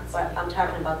of counseling. But I'm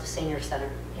talking about the senior center.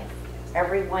 Yes.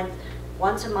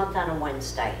 Once a month on a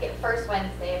Wednesday. Yeah, first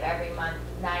Wednesday of every month,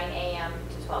 9 a.m.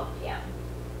 to 12 p.m.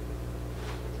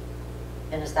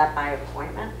 And is that by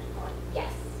appointment?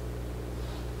 Yes.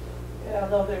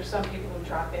 Although there's some people who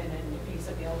drop in, and if he's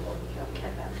available, he can Okay,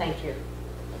 get them. thank you.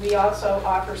 We also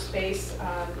offer space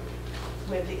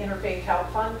with the Interfaith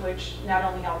Health Fund, which not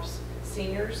only helps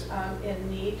seniors in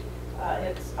need,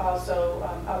 it's also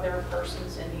other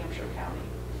persons in Hampshire County.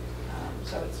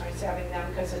 So it's nice having them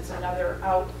because it's another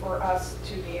out for us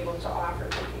to be able to offer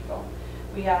to people.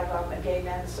 We have a gay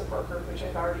men's support group, which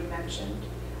I've already mentioned,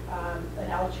 an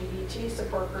LGBT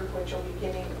support group, which will be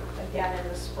beginning again in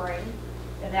the spring,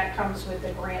 and that comes with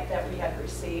the grant that we had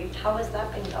received. How has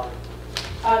that been going?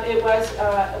 It was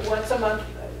once a month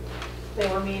they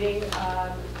were meeting,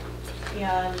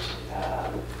 and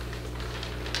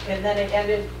then it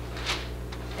ended,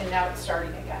 and now it's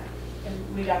starting again.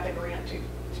 And we got the grant to.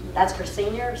 That's for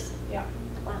seniors? Yeah.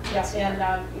 Wow, Yes, and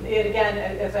it again,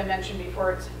 as I mentioned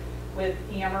before, it's with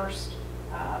Amherst,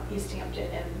 East Hampton,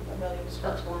 and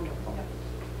Williamsburg. That's wonderful.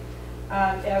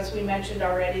 Yep. As we mentioned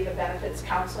already, the benefits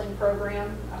counseling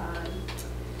program.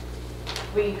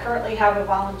 We currently have a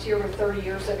volunteer with 30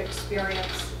 years of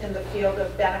experience in the field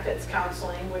of benefits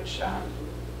counseling, which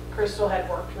Crystal had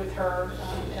worked with her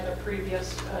at a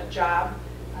previous job.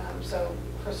 So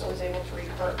Crystal was able to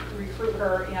recruit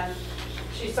her, and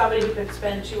she's somebody who could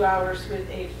spend 2 hours with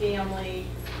a family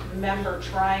member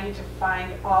trying to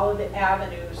find all of the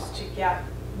avenues to get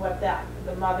what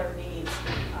the mother needs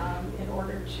in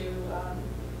order to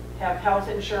have health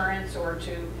insurance or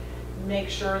to make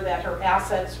sure that her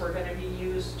assets were going to be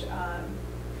used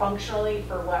functionally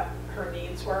for what her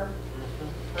needs were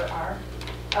or are.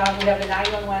 We have a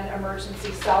 911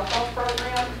 emergency cell phone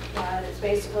program, and it's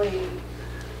basically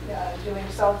doing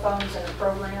cell phones in a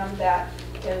program that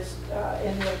is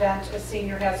in the event a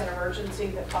senior has an emergency,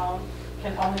 the phone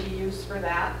can only be used for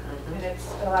that. And it's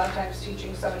a lot of times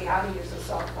teaching somebody how to use a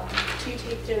cell phone. Do you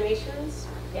take donations?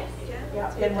 Yes.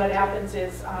 Yeah, and what happens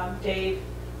is Dave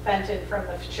Fenton from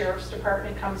the Sheriff's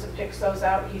Department comes and picks those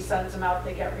out. He sends them out,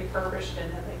 they get refurbished,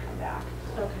 and then they come back.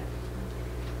 Okay.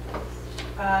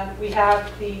 We have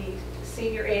the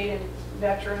Senior and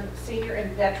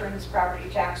Veterans Property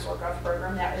Tax Work-Off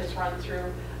Program that is run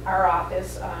through our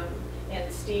office,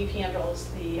 and Steve handles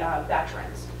the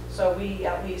veterans. So we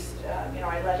at least,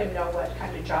 I let him know what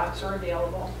kind of jobs are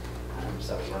available.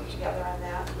 So we work together on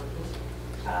that.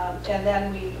 And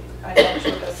then I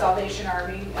mentioned the Salvation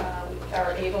Army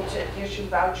are able to issue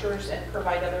vouchers and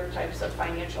provide other types of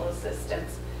financial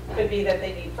assistance. Could be that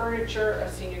they need furniture,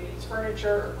 a senior needs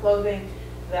furniture or clothing,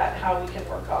 how we can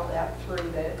work all that through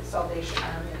the Salvation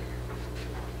Army.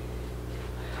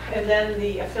 And then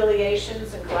the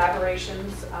affiliations and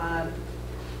collaborations,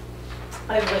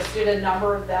 I've listed a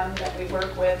number of them that we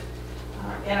work with.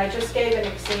 And I just gave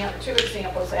two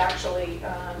examples actually,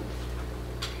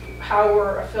 how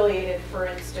we're affiliated, for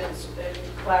instance, and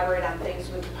collaborate on things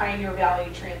with Pioneer Valley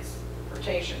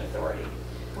Transportation Authority.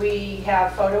 We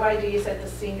have photo IDs at the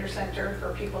senior center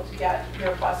for people to get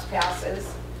their bus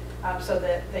passes so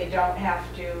that they don't have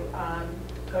to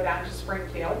go down to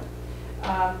Springfield.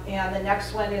 And the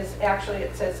next one is actually,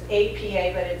 it says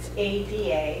APA, but it's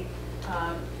ADA,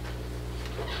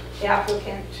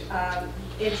 applicant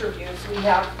interviews. We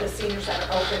have the senior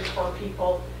center open for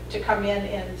people to come in,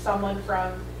 and someone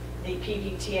from the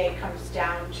PVTA comes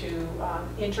down to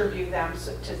interview them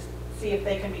to see if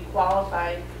they can be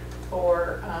qualified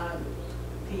for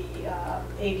the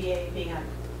ADA van.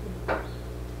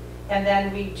 And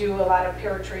then we do a lot of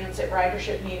paratransit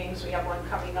ridership meetings. We have one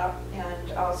coming up,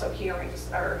 and also hearings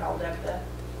are held at the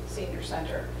senior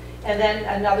center. And then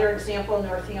another example,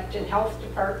 Northampton Health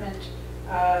Department,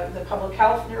 the public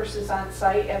health nurse is on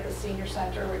site at the senior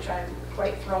center, which I'm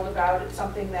quite thrilled about. It's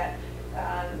something that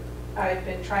I've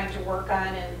been trying to work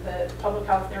on, and the public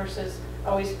health nurse has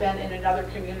always been in another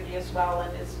community as well,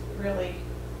 and is really,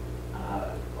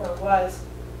 or was,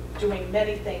 doing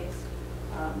many things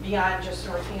beyond just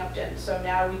Northampton. So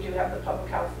now we do have the public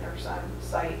health nurse on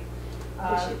site.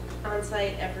 Is she on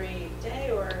site every day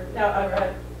or? No,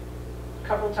 a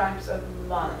couple times a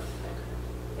month.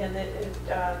 And it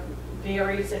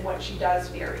varies, and what she does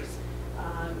varies.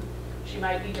 She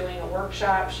might be doing a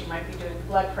workshop, she might be doing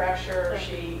blood pressure,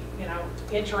 she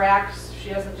interacts, she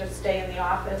doesn't just stay in the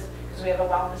office, because we have a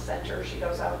wellness center. She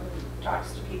goes out and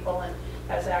talks to people, and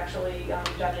has actually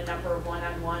done a number of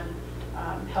one-on-one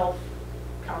health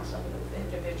counseling with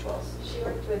individuals. She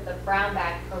worked with the Brown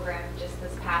Bag program just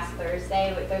this past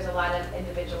Thursday. There's a lot of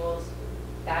individuals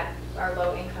that are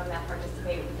low income that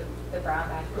participate with the Brown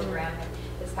Bag program. And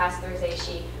this past Thursday,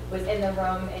 she was in the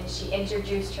room and she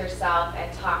introduced herself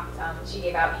and talked. She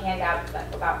gave out handouts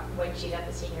about when she's at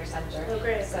the senior center. Oh,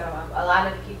 great. So a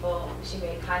lot of people she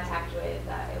made contact with.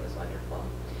 It was wonderful.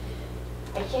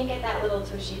 I can't get that little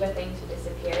Toshiba thing to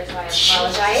disappear, so I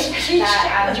apologize.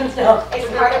 It's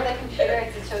part of the computer.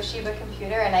 It's a Toshiba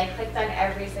computer, and I clicked on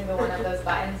every single one of those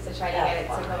buttons to try to get it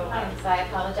to go in, so I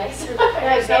apologize.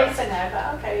 I was noticing that,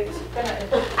 but okay, it's gonna.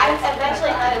 I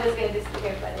eventually thought it was going to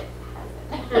disappear, but it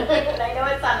hasn't. And I know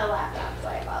it's on the laptop, so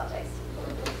I apologize.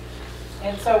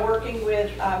 And so working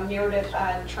with Meredith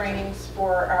on trainings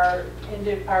for our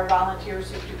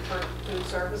volunteers who do food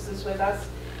services with us,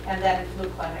 and then flu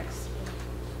clinics.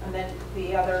 And then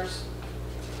the others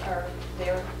are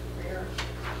there for your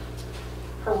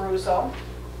perusal.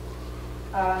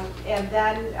 And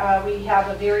then we have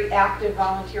a very active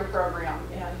volunteer program.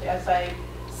 And as I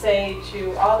say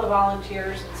to all the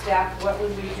volunteers and staff, what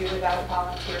would we do without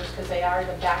volunteers? Because they are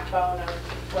the backbone of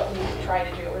what we try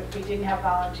to do. If we didn't have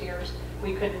volunteers,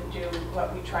 we couldn't do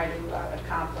what we try to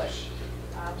accomplish.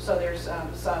 So there's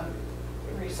some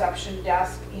reception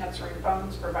desk, answering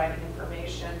phones, providing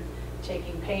information,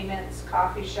 taking payments,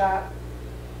 coffee shop,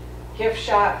 gift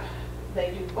shop.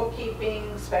 They do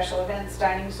bookkeeping, special events,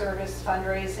 dining service,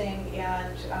 fundraising,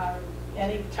 and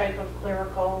any type of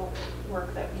clerical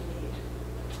work that we need.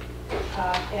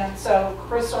 And so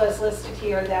Crystal has listed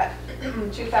here that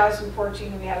in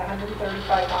 2014 we had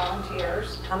 135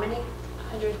 volunteers. How many?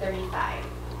 135.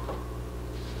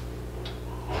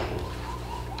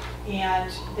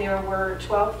 And there were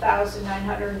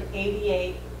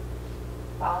 12,988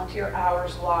 volunteer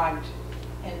hours logged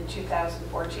in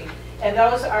 2014. And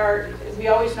those are, we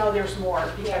always know there's more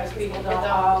because people don't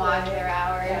all log their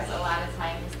hours a lot of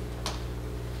times.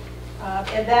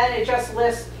 And then it just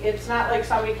lists, it's not like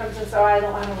somebody comes and says, oh, I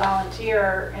don't want to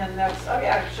volunteer, and that's, oh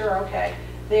yeah, sure, okay.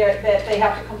 They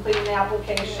have to complete an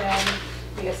application,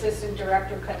 the assistant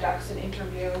director conducts an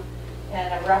interview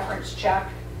and a reference check.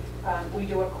 We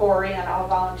do a query, and all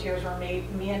volunteers are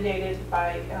mandated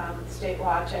by state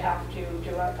law to have to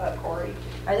do a query.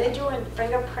 Are they doing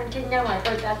fingerprinting now? I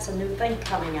heard that's a new thing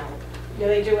coming out. Yeah,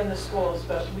 they do in the schools,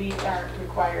 but we aren't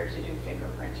required to do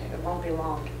fingerprinting. It won't be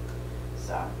long.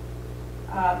 So,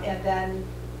 and then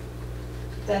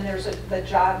there's the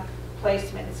job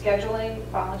placement and scheduling,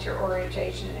 volunteer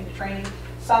orientation and training.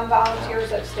 Some volunteers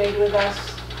have stayed with us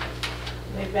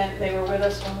They were with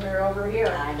us when we were over here.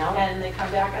 I know. And they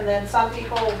come back, and then some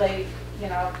people, they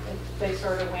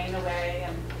sort of wane away,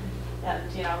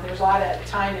 and there's a lot of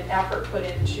time and effort put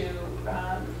into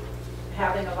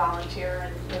having a volunteer,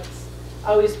 and it's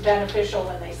always beneficial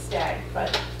when they stay, but,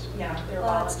 they're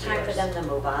Well, volunteers. it's time for them to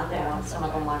move on. Yeah, Some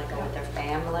of them want to go with their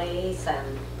families,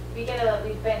 and We've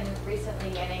been recently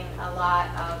getting a lot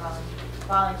of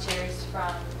volunteers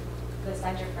from the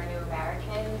Center for New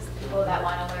Americans, people that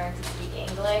want to learn to speak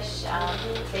English.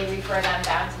 They refer them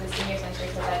down to the senior center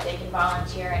so that they can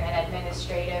volunteer in an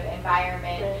administrative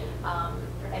environment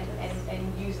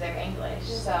and use their English.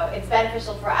 So it's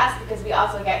beneficial for us because we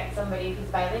also get somebody who's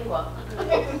bilingual.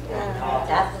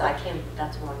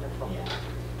 that's wonderful. Yeah.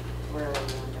 Really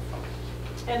wonderful.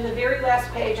 And the very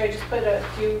last page, I just put a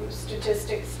few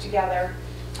statistics together.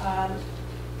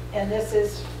 And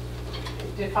this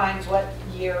defines what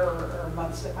year or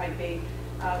months it might be.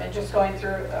 And just going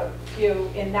through a few,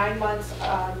 in 9 months,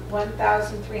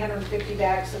 1,350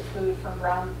 bags of food from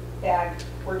Brown Bag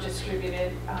were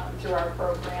distributed through our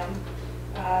program.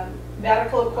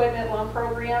 Medical equipment loan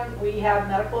program, we have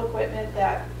medical equipment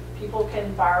that people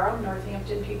can borrow,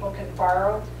 Northampton people can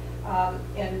borrow,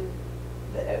 in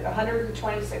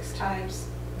 126 times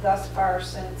thus far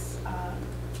since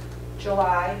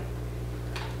July.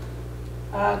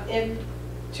 In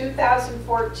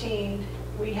 2014,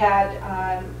 we had,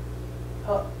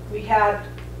 well,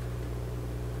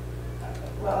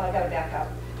 I gotta back up.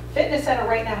 Fitness Center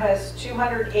right now has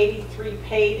 283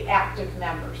 paid active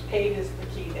members. Paid is the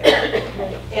key there.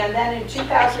 And then in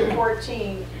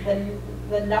 2014,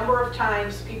 the number of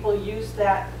times people used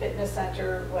that fitness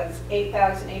center was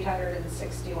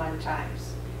 8,861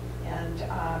 times. And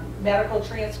medical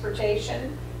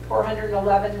transportation,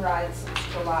 411 rides since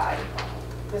July.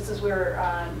 This is where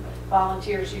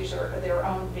volunteers use their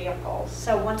own vehicles.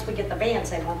 So once we get the vans,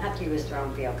 they won't have to use their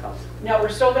own vehicles. No, we're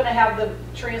still going to have the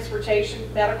transportation,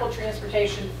 medical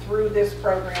transportation through this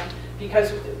program,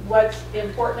 because what's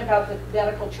important about the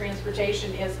medical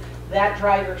transportation is that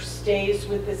driver stays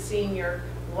with the senior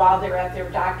while they're at their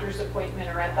doctor's appointment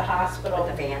or at the hospital.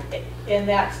 With the van. And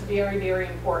that's very, very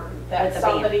important, that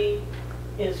somebody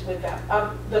is with them.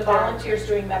 The volunteers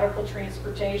doing medical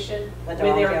transportation with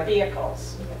their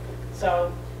vehicles.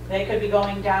 So they could be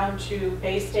going down to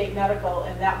Bay State Medical,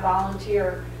 and that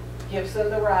volunteer gives them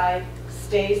the ride,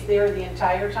 stays there the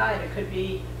entire time. It could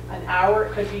be an hour,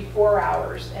 it could be 4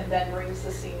 hours, and then brings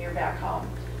the senior back home.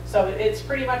 So it's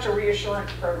pretty much a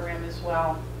reassurance program as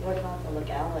well. What about the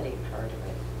legality part of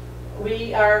it?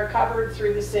 We are covered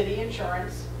through the city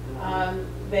insurance.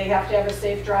 They have to have a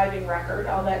safe driving record.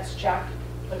 All that's checked.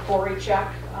 The Corey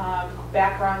check,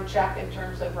 background check in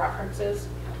terms of references.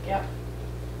 Yep.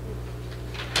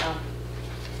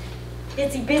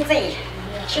 Busy.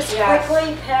 Just Yes.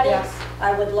 quickly, Patty, Yes.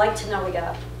 I would like to know, we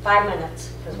got 5 minutes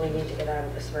because we need to get out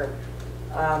of this room.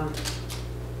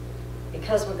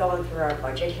 Because we're going through our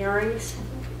budget hearings,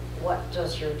 what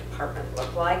does your department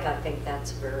look like? I think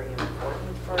that's very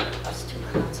important for us two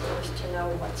counselors to know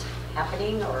what's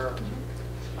happening, or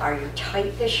are you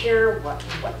tight this year?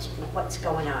 What's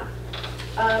going on?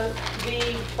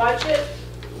 The budget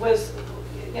was,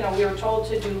 we were told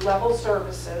to do level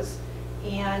services,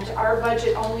 and our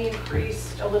budget only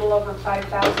increased a little over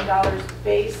 $5,000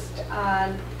 based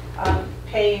on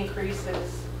pay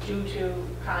increases due to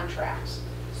contracts.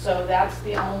 So that's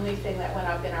the only thing that went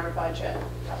up in our budget.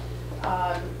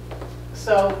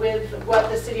 So with what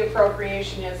the city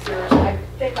appropriation is, there's, I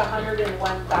think,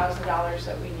 $101,000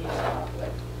 that we need to come up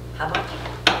with. How much?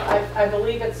 I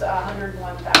believe it's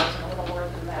 101,000, a little more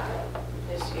than that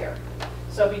this year.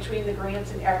 So between the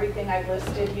grants and everything I've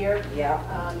listed here,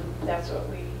 that's what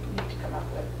we need to come up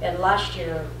with. And last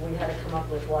year, we had to come up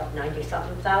with what,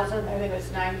 90-something thousand? I think it was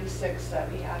 96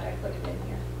 that we had, I put it in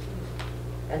here.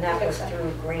 And that was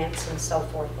through grants and so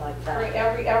forth like that?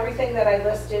 Everything that I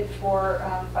listed for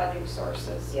funding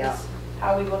sources Yeah. is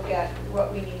how we look at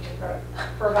what we need to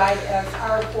provide as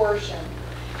our portion.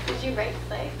 Did you write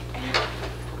like?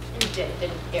 You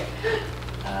didn't hear.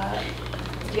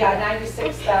 Yeah,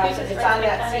 96,000. It's on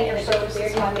that senior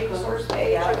services funding source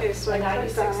page. Yeah. Okay, so I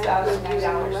clicked on it.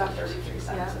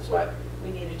 $96,033 is what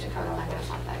we needed to come up with.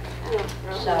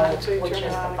 So, which is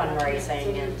the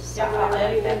fundraising and stuff Yeah, like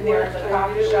anything there, the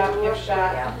coffee shop, gift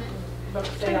shop, Yeah. book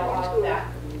sale, all of that.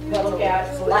 They'll look at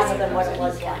It's less than what it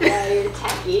was like. Yeah, you're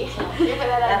techie. You put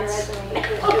that on your resume.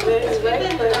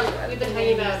 We've been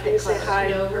hanging out. You say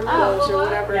hi, Oh, or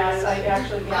whatever it Yes, is. I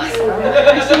actually got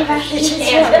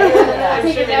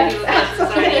I'm sure you know.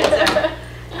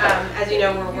 As as you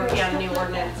know, we're working on a new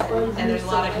ordinance, and there's a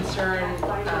lot of concern.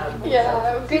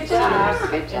 Yeah, good job,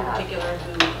 good In job. particular,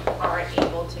 who aren't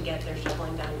able to get their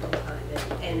shoveling done in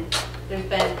time. And there's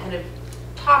been kind of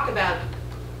talk about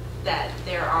that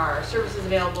there are services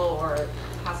available or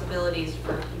possibilities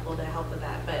for people to help with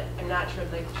that, but I'm not sure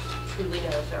they truly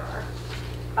know if there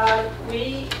are.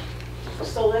 We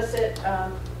solicit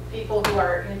people who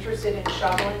are interested in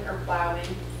shoveling or plowing,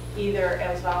 either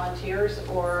as volunteers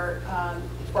or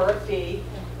for a fee.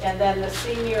 And then the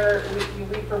senior,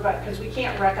 we provide, because we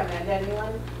can't recommend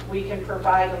anyone, we can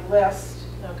provide a list,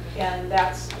 and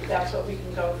that's what we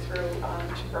can go through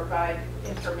to provide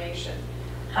information.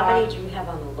 How many do you have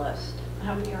on the list?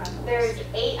 How many are on the There's list?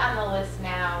 8 on the list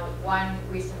now. One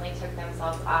recently took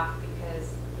themselves off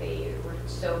because they were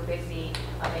so busy,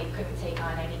 they couldn't take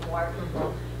on any more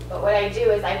people. But what I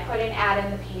do is I put an ad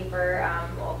in the paper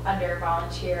under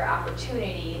volunteer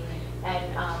opportunity,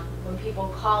 and when people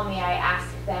call me, I ask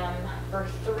them for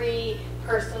 3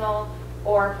 personal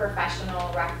or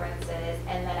professional references,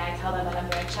 and then I tell them that I'm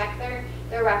going to check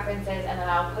their references, and then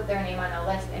I'll put their name on a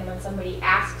list. And when somebody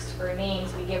asks for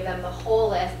names, we give them the whole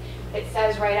list. It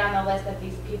says right on the list that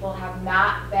these people have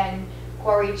not been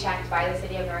quarry checked by the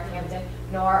city of Northampton,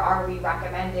 nor are we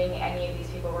recommending any of these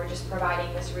people. We're just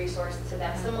providing this resource to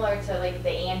them, similar to like the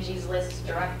Angie's List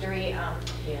directory,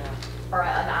 or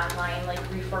an online like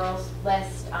referrals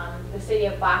list. The city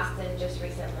of Boston just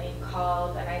recently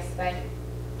called, and I spent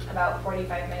about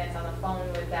 45 minutes on the phone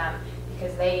with them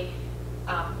because they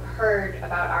heard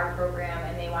about our program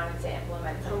and they wanted to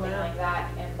implement something like that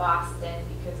in Boston,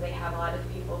 because they have a lot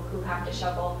of people who have to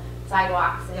shovel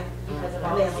sidewalks and because of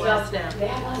all They the have a lot of snow. snow. They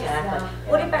have a lot of Exactly. snow.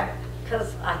 What about,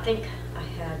 because I think I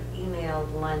had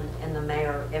emailed Lynn and the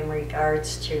mayor in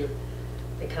regards to,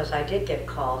 because I did get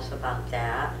calls about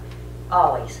that,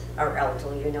 always, our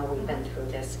elderly, you know, we've been through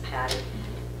this, Patty,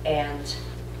 and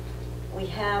we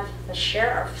have the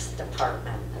sheriff's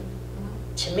department.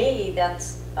 To me,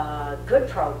 that's a good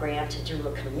program to do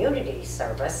a community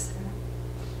service.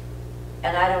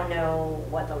 And I don't know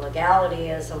what the legality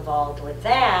is involved with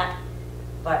that,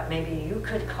 but maybe you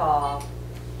could call,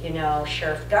 you know,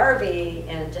 Sheriff Garvey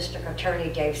and District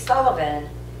Attorney Dave Sullivan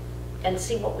and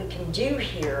see what we can do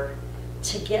here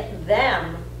to get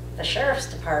them, the sheriff's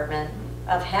department,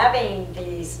 of having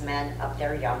these men up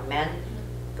there, young men,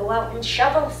 go out and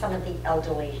shovel some of the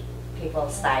elderly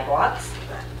people's sidewalks.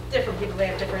 Different people, they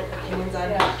have different opinions on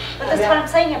But that's what I'm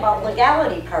saying about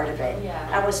legality part of it. Yeah.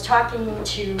 I was talking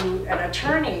to an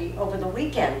attorney over the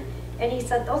weekend, and he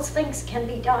said those things can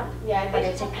be done. Yeah, But they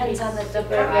it just depends on the Yeah,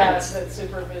 departments. it's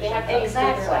supervision. They have to be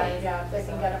Exactly. supervised. Yeah, they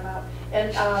can get them out.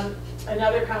 And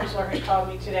another counselor had called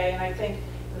me today, and I think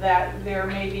that there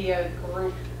may be a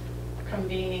group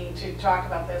convening to talk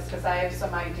about this, because I have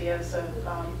some ideas of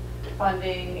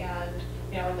funding. And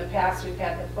you know, in the past we've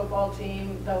had the football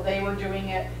team, though they were doing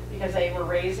it because they were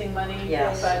raising money.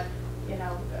 Yes. But you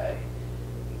know,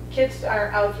 kids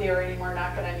aren't out there anymore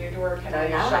knocking on your door, can They're I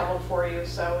not. shovel for you?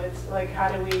 So it's like,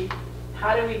 how do we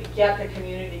get the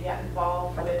community to get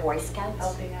involved For the with Boy Scouts,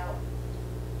 helping out?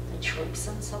 the troops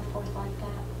and so forth like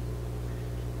that.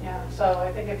 Yeah, so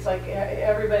I think it's like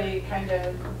everybody kind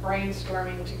of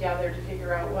brainstorming together to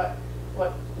figure out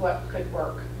what could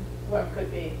work, what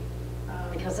could be.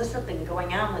 Because this has been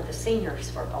going on with the seniors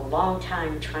for a long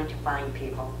time, trying to find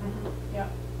people. Yeah,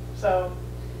 so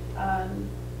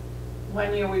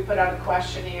one year we put out a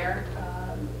questionnaire,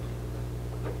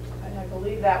 and I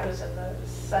believe that was in the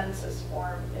census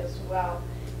form as well,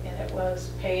 and it was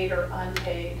paid or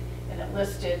unpaid, and it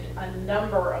listed a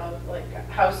number of like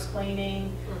house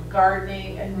cleaning,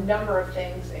 gardening, a number of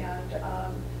things, and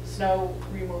snow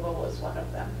removal was one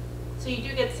of them. So you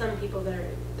do get some people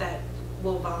that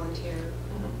will volunteer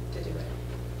to do it.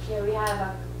 Yeah, we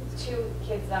have 2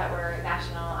 kids that were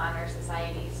National Honor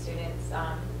Society students.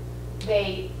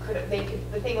 The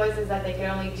thing was is that they could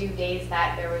only do days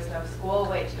that there was no school,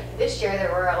 which this year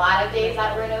there were a lot of days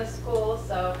that were no school.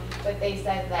 So, but they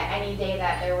said that any day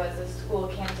that there was a school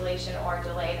cancellation or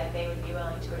delay, that they would be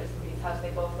willing to go to somebody's house.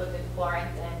 They both lived in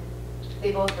Florence, and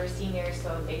they both were seniors,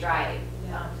 so they drive.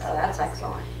 So that's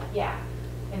excellent. Yeah,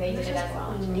 and they did it as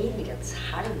well. We need it.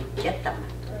 How do we get them?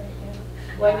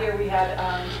 One year we had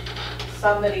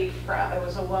somebody from, it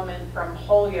was a woman from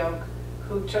Holyoke,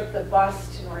 who took the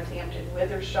bus to Northampton with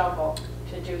her shovel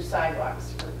to do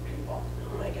sidewalks for people.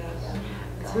 Oh my gosh. Yeah.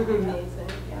 That's amazing.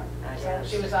 Yeah, so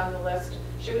she was on the list.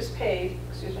 She was paid,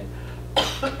 excuse me.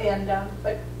 And,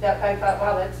 but that, I thought,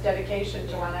 wow, that's dedication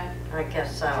to want I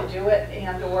guess so. to do it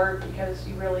and or because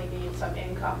you really need some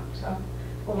income, so.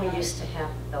 When we used to have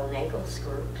Bill Nagel's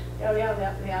group. Oh, yeah,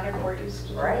 the honor board used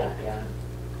to do Right. that, yeah.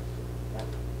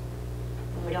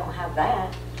 We don't have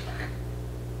that.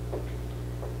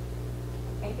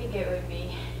 I think it would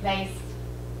be nice,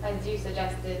 as you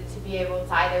suggested, to be able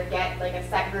to either get like a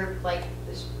set group, like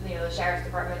the sheriff's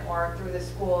department, or through the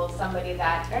school, somebody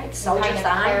that Right, can soldiers kind of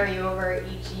on. carry over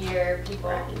each year.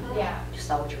 People, Right. yeah,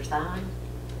 Soldiers on.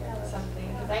 something.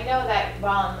 Because I know that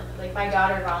like my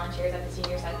daughter volunteers at the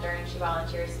senior center, and she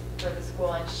volunteers for the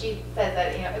school, and she says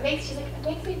that it makes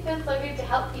me feel so good to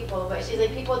help people, but she's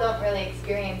like, people don't really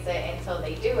experience it until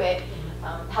they do it.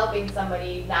 Helping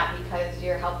somebody, not because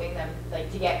you're helping them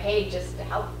like to get paid, just to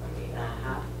help. I mean,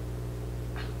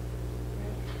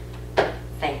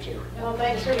 Thank you. Well,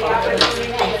 thanks for the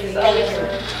opportunity. Thank you. Thank Thank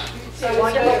you. So A it's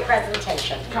wonderful good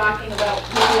presentation. talking about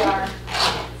who we are.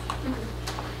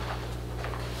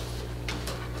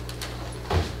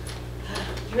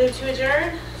 Move to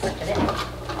adjourn? Look at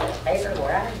it. Favor,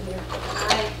 where are you?